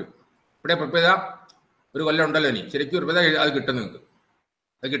എഴുതാൻ പറ്റും. ഇവിടെ പ്രിപ്പയർ ചെയ്താൽ ഒരു കൊല്ലം ഉണ്ടല്ലോ ഇനി. ശരിക്കും പ്രിപ്പയർ ചെയ്താൽ അത് കിട്ടും നിങ്ങൾക്ക്.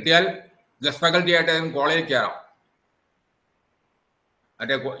 അത് കിട്ടിയാൽ ഗസ്റ്റ് ഫാക്കൽറ്റി ആയിട്ട് കോളേജിൽ കയറാം.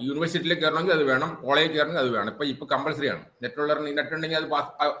 മറ്റേ യൂണിവേഴ്സിറ്റിയിൽ കയറണമെങ്കിൽ അത് വേണം, കോളേജിൽ കയറണമെങ്കിൽ അത് വേണം. ഇപ്പൊ കമ്പൽസറി ആണ്. നെറ്റ് ഉണ്ടെങ്കിൽ അത്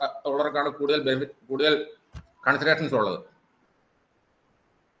ഉള്ളവർക്കാണ് കൂടുതൽ ബെനിഫിറ്റ്, കൂടുതൽ കൺസിഡറേഷൻസ് ഉള്ളത്.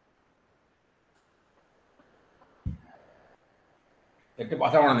 നെറ്റ്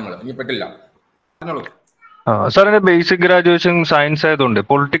പാസ്സാവണം നിങ്ങൾ, ഇനി പറ്റില്ല. സാറിന്റെ ബേസിക് ഗ്രാജുവേഷൻ സയൻസ് ആയതുകൊണ്ട്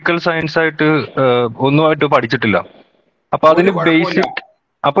പൊളിറ്റിക്കൽ സയൻസ് ആയിട്ട് ഒന്നുമായിട്ട് പഠിച്ചിട്ടില്ല. അപ്പൊ അതിന് ബേസിക്,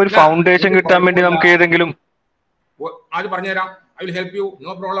 അപ്പൊ ഒരു ഫൗണ്ടേഷൻ കിട്ടാൻ വേണ്ടി നമുക്ക് ഏതെങ്കിലും അത് പറഞ്ഞുതരാം. I will help you,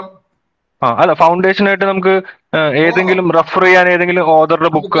 no problem. അല്ല, ഫൗണ്ടേഷൻ ആയിട്ട് നമുക്ക് ഏതെങ്കിലും റെഫർ ചെയ്യാൻ ഏതെങ്കിലും ഓതറുടെ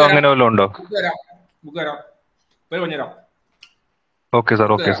ബുക്ക് അങ്ങനെ വല്ലതും ഉണ്ടോ? Okay sir,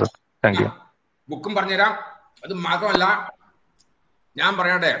 thank you. ബുക്കും പറഞ്ഞുതരാം. അത് മാത്രമല്ല, ഞാൻ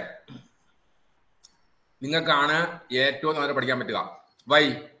പറയട്ടെ, നിങ്ങൾക്കാണ് ഏറ്റവും നന്നായിട്ട് പഠിക്കാൻ പറ്റുക. Y?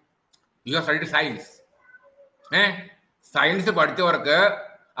 You have studied science. Science പഠിച്ചവർക്ക്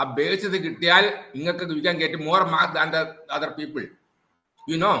ആ ബേസിസ് കിട്ടിയാൽ നിങ്ങൾക്ക് you can get more mark than the other people.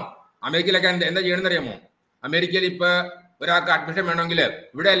 You know, അമേരിക്കയിലൊക്കെ എന്താ ചെയ്യണമെന്ന് അറിയാമോ? അമേരിക്കയിൽ ഇപ്പൊ ഒരാൾക്ക് അഡ്മിഷൻ വേണമെങ്കിൽ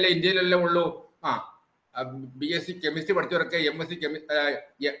ഇവിടെ അല്ലേ, ഇന്ത്യയിലല്ലേ ഉള്ളൂ. BSc chemistry പഠിച്ചവർക്ക് MSc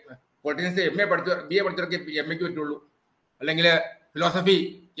politics, MA പഠിച്ചവർ, BA പഠിച്ചവർക്ക് MAക്ക് പറ്റുള്ളൂ. അല്ലെങ്കിൽ ഫിലോസഫി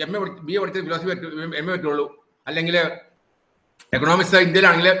BA പഠിച്ചത് ഫിലോസഫി MA പറ്റുള്ളൂ. അല്ലെങ്കിൽ എക്കണോമിക്സ്,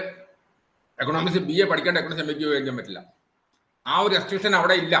 ഇന്ത്യയിലാണെങ്കിൽ എക്കണോമിക്സ് BA പഠിക്കേണ്ട എക്കണോമിക്സ് MAക്ക് ഉപയോഗിക്കാൻ പറ്റില്ല. ആ ഒരു റെസ്ട്രിക്ഷൻ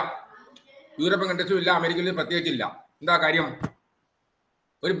അവിടെ ഇല്ല. യൂറോപ്യൻ കൺട്രീസും ഇല്ല, അമേരിക്കയിൽ പ്രത്യേകിച്ചില്ല. എന്താ കാര്യം?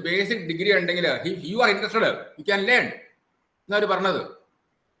 ഒരു ബേസിക് ഡിഗ്രി ഉണ്ടെങ്കിൽ you are interested, you can learn എന്നവർ പറഞ്ഞത്.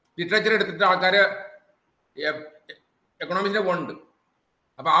 ലിറ്ററേച്ചർ എടുത്തിട്ട് ആൾക്കാർ എക്കണോമിക്സിനെ പോകുന്നുണ്ട്.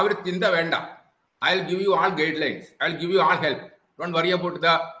 അപ്പൊ ആ ഒരു ചിന്ത വേണ്ട. I will give you all guide lines, I will give you all help. Don't worry about the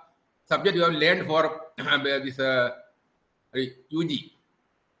subject you have learned for this UG.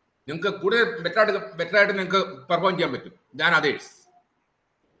 നിങ്ങൾക്ക് കൂടുതൽ ബെറ്ററായിട്ട് നിങ്ങൾക്ക് പെർഫോം ചെയ്യാൻ പറ്റും than others.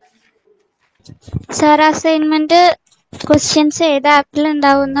 Sir, assignment questions ഏത് ആപ്പിൽ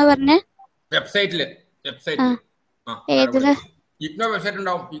ഉണ്ടാവും പറഞ്ഞ? വെബ്സൈറ്റിൽ ഇഗ്നോ വെബ്സൈറ്റ്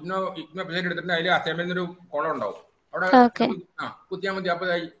ഉണ്ടാവും. ഇഗ്നോ വെബ്സൈറ്റ് എടുത്തിട്ട് അതിൽ അസൈൻമെന്റ് ഒരു കോളം ഉണ്ടാവും. അവിടെ കുത്തിയാൽ മതി. അപ്പൊ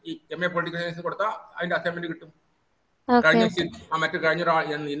MA പൊളിറ്റിക്കൽ സയൻസ് കൊടുത്താൽ അതിന്റെ അസൈൻമെന്റ് കിട്ടും. കഴിഞ്ഞ ഒരാൾ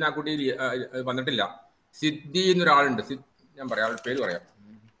ഇന്ന് ആ കുട്ടി വന്നിട്ടില്ല, സിദ്ധി എന്നൊരാളുണ്ട്. ഞാൻ പറയാം, അവരുടെ പേര് പറയാം,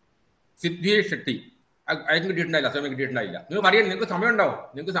 സിദ്ധി ഷെട്ടി. അയക്കും കിട്ടിയിട്ടുണ്ടായില്ല, അസൈൻമെന്റ് കിട്ടിയിട്ടുണ്ടായില്ല. നിങ്ങൾ പറയാം, നിങ്ങൾക്ക് സമയം ഉണ്ടാവും.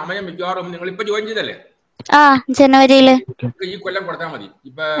 നിങ്ങൾക്ക് സമയം മിക്കവാറും നിങ്ങൾ ഇപ്പൊ ജോയിൻ ചെയ്തല്ലേ, ജനുവരിയില് ഈ കൊല്ലം കൊടുത്താൽ മതി.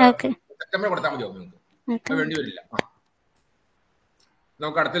 ഇപ്പൊ സെപ്റ്റംബർ കൊടുത്താൽ മതിയാവും, നിങ്ങൾക്ക് വേണ്ടി വരില്ല.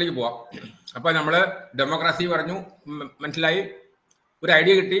 നമുക്ക് അടുത്തേക്ക് പോവാം. അപ്പൊ നമ്മള് ഡെമോക്രസി പറഞ്ഞു, മനസ്സിലായി, ഒരു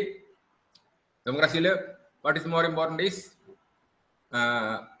ഐഡിയ കിട്ടി. ഡെമോക്രസിയിൽ what is more important is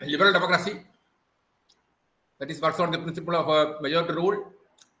liberal democracy. That is works on the principle of majority rule,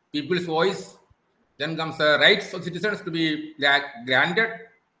 people's voice. Then comes rights of citizens to be granted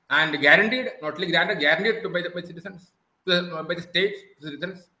and guaranteed, not only granted, guaranteed to by citizens, by the state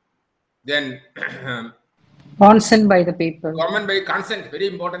citizens. Then consent by the people. Government by consent, very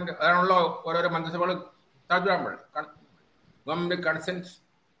important. അതാണല്ലോ ഓരോരോ മന്ത്രിസഭകൾ താഴ്ത്തുമ്പോൾ government consent.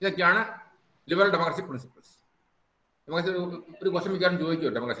 ഇതൊക്കെയാണ് liberal democracy principles. Democracy ഒരു question മിക്കവാറും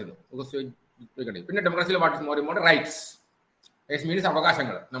ചോദിക്കും ഡെമോക്രസിയിൽ. പിന്നെ ഡെമോക്രസിയിൽ what is more important? Rights. Rights means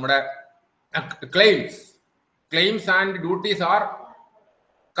അവകാശങ്ങൾ. നമ്മുടെ claims and duties are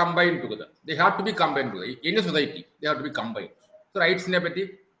combined together. They have to be combined together. In a society, they have to be combined. So rights ne patti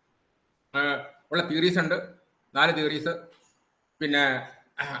ulla theories undu, 4 theories. Pinne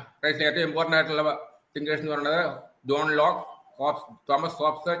rights le ഏറ്റവും important ആയിട്ടുള്ള thinkers എന്ന് പറയുന്നത് John Locke, Thomas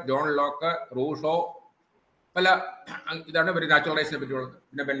hobs, John Locke, Rousseau, പല ഇതാണ് ഇവർ natural റൈറ്റ്സിനെ പറ്റിയുള്ളത്.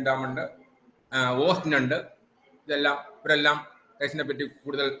 പിന്നെ ബെൻഡാമുണ്ട്, Austin ഉണ്ട്. ഇവരെല്ലാം റൈറ്റ്സിനെ പറ്റി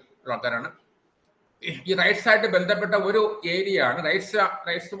കൂടുതൽ ആൾക്കാരാണ്. ഈ റൈറ്റ്സ് ആയിട്ട് ബന്ധപ്പെട്ട ഒരു ഏരിയ ആണ്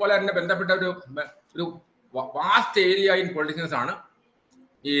റൈറ്റ്സ് പോലെ തന്നെ ബന്ധപ്പെട്ട ഒരു വാസ്റ്റ് ഏരിയ ഇൻ പൊളിറ്റിക്സ് ആണ്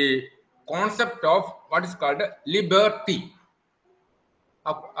ഈ concept of what is called liberty.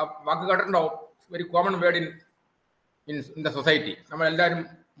 വാക്ക് കേട്ടിട്ടുണ്ടാവും, very common word in the society. നമ്മൾ എല്ലാവരും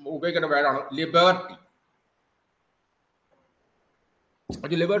ഉപയോഗിക്കേണ്ട വേർഡാണ് ലിബർട്ടി.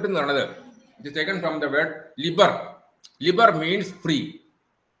 ലിബർട്ടി എന്ന് പറയുന്നത് it is taken from the word ലിബർ. ലിബർ means free,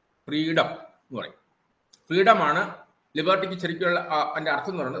 freedom എന്ന് പറയും. ഫ്രീഡം ആണ് ലിബർട്ടിക്ക് ശരിക്കുള്ള അതിൻ്റെ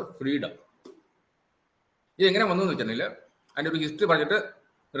അർത്ഥം എന്ന് പറയുന്നത് ഫ്രീഡം. ഇതെങ്ങനെ വന്നു എന്ന് വെച്ചിട്ടുണ്ടെങ്കിൽ അതിൻ്റെ ഒരു ഹിസ്റ്ററി പറഞ്ഞിട്ട്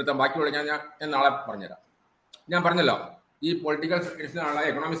നിർത്താം. ബാക്കിയുള്ള ഞാൻ നാളെ പറഞ്ഞുതരാം. ഞാൻ പറഞ്ഞല്ലോ, ഈ പൊളിറ്റിക്കൽ സയൻസിനാണ്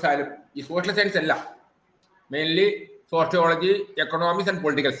എക്കണോമിക്സ് ആയാലും ഈ സോഷ്യൽ സയൻസ് അല്ല, mainly sociology, economics and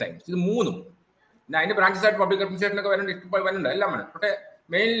political science, ഇത് മൂന്നും. പിന്നെ അതിൻ്റെ ബ്രാഞ്ചസ് ആയിട്ട് പബ്ലിക് അഡ്മിനിസ്ട്രേഷനൊക്കെ വരുന്നുണ്ട്, ഇഷ്ടംപോലെ വരുന്നുണ്ട്, എല്ലാം വേണം. പക്ഷേ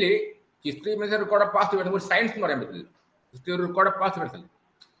mainly history means record of past വരുന്ന ഒരു സയൻസ് എന്ന് പറയാൻ പറ്റില്ല. ഹിസ്റ്ററി ഒരു റെക്കോർഡ് ഓഫ് പാസ്റ്റ് മനസ്സിലായി.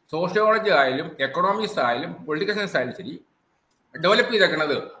 സോഷ്യോളജി ആയാലും എക്കണോമിക്സ് ആയാലും പൊളിറ്റിക്കൽ സയൻസ് ആയാലും ശരി, ഡെവലപ്പ്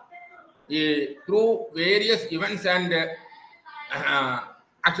ചെയ്തേക്കുന്നത് ഈ through various events and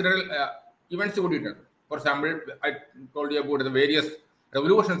accidental events കൂടിയിട്ടുണ്ട്. For example, I told you about the various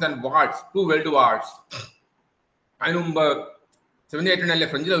revolutions and wars, 2 world wars. അതിനു മുമ്പ് 1789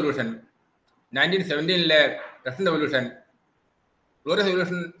 French revolution, 1917 Russian revolution, glorious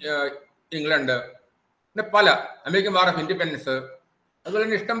revolution England, പിന്നെ പല അമേരിക്കൻ വാർ ഓഫ് ഇൻഡിപെൻഡൻസ്, അതുപോലെ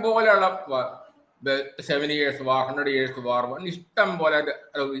തന്നെ ഇഷ്ടം പോലെയുള്ള 70 years വാർ, 100 years വാർ, ഇഷ്ടം പോലെ.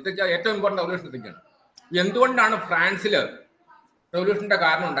 ഇതൊക്കെ ഏറ്റവും ഇമ്പോർട്ടൻ്റ് റെവല്യൂഷൻ ഇതൊക്കെയാണ്. എന്തുകൊണ്ടാണ് ഫ്രാൻസിൽ റെവല്യൂഷൻ്റെ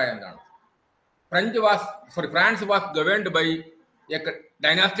കാരണം ഉണ്ടായത്? എന്താണ്? France was governed by A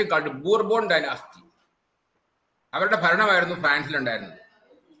dynasty called ബൂർബോൺ dynasty. അവരുടെ ഭരണമായിരുന്നു ഫ്രാൻസിലുണ്ടായിരുന്നത്.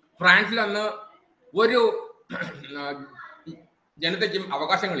 ഫ്രാൻസിൽ അന്ന് ഒരു ജനതയ്ക്കും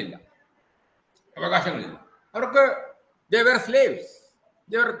അവകാശങ്ങളില്ല. അവർക്ക് they were slaves.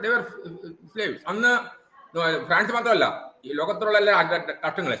 അന്ന് ഫ്രാൻസ് മാത്രമല്ല, ഈ ലോകത്തിലുള്ള എല്ലാ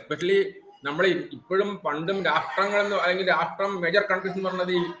രാഷ്ട്രങ്ങൾ, എസ്പെഷ്യലി നമ്മൾ ഇപ്പോഴും പണ്ടും രാഷ്ട്രങ്ങളെന്ന് അല്ലെങ്കിൽ രാഷ്ട്രം മേജർ കൺട്രീസ് എന്ന്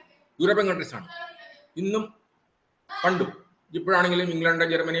പറയുന്നത് ഈ യൂറോപ്യൻ കൺട്രീസ് ആണ്. ഇന്നും പണ്ടും ഇപ്പോഴാണെങ്കിലും England,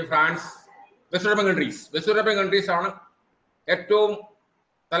 Germany, France, west European countries ആണ് ഏറ്റവും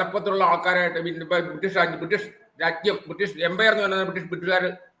തലപ്പത്തുള്ള ആൾക്കാരായിട്ട്. ബ്രിട്ടീഷ് എംപയർ എന്ന് പറയുന്നത് ബ്രിട്ടീഷുകാർ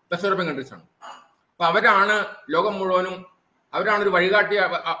വെസ്റ്റ് യൂറോപ്യൻ കൺട്രീസ് ആണ്. അപ്പൊ അവരാണ് ലോകം മുഴുവനും, അവരാണ് ഒരു വഴികാട്ടി.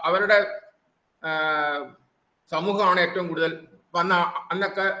 അവരുടെ സമൂഹമാണ് ഏറ്റവും കൂടുതൽ.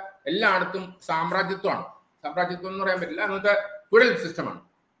 അന്നൊക്കെ എല്ലായിടത്തും സാമ്രാജ്യത്വമാണ്. സാമ്രാജ്യത്വം എന്ന് പറയാൻ പറ്റില്ല, അന്നത്തെ ഫ്യൂഡൽ സിസ്റ്റമാണ്.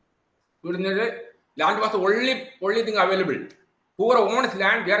 Land was only thing available. Poor ons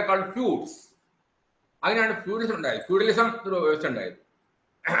land, they are called ഫ്യൂഡ്സ്. അതിനാണ് ഫ്യൂഡലിസം ഉണ്ടായത്. ഫ്യൂഡലിസം ഒരു വ്യവസ്ഥ ഉണ്ടായത്.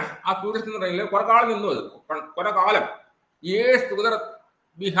 ആ ഫ്യൂഡലിസം എന്ന് പറയുന്നത് കുറെ കാലം നിന്നു. അത് കുറെ കാലം, years together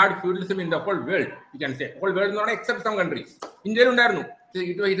we had feudalism in the whole world, you can say. Whole world എന്ന് പറഞ്ഞാൽ except some countries. ഇന്ത്യയിൽ ഉണ്ടായിരുന്നു.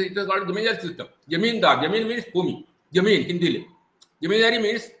 It was called zamindar system. Zamindar means ഭൂമി. ജമീൻ ഹിന്ദിയിൽ, ജമീന്ദാരി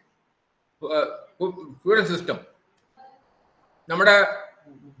മീൻസ് ഫ്യൂഡൽ സിസ്റ്റം. നമ്മുടെ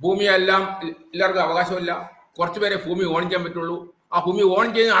ഭൂമിയെല്ലാം എല്ലാവർക്കും അവകാശമില്ല. കുറച്ച് പേരെ ഭൂമി ഓൺ ചെയ്യാൻ പറ്റുള്ളൂ. ആ ഭൂമി ഓൺ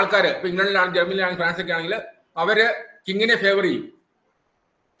ചെയ്യുന്ന ആൾക്കാർ, ഇപ്പൊ ഇംഗ്ലണ്ടിലാണ്, ജർമ്മനിയിലാണ്, ഫ്രാൻസൊക്കെ ആണെങ്കിൽ അവര് കിങ്ങിനെ ഫേവർ ചെയ്യും.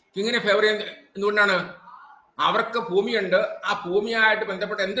 എന്തുകൊണ്ടാണ്? അവർക്ക് ഭൂമിയുണ്ട്. ആ ഭൂമിയായിട്ട്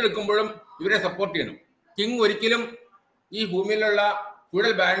ബന്ധപ്പെട്ട് എന്തെടുക്കുമ്പോഴും ഇവരെ സപ്പോർട്ട് ചെയ്യണം. കിങ് ഒരിക്കലും ഈ ഭൂമിയിലുള്ള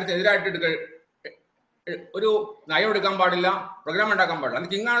ഫ്യൂഡൽ ബാലൻസ് എതിരായിട്ട് ഒരു നയം എടുക്കാൻ പാടില്ല, പ്രോഗ്രാം ഉണ്ടാക്കാൻ പാടില്ല.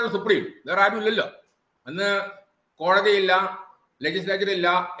 അന്ന് കിങ് ആണല്ലോ സുപ്രീം, വേറെ ആരും ഇല്ലല്ലോ. അന്ന് കോടതിയില്ല, ലെജിസ്ലേച്ചർ ഇല്ല,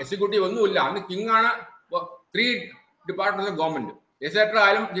 എക്സിക്യൂട്ടീവ് ഒന്നുമില്ല. അന്ന് കിങ് ആണ്. 3 ഡിപ്പാർട്ട്മെന്റ് ഓഫ് ഗവൺമെന്റ്. ലെജിസ്ലേറ്റർ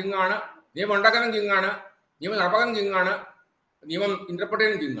ആയാലും കിങ് ആണ്, നിയമം ഉണ്ടാക്കാനും കിങ് ആണ്, നിയമം നടപ്പാക്കാനും കിങ് ആണ്, നിയമം ഇന്റർപ്രറ്റ്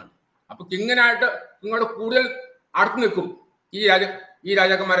ചെയ്യാനും കിങ് ആണ്. അപ്പൊ കിങ്ങിനായിട്ട് ഇങ്ങോട്ട് കൂടുതൽ അടുത്ത് നിൽക്കും ഈ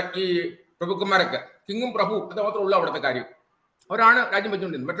രാജാക്കന്മാരെ, ഈ പ്രഭുക്കന്മാരൊക്കെ. കിങ്ങും പ്രഭു അത് മാത്രമേ ഉള്ളൂ അവിടുത്തെ കാര്യം. അവരാണ് രാജ്യം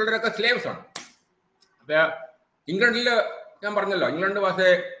വെച്ചുകൊണ്ടിരുന്നത്. മറ്റുള്ളവരൊക്കെ സ്ലേവ്സ് ആണ്. അപ്പൊ ഇംഗ്ലണ്ടിൽ ഞാൻ പറഞ്ഞല്ലോ, England was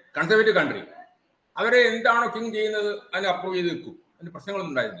A conservative country. അവരെ എന്താണോ കിങ് ചെയ്യുന്നത് അതിന് അപ്രൂവ് ചെയ്ത് നിൽക്കും. അതിന്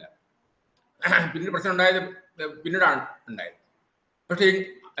പ്രശ്നങ്ങളൊന്നും ഉണ്ടായിരുന്നില്ല. പിന്നീട് പ്രശ്നം പിന്നീടാണ് ഉണ്ടായത്. പക്ഷേ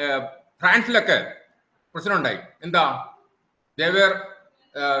ഫ്രാൻസിലൊക്കെ പ്രശ്നം ഉണ്ടായി. എന്താ? ദേവേർ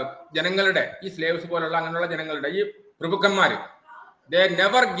ജനങ്ങളുടെ, ഈ സ്ലേവ്സ് പോലുള്ള അങ്ങനെയുള്ള ജനങ്ങളുടെ, ഈ പ്രഭുക്കന്മാർ, they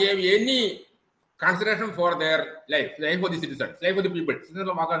never gave any consideration for their life for the citizens, life for the people.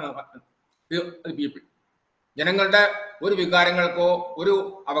 people. ജനങ്ങളുടെ ഒരു വികാരങ്ങൾക്കോ ഒരു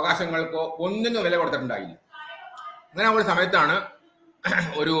അവകാശങ്ങൾക്കോ ഒന്നിനും വില കൊടുത്തിട്ടുണ്ടായില്ല. അങ്ങനെ ഒരു സമയത്താണ്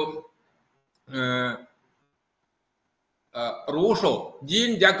ഒരു റൂഷോ,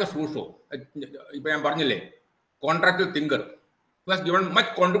 ജീൻ ജാക്കസ് റൂഷോ, ഇപ്പൊ ഞാൻ പറഞ്ഞില്ലേ, contractile thinker, who has given much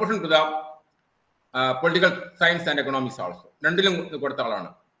contribution to the political science and economics also. രണ്ടിലും കൊടുത്ത ആളാണ്,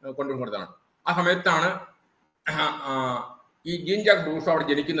 കോൺട്രിബ്യൂഷൻ കൊടുത്ത ആളാണ്. ആ സമയത്താണ് ഈ ജീൻ ജാക്ക് റൂഷോ അവിടെ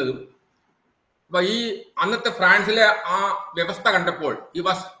ജനിക്കുന്നതും. അപ്പൊ ഈ അന്നത്തെ ഫ്രാൻസിലെ ആ വ്യവസ്ഥ കണ്ടപ്പോൾ ഈ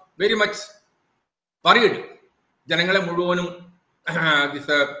വാസ് വെരി മച്ച് വറീഡ്. ജനങ്ങളെ മുഴുവനും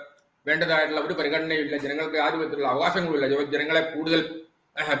വേണ്ടതായിട്ടുള്ള ഒരു പരിഗണനയില്ല, ജനങ്ങൾക്ക് യാതൊരു വിധത്തിലുള്ള അവകാശങ്ങളുമില്ല, ജനങ്ങളെ കൂടുതൽ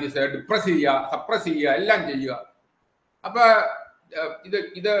ഡിപ്രസ് ചെയ്യുക, സപ്രസ് ചെയ്യുക, എല്ലാം ചെയ്യുക. അപ്പൊ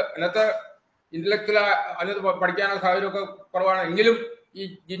ഇത് അന്നത്തെ ഇന്റലക്ച്വൽ അതിനകത്ത് പഠിക്കാനുള്ള സാഹചര്യമൊക്കെ കുറവാണ്. എങ്കിലും ഈ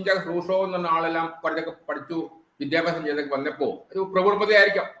ജീൻ ജാക്ക് റൂഷോ എന്ന് പറഞ്ഞ ആളെല്ലാം കുറച്ചൊക്കെ പഠിച്ചു, വിദ്യാഭ്യാസം ചെയ്തൊക്കെ വന്നപ്പോ ഒരു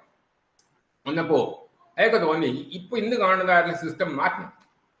പ്രബുദ്ധതയായിരിക്കാം. വന്നപ്പോ അതൊക്കെ തോന്നി ഇപ്പൊ ഇന്ന് കാണുന്നതായിട്ടുള്ള സിസ്റ്റം മാറ്റണം.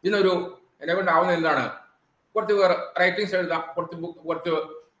 ഇതിനൊരു എന്നെ കൊണ്ടാവുന്നത് എന്താണ്? കുറച്ച് റൈറ്റിങ്സ് എഴുതാം, കുറച്ച്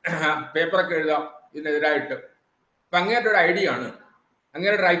പേപ്പറൊക്കെ എഴുതാം ഇതിനെതിരായിട്ട്. അപ്പം അങ്ങേരുടെ ഒരു ഐഡിയ ആണ്,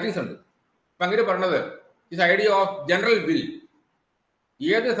 അങ്ങേരുടെ റൈറ്റിങ്സ് ഉണ്ട്. അപ്പം അങ്ങനെ പറഞ്ഞത് this idea of general will.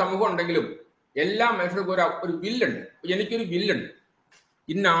 ഏത് സമൂഹം ഉണ്ടെങ്കിലും എല്ലാ മനുഷ്യർക്കും ഒരു വില്ലുണ്ട്. എനിക്കൊരു വില്ലുണ്ട്,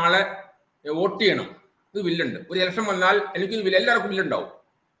 ഇന്ന ആളെ വോട്ട് ചെയ്യണം, ഇത് വില്ലുണ്ട്. ഒരു ഇലക്ഷൻ വന്നാൽ എനിക്കൊരു വില്ല്, എല്ലാവർക്കും വില്ലുണ്ടാവും.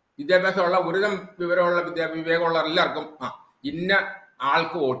 വിദ്യാഭ്യാസമുള്ള ഒരുതരം വിവരമുള്ള വിവേകമുള്ള എല്ലാവർക്കും ഇന്ന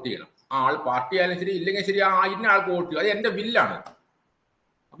ആൾക്ക് വോട്ട് ചെയ്യണം. ആ ആൾ പാർട്ടി ആയാലും ശരി, ഇല്ലെങ്കിൽ ശരി, ഇന്ന ആൾക്ക് വോട്ട് ചെയ്യും, അത് എൻ്റെ വില്ലാണ്.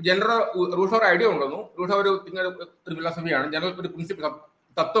 അപ്പൊ ജനറൽ റൂഷോ ഒരു ഐഡിയ ഉണ്ടെന്നു. റൂഷോ ഒരു ഫിലോസഫിയാണ്, ജനറൽ ഒരു പ്രിൻസിപ്പിൾ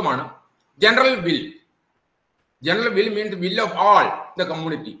തത്വമാണ് general will. General will means will of all the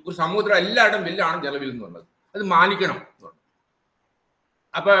community. ഒരു സമൂഹത്തിലെ എല്ലാവരുടെയും വില്ലാണ് ജനറൽ വിൽ എന്ന് പറയുന്നത്. അത് മാനിക്കണം.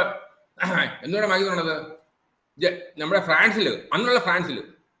 അപ്പൊ എന്തുകൊണ്ട് മാനിക്കുന്നുള്ളത്? നമ്മുടെ ഫ്രാൻസിൽ, അന്നുള്ള ഫ്രാൻസിൽ,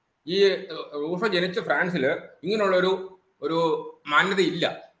 ഈ റൂഷോ ജനിച്ച ഫ്രാൻസിൽ ഇങ്ങനെയുള്ള ഒരു മാന്യതയില്ല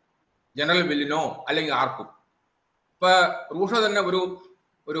ജനറൽ വില്ലിനോ അല്ലെങ്കിൽ ആർക്കും. ഇപ്പൊ റൂഷോ തന്നെ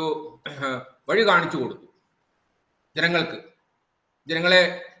ഒരു വഴി കാണിച്ചു കൊടുത്തു ജനങ്ങൾക്ക്. ജനങ്ങളെ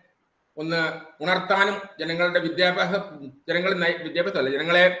ഒന്ന് ഉണർത്താനും ജനങ്ങളുടെ വിദ്യാഭ്യാസമല്ല, ജനങ്ങളെ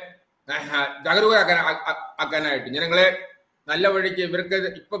ജാഗരൂകരാക്കാനായിട്ട്, ജനങ്ങളെ നല്ല വഴിക്ക് ഇവർക്ക്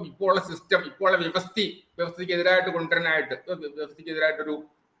ഇപ്പോൾ ഉള്ള സിസ്റ്റം, ഇപ്പോൾ ഉള്ള വ്യവസ്ഥയ്ക്കെതിരായിട്ട് കൊണ്ടുവരാനായിട്ട്,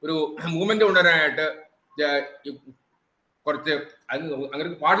 വ്യവസ്ഥയ്ക്കെതിരായിട്ടൊരു മൂവ്മെന്റ് കൊണ്ടുവരാനായിട്ട് കുറച്ച് അങ്ങനെ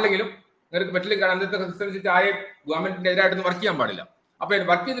പാടില്ലെങ്കിലും അങ്ങനെ പറ്റില്ലെങ്കിൽ അന്നത്തെ സിസ്റ്റം ആരെയും ഗവൺമെന്റിന്റെ എതിരായിട്ടൊന്നും വർക്ക് ചെയ്യാൻ പാടില്ല. അപ്പൊ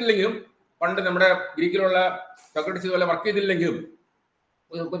വർക്ക് ചെയ്തില്ലെങ്കിലും, പണ്ട് നമ്മുടെ ഗ്രീക്കിലുള്ള സോക്രട്ടീസ് പോലെ വർക്ക് ചെയ്തില്ലെങ്കിലും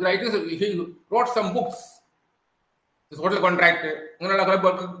wrote some books, social contract, അങ്ങനെയുള്ള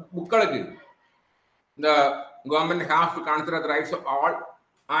ബുക്കുകളൊക്കെ. The government has to consider the rights of all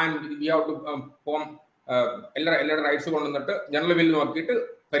and we have to form എല്ലാവരുടെ റൈറ്റ്സ് കൊണ്ടുവന്നിട്ട് ജനറൽ വിൽ നോക്കിയിട്ട്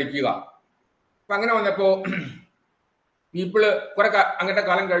ഭരിക്കുക. അപ്പൊ അങ്ങനെ വന്നപ്പോ പീപ്പിള് കുറെ അങ്ങനത്തെ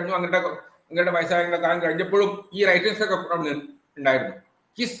കാലം കഴിഞ്ഞു, അങ്ങനത്തെ വയസ്സായ കാലം കഴിഞ്ഞപ്പോഴും ഈ റൈറ്റിങ്സ് ഒക്കെ ഉണ്ടായിരുന്നു.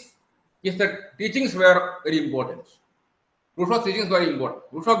 His teachings were very important. Rousseau's teachings were important.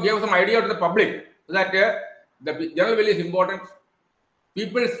 Rousseau gave some idea to the public that the general will is important,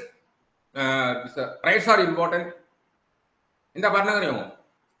 people's rights are important. എന്താ പറഞ്ഞറിയാമോ?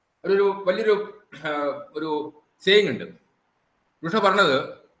 വലിയൊരു സേയിങ് ഉണ്ട്. റൂഷോ പറഞ്ഞത്,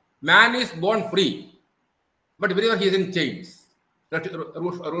 man is bone free but വെരിവർ he is in chains.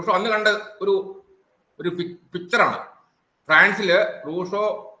 റൂഷോ അന്ന് കണ്ട ഒരു പിക്ചറാണ്. ഫ്രാൻസില് റൂഷോ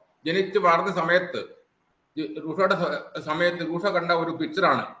ജനിച്ച് വളർന്ന സമയത്ത്, റൂഷോ കണ്ട ഒരു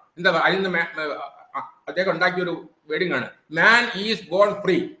പിക്ചറാണ്. എന്താ അതിൽ നിന്ന് അദ്ദേഹം ഉണ്ടാക്കിയ ഒരു വേർഡിംഗ് ആണ്, man is bone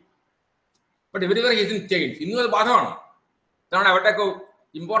free but എവരിവർ he is in chains. ഇന്നും അത് ബാധകമാണ്. ഇതാണ് അവരുടെയൊക്കെ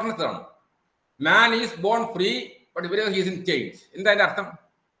ഇമ്പോർട്ടൻസ് ആണ്. Man is bone free but എവരിവർ he is in chains. എന്താ അതിന്റെ അർത്ഥം?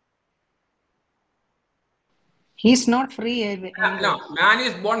 He's not free. Man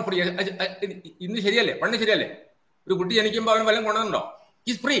is bone free. ഇന്ന് ശരിയല്ലേ? പണ്ട് ശരിയല്ലേ? ഒരു കുട്ടി ജനിക്കുമ്പോൾ അവന് വല്ലതും കൊണ്ടുവന്നുണ്ടോ?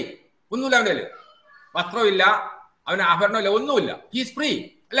 He's free. ഒന്നുമില്ല അവൻ്റെ കയ്യില്. വസ്ത്രമില്ല, അവന് ആഭരണമില്ല, ഒന്നുമില്ല. ഹീസ് ഫ്രീ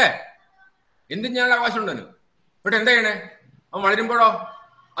അല്ലേ? എന്തും ചെയ്യാനുള്ള അവകാശം ഉണ്ടെന്ന്. ബട്ട് എന്താ ചെയ്യണേ? അവൻ വളരുമ്പോഴോ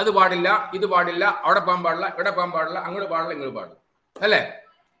അത് പാടില്ല, ഇത് പാടില്ല, അവിടെ പോകാൻ പാടില്ല, ഇവിടെ പോകാൻ പാടില്ല, അങ്ങോട്ട് പാടില്ല, ഇങ്ങോട്ട് പാടില്ല അല്ലേ?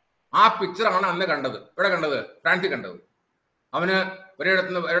 ആ പിക്ചറാണ് അന്ന് കണ്ടത്. ഇവിടെ കണ്ടത്, ഫ്രാൻസിൽ കണ്ടത്. അവന്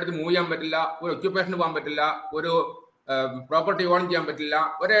ഒരിടത്ത് മൂവ് ചെയ്യാൻ പറ്റില്ല, ഒരു ഒക്യുപ്പേഷന് പോകാൻ പറ്റില്ല, ഒരു പ്രോപ്പർട്ടി ഓൺ ചെയ്യാൻ പറ്റില്ല,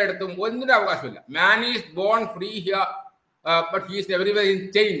 ഒരിടത്തും ഒന്നിനും അവകാശമില്ല. Man is bone free here but he is everywhere in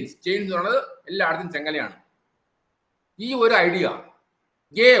chains. Chains എന്ന് പറയുന്നത് എല്ലായിടത്തും ചെങ്ങലയാണ്. ഈ ഒരു idea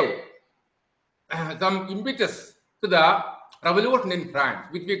gave some impetus to the revolution in France,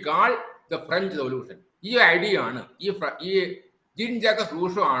 which we call the French Revolution. ഈ ഐഡിയ ആണ്, ഈ ജീൻ ജാക്കസ്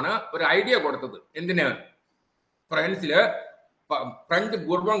റൂഷോ ആണ് ഒരു ഐഡിയ കൊടുത്തത്. എന്തിന്? ഫ്രഞ്ച്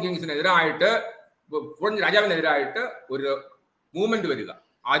ബൂർബോൺ കിങ്സിനെതിരായിട്ട്, ഫ്രഞ്ച് രാജാവിനെതിരായിട്ട് ഒരു മൂവ്മെന്റ് വരിക.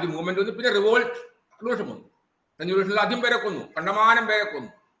 ആദ്യം മൂവ്മെന്റ് വന്നു, പിന്നെ റിവോൾയൂഷൻ വന്നു. ഫ്രഞ്ച് റിവോൾയൂഷനിൽ അധികം പേരെ കൊന്നു, കണ്ടമാനം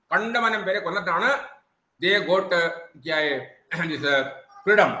പേരെ കൊന്നിട്ടാണ് they got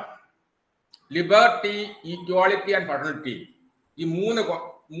freedom, liberty, equality and ഫ്രട്ടർണിറ്റി. ഈ മൂന്ന്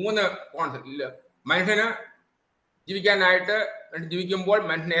കോൺസെപ്റ്റ് മനുഷ്യന് ജീവിക്കാനായിട്ട്, ജീവിക്കുമ്പോൾ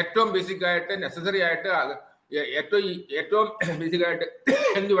മനുഷ്യന് ഏറ്റവും ബേസിക് ആയിട്ട്, നെസസറി ആയിട്ട്, ഏറ്റവും ബേസിക് ആയിട്ട്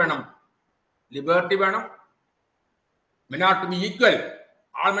എന്ത് വേണം? ലിബർട്ടി വേണം. men are to be equal.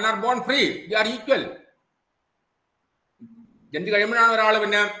 all men are born free, they are equal. ജനിച്ച് കഴിയുമ്പോഴാണ് ഒരാൾ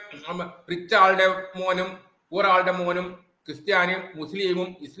പിന്നെ റിച്ച് ആളുടെ മോനും പൂർ ആളുടെ മോനും ക്രിസ്ത്യാനിയും മുസ്ലിമും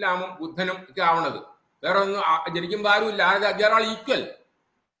ഇസ്ലാമും ബുദ്ധനും ഒക്കെ ആവണത്. വേറെ ഒന്നും ജനിക്കുമ്പോൾ ആരും ഇല്ല. ആൾ ഈക്വൽ.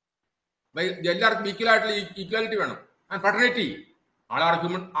 എല്ലാവർക്കും ഈക്വൽ ആയിട്ടുള്ള ഈക്വാലിറ്റി വേണം. And ഫ്രട്ടർണിറ്റി. all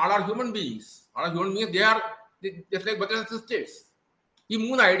are human beings. they are just like brothers and sisters. ഈ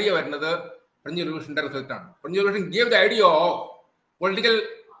മൂന്ന് ഐഡിയ വരുന്നത് ഫ്രഞ്ച് റിവല്യൂഷന്റെ റിസൾട്ടാണ്. French revolution gave the idea of political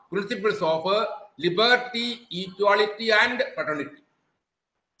principles of liberty, equality and ഫ്രട്ടർണിറ്റി.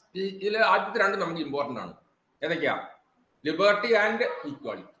 ഇതിൽ ആദ്യത്തെ രണ്ടും നമുക്ക് ഇമ്പോർട്ടൻ്റ് ആണ്. ഏതൊക്കെയാ? Liberty and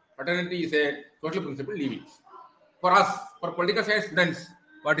equality. Fraternity is a social principle living. For us, for political science students,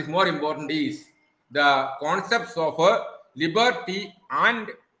 what is more important is the concepts of liberty and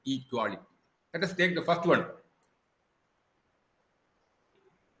equality. Let us take the first one.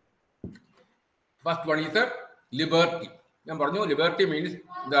 First one is liberty. Liberty means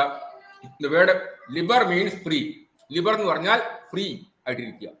the word liber means free. Liber എന്ന് പറഞ്ഞാൽ free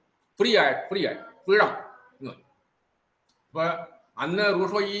ആയിട്ടിരിക്കുക, freedom. അപ്പൊ അന്ന്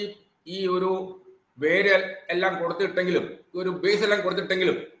റൂഷോ ഈ ഒരു വേര് എല്ലാം കൊടുത്തിട്ടെങ്കിലും, ഒരു ബേസ് എല്ലാം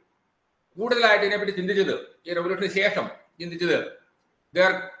കൊടുത്തിട്ടെങ്കിലും, കൂടുതലായിട്ട് ഇതിനെപ്പറ്റി ചിന്തിച്ചത്, ഈ റെവല്യൂഷന് ശേഷം ചിന്തിച്ചത്,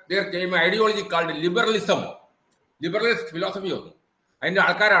 there came an ideology called liberalism. Liberalist philosophy ഒന്നും. അതിന്റെ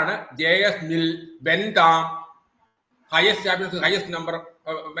ആൾക്കാരാണ് JS mill, ബെൻതാം, highest number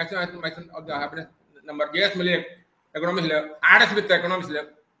JS mill എക്കണോമിക്സില്, Adam Smith എക്കണോമിക്സില്.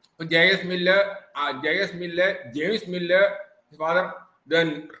 JS mill, James mill father, then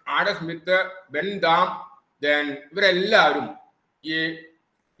Adam Smith, ബെൻതാം, then ഇവരെല്ലാവരും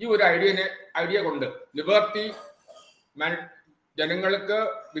ഈ ഒരു ഐഡിയ കൊണ്ട് ലിബർട്ടി, ജനങ്ങൾക്ക്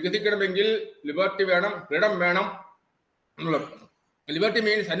വികസിക്കണമെങ്കിൽ ലിബർട്ടി വേണം, ഫ്രീഡം വേണം എന്നുള്ളത്. ലിബർട്ടി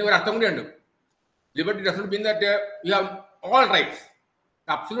മീൻസ് അതിന് ഒരു അർത്ഥം കൂടിയുണ്ട്. Liberty does not mean that you have all rights.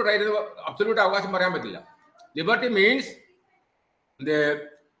 Absolute അവകാശം പറയാൻ പറ്റില്ല. ലിബർട്ടി മീൻസ്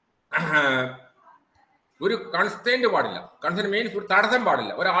ഒരു കൺസ്ട്രെയിന്റ് പാടില്ല. കൺസ്ട്രെയിന്റ് മീൻസ് ഒരു തടസ്സം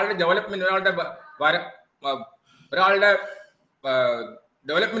പാടില്ല. ഒരാളുടെ ഡെവലപ്മെന്റ്, ഒരാളുടെ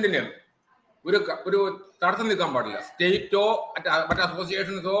ഡെവലപ്മെന്റിന് ഒരു തടസ്സം നിൽക്കാൻ പാടില്ല. സ്റ്റേറ്റോ മറ്റേ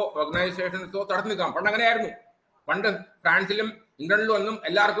അസോസിയേഷൻസോ ഓർഗനൈസേഷൻസോ തടസ്സം നിൽക്കാൻ. പണ്ട് അങ്ങനെയായിരുന്നു. പണ്ട് ഫ്രാൻസിലും ഇംഗ്ലണ്ടിലും ഒന്നും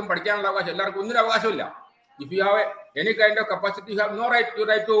എല്ലാവർക്കും പഠിക്കാനുള്ള അവകാശം, എല്ലാവർക്കും ഒന്നിനും അവകാശമില്ല. If you have any kind of capacity, you have no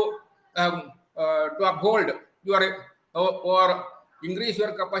right to uphold your or increase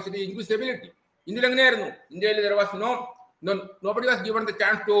your capacity, increase ability. ഇന്ത്യയിൽ എങ്ങനെയായിരുന്നു? ഇന്ത്യയിൽ there was nobody was given the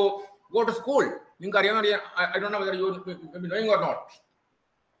chance to go to school. നിങ്ങൾക്ക് അറിയാൻ, I don't know whether you knowing or not.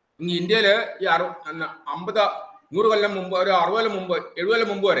 ഇന്ത്യയില് ഈ 100 കൊല്ലം മുമ്പ്, ഒരു 60 കൊല്ലം മുമ്പ്, 70 കൊല്ലം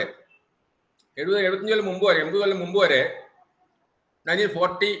മുമ്പ് വരെ, 75 കൊല്ലം മുമ്പ് വരെ, 80 കൊല്ലം മുമ്പ് വരെ,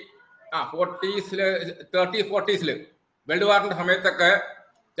 40s വേൾഡ് വാറിന്റെ സമയത്തൊക്കെ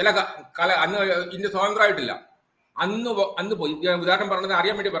ചില അന്ന് ഇന്ത്യ സ്വതന്ത്രമായിട്ടില്ല. അന്ന് പോയി, ഉദാഹരണം പറഞ്ഞത്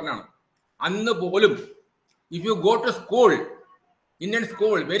അറിയാൻ വേണ്ടി പറഞ്ഞാണ്. അന്ന് പോലും if you go to school, Indian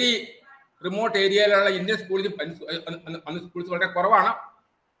school, very remote ഏരിയയിലുള്ള ഇന്ത്യൻ സ്കൂളിൽ അന്ന് സ്കൂൾസ് വളരെ കുറവാണ്.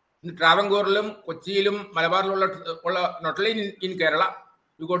 ട്രാവൻകൂറിലും കൊച്ചിയിലും മലബാറിലുള്ള not only in Kerala,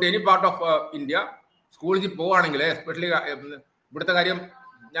 you go to any part of India, സ്കൂളിൽ പോവുകയാണെങ്കിൽ, എസ്പെഷ്യലി ഇവിടുത്തെ കാര്യം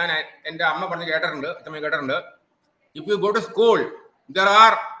ഞാൻ എൻ്റെ അമ്മ പറഞ്ഞ് കേട്ടിട്ടുണ്ട്, അച്ഛമ്മ കേട്ടിട്ടുണ്ട്. If you go to school, there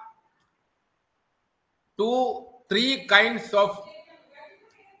are 2-3 kinds of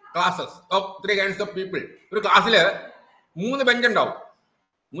classes of 3 kinds of people. ഒരു ക്ലാസ്സിൽ 3 ബെഞ്ച് ഉണ്ടാവും.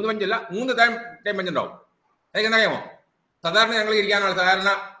 3 ബെഞ്ചല്ല, 3 ടൈം ബെഞ്ച് ഉണ്ടാവും. അതൊക്കെ അറിയാമോ? സാധാരണ ഞങ്ങൾ ഇരിക്കാനാണ്, സാധാരണ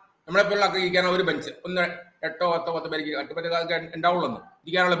നമ്മളെപ്പോലുള്ള ഇരിക്കാനുള്ള ഒരു ബെഞ്ച്, 1, 8, 10 പേർക്ക് 8 പേർക്ക് ഉണ്ടാവുള്ളൂ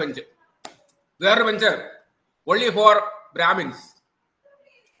ഇരിക്കാനുള്ള ബെഞ്ച്. വേറൊരു bench only for Brahmins.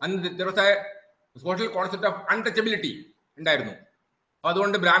 And there was a social concept of untouchability ഉണ്ടായിരുന്നു. അപ്പൊ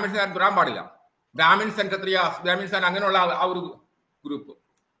അതുകൊണ്ട് ബ്രാഹ്മിൻസിന് തൊടാൻ പാടില്ല. ബ്രാഹ്മിൻസ് ആൻഡ് ക്ഷത്രിയാസ്, ബ്രാഹ്മിൻസ് ആൻഡ് അങ്ങനെയുള്ള ആ ഒരു ഗ്രൂപ്പ്.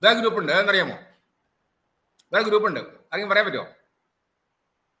 വേറെ ഗ്രൂപ്പ് ഉണ്ട്, അതെന്നറിയാമോ? വേറെ ഗ്രൂപ്പ് ഉണ്ട്, ആരെങ്കിലും പറയാൻ പറ്റുമോ?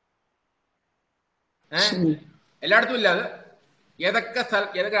 എല്ലായിടത്തും ഇല്ല അത്. ഏതൊക്കെ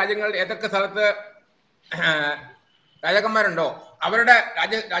രാജ്യങ്ങളിൽ, ഏതൊക്കെ സ്ഥലത്ത് രാജാക്കന്മാരുണ്ടോ അവരുടെ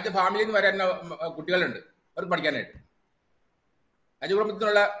രാജ ഫാമിലിയിൽ നിന്ന് വരുന്ന കുട്ടികളുണ്ട് അവർക്ക് പഠിക്കാനായിട്ട്.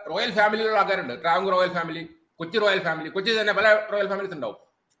 രാജകുടുംബത്തിനുള്ള റോയൽ ഫാമിലിയിലുള്ള ആൾക്കാരുണ്ട്. Travancore royal family, Kochi royal family, Kochi തന്നെ പല റോയൽ ഫാമിലീസ് ഉണ്ടാവും.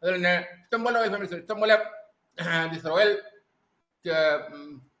 അതുപോലെ തന്നെ ഇഷ്ടംപോലെ റോയൽ ഫാമിലീസ്, ഇഷ്ടംപോലെ റോയൽ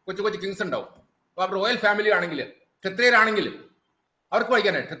കൊച്ചു കിങ്സ് ഉണ്ടാവും. അപ്പോൾ അവർ റോയൽ ഫാമിലി ആണെങ്കിൽ, ക്ഷത്രിയരാണെങ്കിൽ അവർക്ക്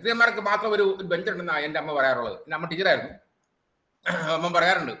പഠിക്കാനായിട്ട്, ക്ഷത്രിയന്മാർക്ക് മാത്രം ഒരു ബെഞ്ച് ഉണ്ടെന്നാണ് എൻ്റെ അമ്മ പറയാറുള്ളത്. എൻ്റെ അമ്മ ടീച്ചറായിരുന്നു. അമ്മ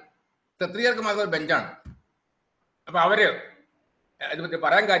പറയാറുണ്ട് ക്ഷത്രിയർക്ക് മാത്രം ഒരു ബെഞ്ചാണ്. അപ്പൊ അവര് ഇത്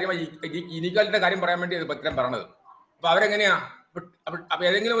പറയാൻ കാര്യം ഇനീക്വാലിറ്റിയുടെ കാര്യം പറയാൻ വേണ്ടി ഇത്തരം പറഞ്ഞത്. അപ്പൊ അവരെങ്ങനെയാ? അപ്പൊ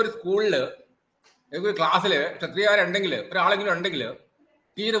ഏതെങ്കിലും ഒരു സ്കൂളിൽ, ഏതെങ്കിലും ഒരു ക്ലാസ്സിൽ ക്ഷത്രിയരുണ്ടെങ്കിൽ, ഒരാളെങ്കിലും ഉണ്ടെങ്കിൽ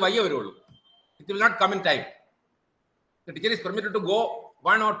ടീച്ചർ വയ്യ വരുള്ളൂ. It will not come in time. The teacher is permitted to go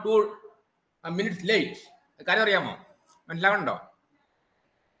 1 or 2 minutes late. കാര്യം അറിയാമോ? മനസ്സിലാവണ്ടോ?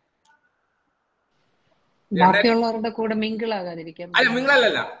 ബാക്കിയുള്ളവരുടെ കൂടെ മിങ്കിൾ ആകാതിരിക്കാൻ. അല്ല, മിങ്കിൾ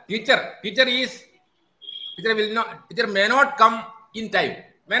അല്ലല്ല. Teacher may not come in time.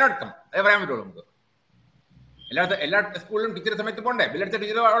 May not come. അതേ പറയാൻ പറ്റുള്ളൂ നമുക്ക്. എല്ലാ സ്കൂളിലും ടീച്ചർ സമയത്ത് പോകണ്ടേ? ബില്ലടിച്ച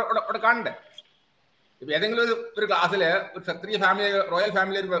ടീച്ചർ അവിടെ കാണണ്ടേ? ഇപ്പൊ ഏതെങ്കിലും ഒരു ക്ലാസ്സിൽ ഒരു ക്ഷത്രിയ ഫാമിലി, റോയൽ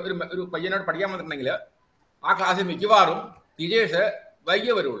ഫാമിലി ഒരു പയ്യനോട് പഠിക്കാൻ വന്നിട്ടുണ്ടെങ്കിൽ ആ ക്ലാസ്സിൽ മിക്കവാറും ടീച്ചേഴ്സ്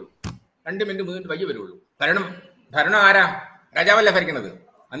വൈകിയേ വരുള്ളൂ, 2 മിനിറ്റ് 3 മിനിറ്റ് വൈകിയേ വരുള്ളൂ. ഭരണം ആരാ? രാജാവല്ലേ ഭരിക്കണത്.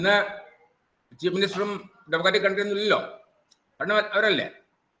 അന്ന് ചീഫ് മിനിസ്റ്ററും ഡെമോക്രാറ്റിക് കൺട്രി ഒന്നും ഇല്ലല്ലോ, ഭരണം അവരല്ലേ.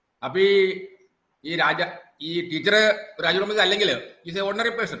 അപ്പൊ ഈ ടീച്ചർ രാജകുടുംബത്തിൽ അല്ലെങ്കിൽ ഈസ് എ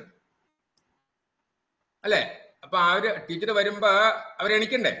ഓർഡിനറി പേഴ്സൺ അല്ലേ. അപ്പൊ ടീച്ചർ വരുമ്പോ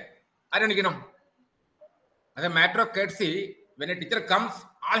അവരെണിക്കണ്ടേ? ആരെണിക്കണം? As a matter of courtesy, when a teacher comes,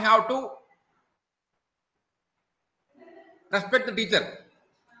 all have to respect the teacher,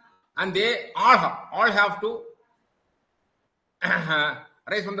 and they all have to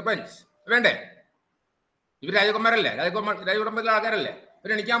rise from the bench. വേണ്ടേ? ഇവർ രാജകുമാരല്ലേ, രാജകുടുംബത്തിലെ ആൾക്കാരല്ലേ,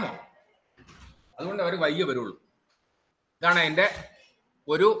 ഇവരെണിക്കാമോ? അതുകൊണ്ട് അവർ വൈകിയേ വരുള്ളൂ. ഇതാണ് അതിൻ്റെ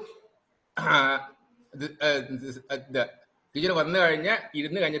ഒരു ടീച്ചർ വന്നു കഴിഞ്ഞ്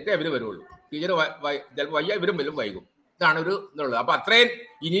ഇരുന്ന് കഴിഞ്ഞിട്ടേ അവർ വരുള്ളൂ. ടീച്ചർ ചിലപ്പോൾ വയ്യ, ഇവരും വരും വൈകും. ഇതാണ് ഒരു ഇതുള്ളത്. അപ്പൊ അത്രയും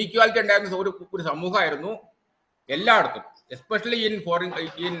ഇനീക്വാലിറ്റി ഉണ്ടായിരുന്ന ഒരു സമൂഹമായിരുന്നു എല്ലായിടത്തും, എസ്പെഷ്യലി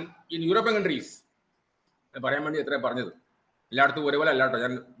ഇൻ യൂറോപ്യൻ കൺട്രീസ്. പറയാൻ വേണ്ടി എത്രയും പറഞ്ഞത്. എല്ലായിടത്തും ഒരുപോലെ അല്ലാട്ടോ,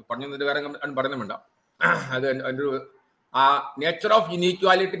 ഞാൻ പറഞ്ഞത് വേറെ പറയുന്നുണ്ട്. അത് അതിൻ്റെ ഒരു ആ nature of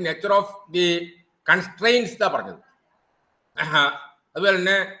inequality, nature of the constraints ഇതാ പറഞ്ഞത്. അതുപോലെ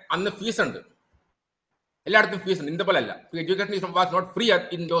തന്നെ അന്ന് ഫീസ് ഉണ്ട്, എല്ലായിടത്തും ഫീസ് ഉണ്ട്. ഇന്ന പോലെ അല്ല. Education was not free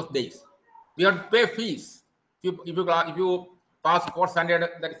in those days. We have to pay fees. If you pass 4th standard,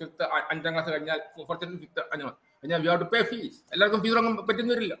 that is 5th, 5th class കഴിഞ്ഞാൽ 4th and 5th കഴിഞ്ഞാൽ you have to pay fees. എല്ലാവർക്കും fees വാങ്ങാൻ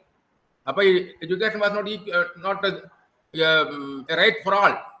പറ്റുന്നില്ല. അപ്പൊ ഈ education was not A right four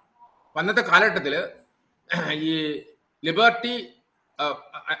ആൾ. അന്നത്തെ കാലഘട്ടത്തിൽ ഈ ലിബർട്ടി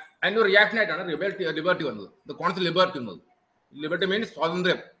അതിൻ്റെ റിയാക്ഷൻ ആയിട്ടാണ് ലിബർട്ടി വന്നത്, ദ കോൺസെപ്റ്റ് ലിബർട്ടി വന്നത്. ലിബർട്ടി മീൻസ്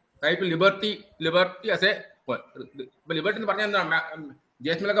സ്വാതന്ത്ര്യം, right to liberty as A liberty എന്ന് പറഞ്ഞാൽ എന്താണ്?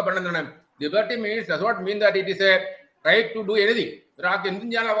 ജേസ്മിലൊക്കെ പറഞ്ഞ എന്താണ്? Liberty means does not mean that it is A right to do anything. ഒരാൾക്ക് എന്തും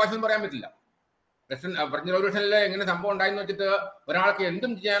ചെയ്യാൻ അവകാശം പറയാൻ പറ്റില്ല. ഫ്രഞ്ച് റവല്യൂഷനിൽ എങ്ങനെ സംഭവം ഉണ്ടായെന്ന് വെച്ചിട്ട് ഒരാൾക്ക്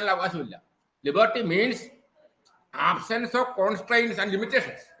എന്തും ചെയ്യാനുള്ള അവകാശമില്ല. Liberty means absence of constraints and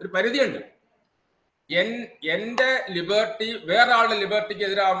limitations. ഒരു പരിധിയുണ്ട്. എന്റെ ലിബർട്ടി വേറെ ആളുടെ ലിബർട്ടിക്ക്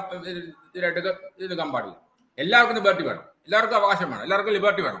എതിരായിട്ട് എടുക്കാൻ പാടില്ല. എല്ലാവർക്കും ലിബർട്ടി വേണം, എല്ലാവർക്കും അവകാശം വേണം, എല്ലാവർക്കും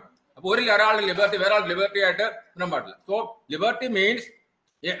ലിബർട്ടി വേണം. അപ്പൊ ഒരാളുടെ ലിബർട്ടി വേറെ ആളുടെ ലിബർട്ടി ആയിട്ട് ഇടാൻ പാടില്ല. So liberty means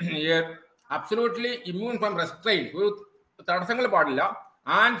absolutely immune from restraint. ഒരു തടസ്സങ്ങൾ പാടില്ല.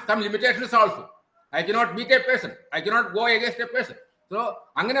 And some limitations also. I cannot beat a person, I cannot go against a person. So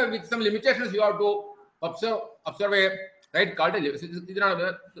അങ്ങനെ with some limitations you have to observe a right called ഇതിനാണ്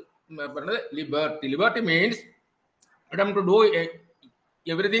പറഞ്ഞത് liberty. Liberty means freedom to do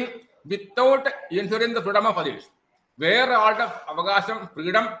everything without ensuring the freedom of others. വേറെ ആളുടെ അവകാശം,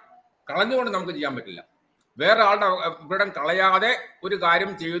 freedom കളഞ്ഞുകൊണ്ട് നമുക്ക് ചെയ്യാൻ പറ്റില്ല. വേറെ ആളുടെ ഫ്രീഡം കളയാതെ ഒരു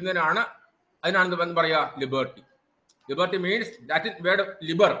കാര്യം ചെയ്യുന്നതിനാണ്, അതിനാണ് പറയാ liberty. Liberty means that word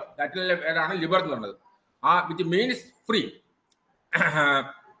ലിബർ, ദാറ്റിലെ വേർഡാണ് ലിബർ എന്ന് പറയുന്നത്. ആ വിച്ച് മീൻസ് ഫ്രീ.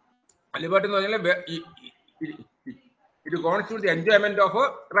 ലിബർട്ടി എന്ന് പറഞ്ഞാൽ ഇത് constitute the enjoyment of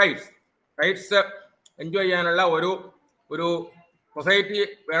rights enjoy ചെയ്യാനുള്ള ഒരു സൊസൈറ്റി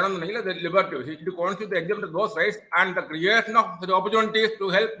വേണമെന്നുണ്ടെങ്കിൽ liberty. It constitute the enjoyment of those rights and the creation of the opportunities to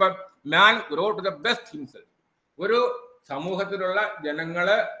help man grow to the best himself. ഒരു സമൂഹത്തിലുള്ള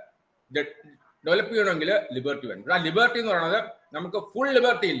ജനങ്ങളെ develop ചെയ്യണമെങ്കിൽ ലിബർട്ടി വേണം. ആ liberty എന്ന് പറയുന്നത് നമുക്ക് ഫുൾ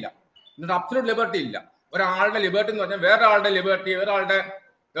ലിബർട്ടി ഇല്ല, എന്നിട്ട് അബ്സല്യൂട്ട് ലിബർട്ടി ഇല്ല. ഒരാളുടെ ലിബർട്ടി എന്ന് പറഞ്ഞാൽ വേറെ ആളുടെ ലിബർട്ടി, വേറെ ആളുടെ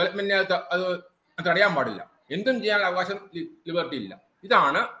ഡെവലപ്മെന്റിനെ അത് തടയാൻ പാടില്ല. എന്തും ചെയ്യാനുള്ള അവകാശം ലിബർട്ടി ഇല്ല.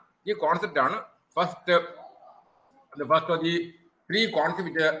 ഇതാണ് ഈ കോൺസെപ്റ്റ് ആണ് first of the 3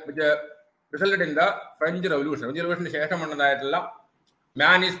 concept which resulted in the French revolution. French റവല്യൂഷന് ശേഷം ഉണ്ടായിട്ടുള്ള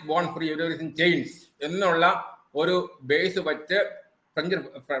man is bone free every in chains എന്നുള്ള ഒരു ബേസ് വെച്ച്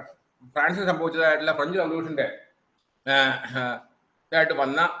ഫ്രാൻസിൽ സംഭവിച്ചതായിട്ടുള്ള ഫ്രഞ്ച് റവല്യൂഷന്റെ ആയിട്ട്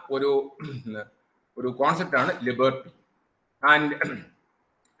വന്ന ഒരു കോൺസെപ്റ്റാണ് ലിബർട്ടി. ആൻഡ്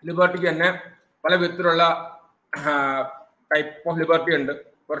ലിബർട്ടിക്ക് തന്നെ പല വിധത്തിലുള്ള ടൈപ്പ് ഓഫ് ലിബർട്ടി ഉണ്ട്.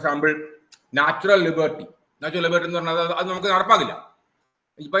 ഫോർ എക്സാമ്പിൾ നാച്ചുറൽ ലിബർട്ടി എന്ന് പറഞ്ഞാൽ അത് നമുക്ക് നടപ്പാക്കില്ല.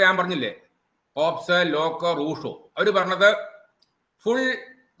 ഇപ്പൊ ഞാൻ പറഞ്ഞില്ലേ, ഹോബ്സ്, ലോക്ക്, റൂഷോ അവർ പറഞ്ഞത് ഫുൾ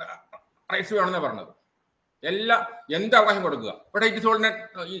റൈറ്റ്സ് വേണമെന്നാണ് പറഞ്ഞത്. എന്ത് അവകാശം കൊടുക്കുക. But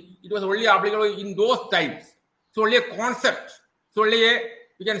it was only applicable in those times. It's only A concept, it's only A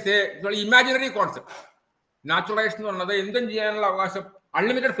you can say it's only imaginary concept. Natural rights എന്ന് പറയുന്നത് എന്തും ചെയ്യാനുള്ള അവകാശം,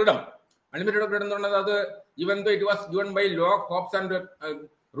 അൺലിമിറ്റഡ് ഫ്രീഡം എന്ന് പറയുന്നത് അത് even though it was given by lock, hobs and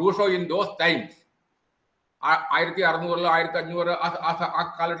റൂഷോ in those times. 1600 1500 ആ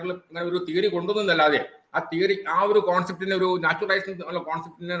കാലഘട്ടത്തിൽ ഇങ്ങനെ ഒരു തിയറി കൊണ്ടുവന്നല്ലാതെ ആ തിയറി, ആ ഒരു കോൺസെപ്റ്റിന്, ഒരു natural rights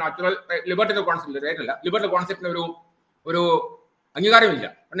കോൺസെപ്റ്റിന്, natural ലിബർട്ടിന്റെ concept right അല്ല, ലിബർട്ടി കോൺസെപ്റ്റിന് ഒരു അംഗീകാരമില്ല.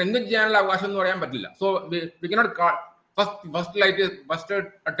 കാരണം എന്തും ചെയ്യാനുള്ള അവകാശം എന്ന് പറയാൻ പറ്റില്ല. So we cannot first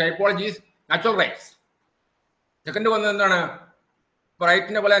typology is natural rights. Second വന്നത് എന്താണ്?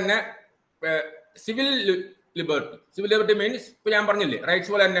 റൈറ്റിനെ പോലെ തന്നെ civil liberty. Civil liberty means ഇപ്പൊ ഞാൻ പറഞ്ഞില്ലേ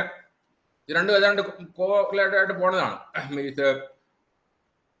റൈറ്റ്സ് പോലെ തന്നെ രണ്ടും ഏതാണ്ട് കോറിലേറ്റഡ് ആയിട്ട് പോണതാണ്. മീൻസ്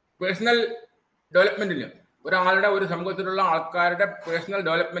പേഴ്സണൽ ഡെവലപ്മെന്റിന് ഒരാളുടെ ഒരു സമൂഹത്തിലുള്ള ആൾക്കാരുടെ പേഴ്സണൽ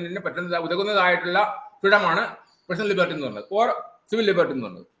ഡെവലപ്മെന്റിന് ഉതകുന്നതായിട്ടുള്ള ഫ്രീഡമാണ് പേഴ്സണൽ ലിബർട്ടി എന്ന് പറയുന്നത്, ഓർ സിവിൽ ലിബർട്ടി എന്ന്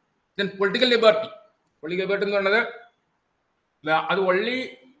പറയുന്നത്. Then political liberty. Political liberty എന്ന് പറയുന്നത് അത് only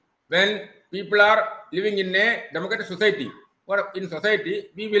when people are living in a democratic society or in society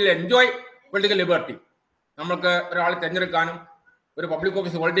we will enjoy political liberty. നമ്മൾക്ക് ഒരാളെ തിരഞ്ഞെടുക്കാനും ഒരു പബ്ലിക്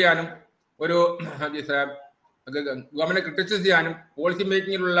ഓഫീസ് ഹോൾഡ് ചെയ്യാനും ഒരു ഗവൺമെന്റ് ക്രിട്ടിസൈസ് ചെയ്യാനും പോളിസി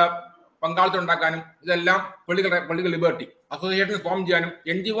മേക്കിങ്ങിലുള്ള പങ്കാളിത്തം ഉണ്ടാക്കാനും ഇതെല്ലാം പൊളിറ്റിക്കൽ ലിബർട്ടി. അസോസിയേഷൻ ഫോം ചെയ്യാനും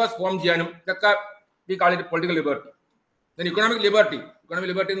NGOs ഫോം ചെയ്യാനും ഇതൊക്കെ ഈ കാളിറ്റ് political liberty. Then economic liberty.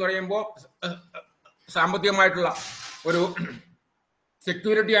 Economic liberty എന്ന് പറയുമ്പോൾ സാമ്പത്തികമായിട്ടുള്ള ഒരു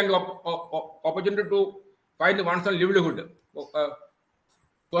security and opportunity to find one's own livelihood.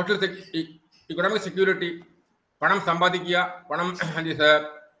 Social economic security, പണം സമ്പാദിക്കുക, പണം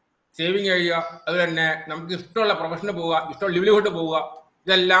സേവിങ് ചെയ്യുക, അതുപോലെ തന്നെ നമുക്ക് ഇഷ്ടമുള്ള പ്രൊഫഷന് പോവുക, ഇഷ്ടമുള്ള ലിവ്ലിഹുഡ് പോവുക,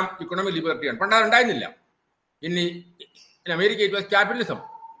 ഇതെല്ലാം ഇക്കണോമിക് ലിബർട്ടിയാണ്. പണ്ട് അത് ഉണ്ടായിരുന്നില്ല. In America it was capitalism.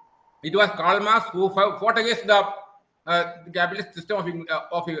 It was Karl Marx who fought against the capitalist system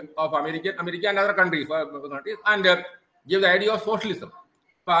of America and other countries and give the idea of socialism.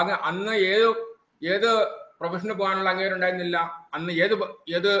 അപ്പൊ അന്ന് ഏത് പ്രൊഫഷന് പോകാനുള്ള അംഗീകാരം ഉണ്ടായിരുന്നില്ല, അന്ന് ഏത്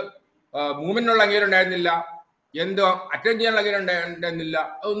മൂവ്മെന്റിനുള്ള അംഗീകാരം ഉണ്ടായിരുന്നില്ല, എന്തോ അറ്റൻഡ് ചെയ്യാനുള്ള അംഗീകാരം ഉണ്ടായിരുന്നില്ല,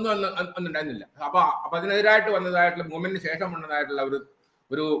 അതൊന്നും അന്ന് ഉണ്ടായിരുന്നില്ല. അപ്പൊ അതിനെതിരായിട്ട് വന്നതായിട്ടുള്ള മൂവ്മെന്റിന് ശേഷം വന്നതായിട്ടുള്ള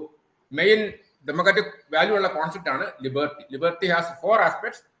ഒരു മെയിൻ ഡെമോക്രാറ്റിക് വാല്യൂ ഉള്ള കോൺസെപ്റ്റ് ആണ് liberty. Liberty has 4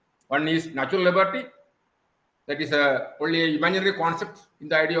 aspects. One is natural liberty. That is only a imaginary concept in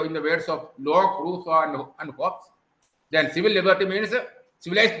the idea, in the words of Locke, Rousseau and Hobbes. Then civil liberty means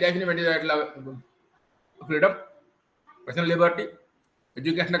civilized definition വേണ്ടിയിട്ടുള്ള freedom. Personal liberty,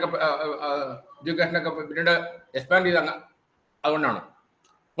 എഡ്യൂക്കേഷനൊക്കെ പിന്നീട് expand ചെയ്ത് അതുകൊണ്ടാണ്.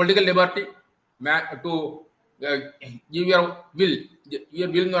 Political liberty to give your will.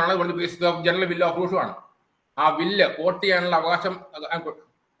 Will എന്ന് പറയുന്നത് basis of general will of റൂഷു ആണ്. ആ വില്ല് vote ചെയ്യാനുള്ള അവകാശം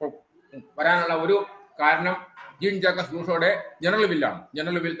വരാനുള്ള ഒരു കാരണം gene Jacques റൂഷോയുടെ general വില്ലാണ്.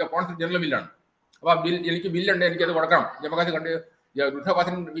 General will concept general വില്ലാണ്. അപ്പൊ എനിക്ക് ബില്ലുണ്ട്, എനിക്കത് കൊടുക്കണം. ഡെമോക്രാസി കണ്ട്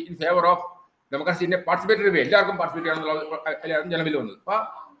in favour of democracy in A participatory വേ, എല്ലാവർക്കും പാർട്ടിസിപ്പേറ്റ് ചെയ്യാനുള്ള ജനറൽ ബില്ല് വന്നത്. അപ്പൊ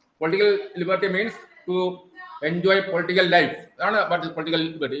political liberty means to enjoy political life. അതാണ് political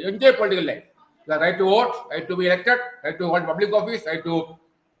liberty. Enjoy political life. Right to vote, right to B elected, right to hold public office, right to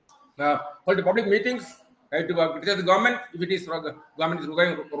hold public meetings, right to criticise the government if it is government is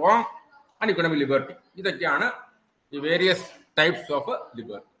going wrong, and economic liberty. ഇതൊക്കെയാണ് ഈ various types of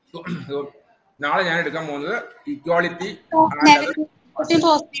liberty. നാളെ ഞാൻ എടുക്കാൻ പോകുന്നത് equality.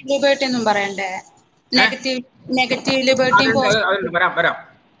 വരാം.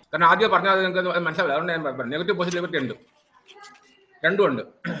 കാരണം ആദ്യം പറഞ്ഞാൽ നിങ്ങൾക്ക് മനസ്സിലാവില്ല. അതുകൊണ്ട് ഞാൻ പറഞ്ഞു നെഗറ്റീവ് പോസിറ്റീവ് ലിബർട്ടി ഉണ്ട്, രണ്ടും ഉണ്ട്.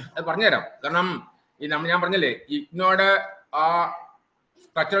 അത് പറഞ്ഞുതരാം. കാരണം ഞാൻ പറഞ്ഞില്ലേ ഇഗ്നോയുടെ ആ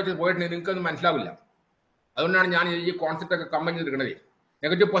സ്ട്രക്ചർ വെച്ച് പോയിട്ട് നിങ്ങൾക്കൊന്നും മനസ്സിലാവില്ല. അതുകൊണ്ടാണ് ഞാൻ ഈ കോൺസെപ്റ്റ് ഒക്കെ കമ്പനി എടുക്കുന്നത്.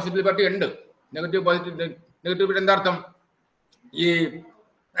 നെഗറ്റീവ് പോസിറ്റീവ് ലിബർട്ടി ഉണ്ട്. നെഗറ്റീവ് എന്താ അർത്ഥം? ഈ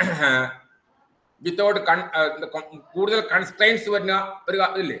വിത്തൗട്ട് കൂടുതൽ കൺസ്ട്രെയിൻസ് വരുന്ന ഒരു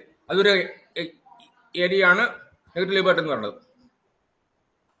ഇതില്ലേ, അതൊരു ഏരിയ ആണ് നെഗറ്റീവ് ലിബർട്ടി എന്ന് പറയുന്നത്.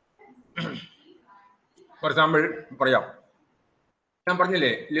 ഫോർ എക്സാമ്പിൾ പറയാം. ഞാൻ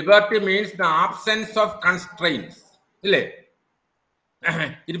പറഞ്ഞില്ലേ liberty means the absence of constraints ഇല്ലേ.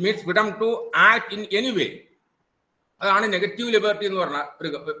 It means freedom to act in any way. അതാണ് നെഗറ്റീവ് ലിബർട്ടി എന്ന് പറഞ്ഞ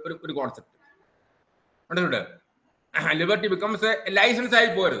ഒരു കോൺസെപ്റ്റ്. കണ്ടിട്ടുണ്ട്? ലിബർട്ടി ബിക്കംസ് ലൈസൻസ് ആയി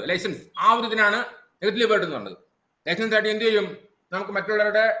പോരുത്. ലൈസൻസ് ആ ഒരു ഇതിനാണ് നെഗറ്റീവ് ലിബർട്ടി എന്ന് പറഞ്ഞത്. ലൈസൻസ് ആയിട്ട് എന്ത് ചെയ്യും? നമുക്ക്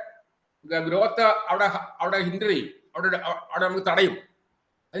മറ്റുള്ളവരുടെ ഗ്രോത്ത് അവിടെ ഹിൻഡർ ചെയ്യും, അവിടെ നമുക്ക് തടയും.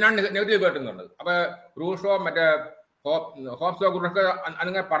 അതിനാണ് നെഗറ്റീവ് ലിബർട്ടി എന്ന് പറഞ്ഞത്. അപ്പൊ റൂഷോ മറ്റേ ഹോബ്സോ കുറിച്ച്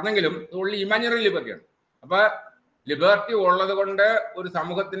അങ്ങനെ പറഞ്ഞെങ്കിലും ഉള്ളി ഇമാജിനറി ലിബർട്ടിയാണ്. അപ്പൊ ലിബർട്ടി ഉള്ളത് കൊണ്ട് ഒരു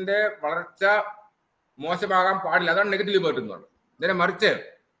സമൂഹത്തിന്റെ വളർച്ച മോശമാകാൻ പാടില്ല. അതാണ് നെഗറ്റീവ് ലിബർട്ടി എന്ന് പറയുന്നത്. നേരെ മറിച്ച്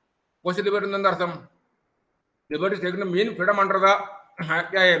പോസിറ്റീവ് ലിബർട്ടി എന്താ അർത്ഥം? Liberty taking mean freedom under the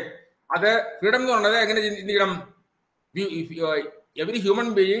അത് ഫ്രീഡം എന്ന് പറഞ്ഞത് എങ്ങനെ ചിന്തിക്കണം? Every human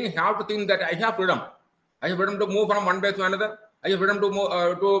being have to think that I have freedom. I have freedom to move from one place to another. I have freedom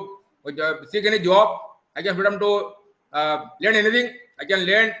to seek any job. I have freedom to learn anything. I can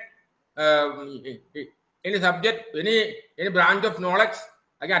learn any subject, any branch of knowledge.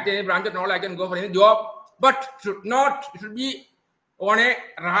 I can attain any branch of knowledge. I can go for any job, but it should be on a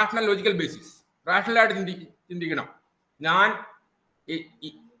rational logical basis. Rational ആയിട്ട് ചിന്തിക്കണം. ഞാൻ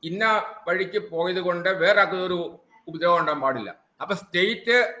ഇന്ന വഴിക്ക് പോയത് കൊണ്ട് വേറെ ഒരു ഉപദ്രവം ഉണ്ടാകാൻ പാടില്ല. അപ്പൊ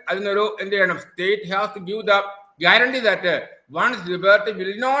സ്റ്റേറ്റ് അതിനൊരു എന്ത് ചെയ്യണം? State has to give the guarantee that once liberty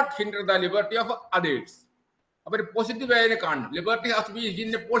will not hinder the liberty of others. അപ്പൊ ഒരു പോസിറ്റീവ് വേനെ കാണണം. Liberty has to be in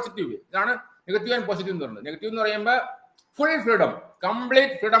A positive വേ. ഇതാണ് നെഗറ്റീവ് ആൻഡ് പോസിറ്റീവ് എന്ന് പറയുന്നത്. നെഗറ്റീവ് എന്ന് പറയുമ്പോൾ ഫുൾ ഫ്രീഡം,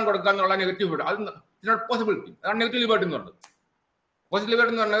 കംപ്ലീറ്റ് ഫ്രീഡം കൊടുക്കുക എന്നുള്ള നെഗറ്റീവ് ഫ്രീഡം. അത് നോട്ട് പോസിബിലിറ്റി. അതാണ് നെഗറ്റീവ് ലിബർട്ടി എന്ന് പറയുന്നത്. പോസിറ്റീവ്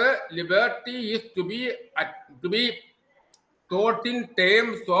ലിബർട്ടി എന്ന് പറയുന്നത് liberty is to B thought in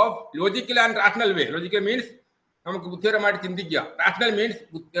terms of logical and rational way. Logical means നമുക്ക് ബുദ്ധിപരമായിട്ട് ചിന്തിക്കുക. റാഷണൽ മീൻസ്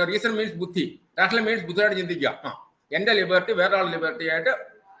റീസൺ മീൻസ് ബുദ്ധി. റാഷണൽ മീൻസ് ബുദ്ധിയായിട്ട് ചിന്തിക്കുക. എന്റെ ലിബർട്ടി വേറെ ആൾ ലിബർട്ടി ആയിട്ട്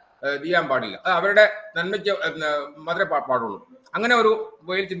ചെയ്യാൻ പാടില്ല. അത് അവരുടെ നന്മയ്ക്ക് മാത്രമേ പാടുള്ളൂ. അങ്ങനെ ഒരു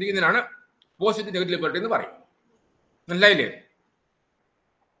വഴിയിൽ ചിന്തിക്കുന്നതിനാണ് പോസിറ്റീവ് നെഗറ്റീവ് ലിബർട്ടി എന്ന് പറയും. മനസ്സിലായില്ലേ?